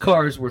 This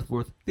car is worth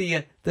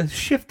the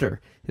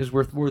shifter is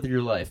worth more than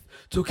your life.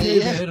 It's okay,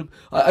 man.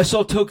 I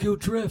saw Tokyo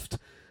Drift.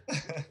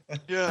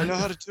 Yeah, I know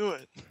how to do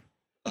it.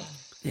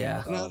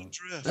 Yeah, I know how to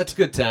drift. That's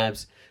good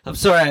times. I'm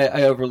sorry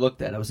I overlooked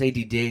that. I was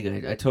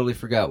ADDing. I totally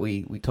forgot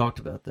we talked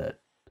about that.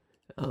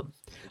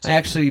 I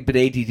actually been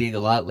ADDing a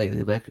lot lately.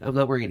 I'm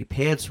not wearing any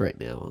pants right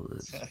now.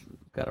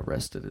 Got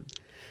arrested. And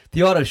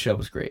the auto show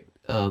was great.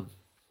 The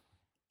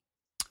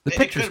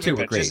pictures too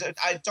were great.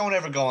 I don't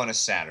ever go on a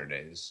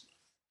Saturdays.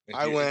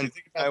 I went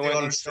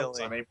in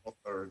Philly on April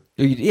 3rd.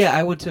 Yeah,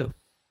 I would too.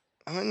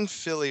 I went in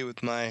Philly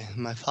with my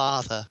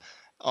father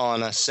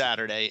on a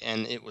Saturday,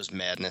 and it was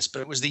madness.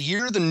 But it was the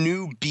year the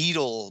new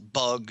Beetle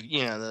bug,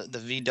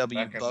 the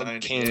VW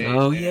bug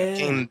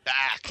came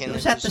back. And it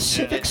was at the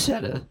Civic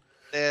Center.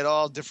 They had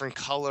all different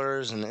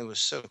colors, and it was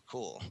so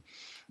cool.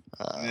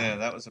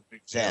 That was a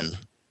big deal.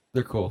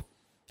 They're cool.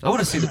 I want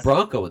to see the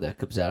Bronco when that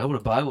comes out. I want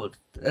to buy one.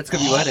 That's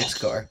going to be my next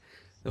car.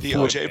 The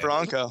OJ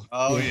Bronco.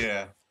 Oh,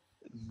 yeah.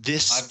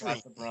 I've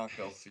got the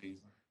Bronco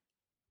fever.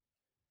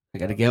 I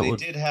got to get one.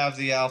 They did have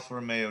the Alfa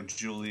Romeo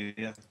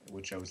Giulia,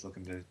 which I was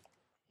looking to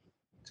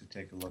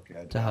take a look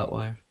at. To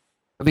Hotwire.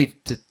 I mean,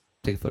 to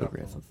take a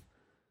photograph of.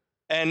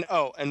 And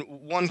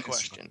one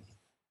question,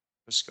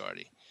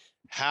 Biscardi.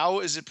 How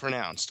is it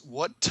pronounced?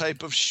 What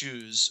type of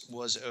shoes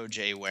was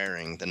OJ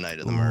wearing the night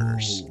of the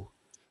murders?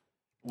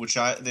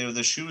 They were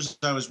the shoes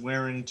I was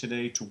wearing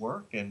today to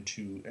work and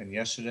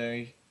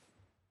yesterday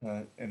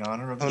in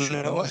honor of the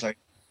show. I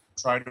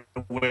tried to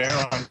wear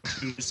on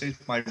Tuesday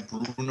my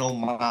Bruno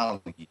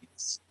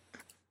Mallees.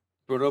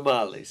 Bruno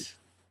Mallees.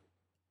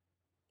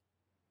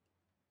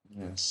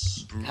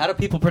 Yes. How do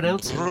people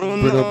pronounce it? Bruno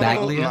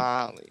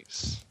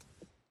Mallees.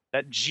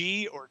 That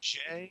G or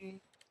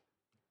J?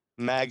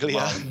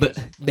 Maglia.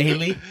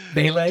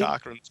 Melee?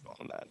 Cochrane's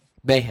calling that.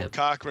 Mayhem.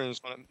 Cochrane's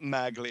calling it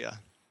Maglia.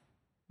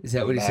 Is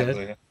that what he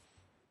said?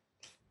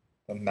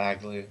 The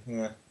Maglia,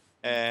 yeah.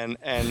 and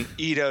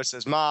Ito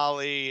says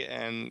Molly,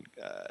 and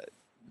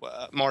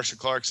Marsha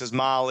Clark says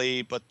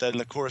Molly, but then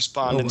the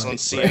correspondents on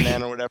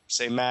CNN or whatever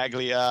say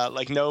Maglia.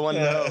 Like, no one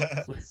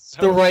knows.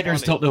 The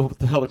writers don't know what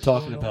the hell they're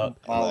talking about.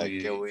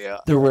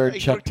 They're wearing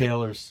Chuck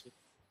Taylors.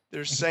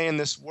 They're saying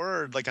this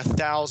word like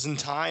 1,000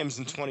 times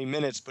in 20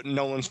 minutes, but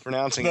no one's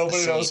pronouncing it.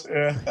 Nobody knows.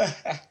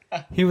 Yeah.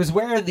 He was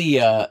wearing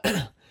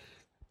the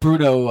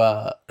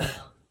Bruno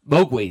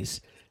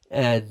Mogwais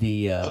and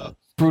the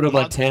Bruno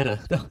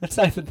Montana. No, that's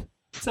not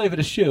even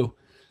a shoe.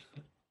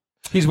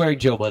 He's wearing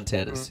Joe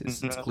Montana's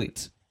his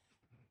cleats.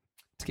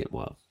 It's getting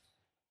wild.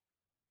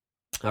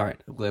 All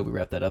right, I'm glad we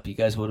wrapped that up. You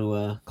guys want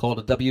to call it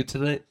a W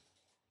tonight?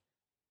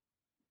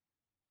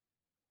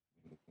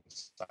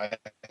 I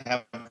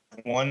have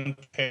one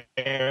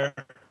pair.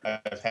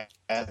 I've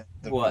had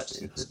the what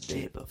in the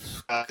name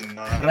of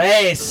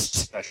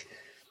Christ?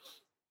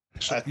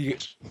 You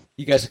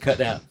guys are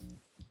cutting out.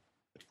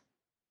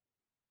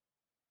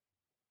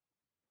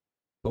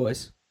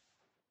 Boys.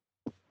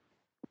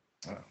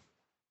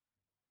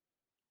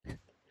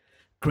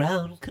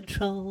 Ground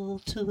control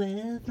to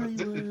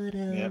everyone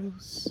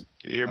else.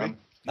 Can you hear me?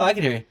 Oh, I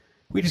can hear you.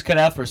 We just cut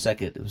out for a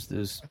second. It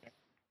was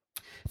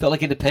felt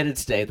like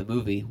Independence Day, the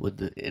movie, when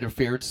the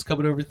interference is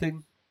coming over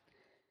everything.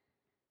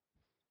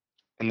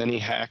 And then he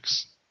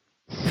hacks.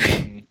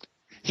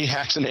 He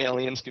hacks an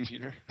alien's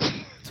computer.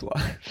 That's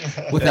why.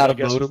 Without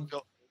a modem.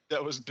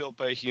 That was built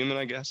by a human,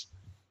 I guess.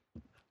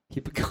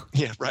 Keep it going.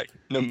 Yeah, right.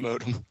 No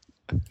modem.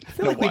 I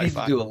feel like we need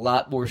to do a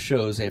lot more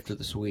shows after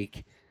this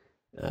week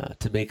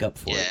to make up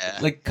for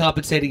it. Like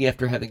compensating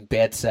after having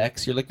bad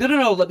sex. You're like,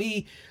 no. Let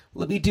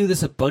me do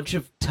this a bunch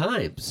of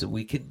times, so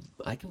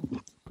I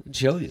can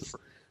show you.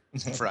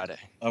 Friday.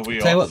 Tell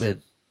you what,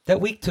 man. That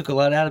week took a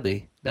lot out of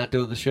me. Not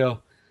doing the show.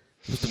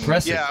 It was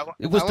depressing. Yeah,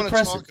 it was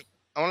depressing.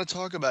 I want to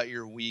talk about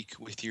your week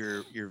with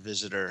your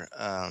visitor.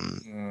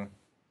 I'm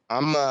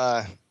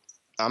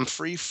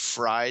free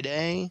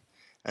Friday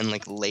and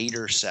like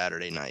later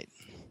Saturday night.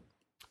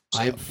 So,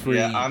 I'm free.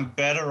 Yeah, I'm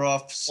better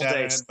off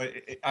Saturday, but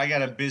I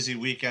got a busy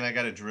weekend. I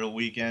got a drill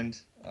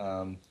weekend.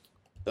 Drill.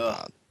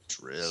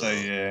 So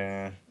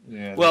yeah.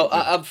 Well,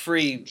 I'm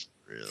free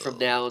from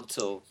now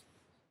until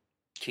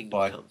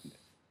Kingdom Come.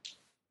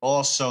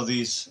 Also,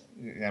 I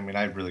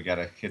really got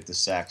to hit the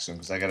sack soon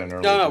because I got an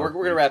early. No, we're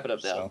gonna wrap it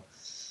up now. So.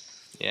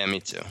 Yeah, me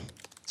too.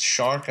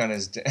 Shark on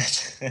his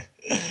desk.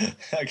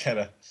 I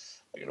gotta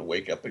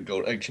wake up and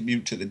go and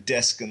commute to the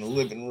desk in the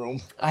living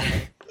room.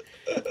 I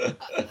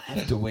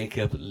have to wake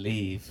up and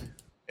leave.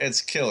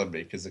 It's killing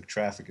me because the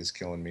traffic is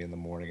killing me in the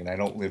morning, and I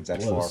don't live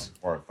that far from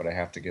work, but I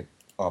have to get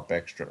up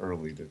extra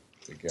early to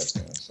get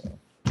there. So.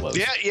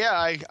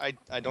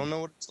 I don't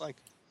know what it's like.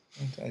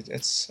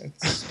 It's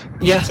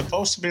yeah.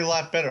 supposed to be a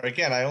lot better.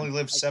 Again, I only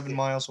live 7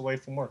 miles away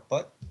from work,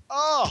 but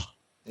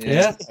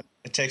yeah.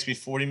 It takes me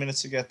 40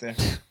 minutes to get there.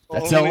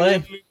 That's LA.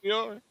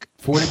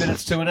 40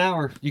 minutes to an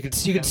hour. You can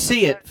see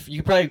it. You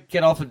could probably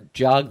get off and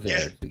jog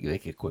there to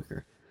make it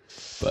quicker.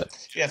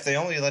 But yeah, if they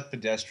only let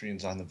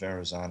pedestrians on the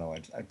Verrazano,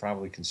 I'd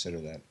probably consider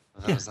that.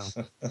 Yeah.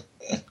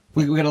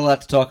 we got a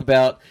lot to talk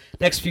about.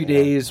 Next few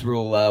days,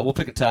 we'll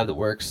pick a time that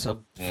works.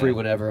 I'm free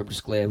whenever. I'm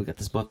just glad we got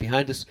this month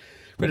behind us.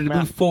 Ready to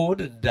move forward,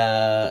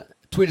 and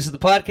tweet us at the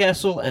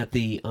Podcastle at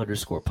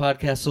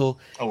 _Podcastle.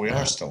 Oh, we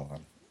are still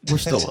on. We're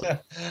still on.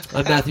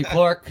 I'm Matthew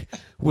Clark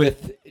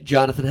with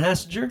Jonathan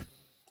Hassinger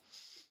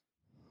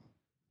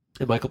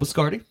and Michael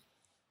Biscardi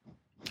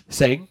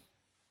saying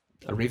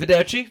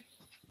Arrivederci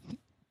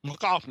and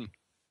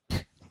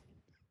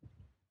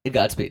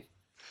Godspeed.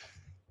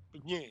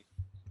 Yeah.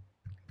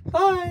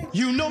 Bye.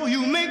 You know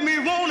you make me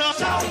wanna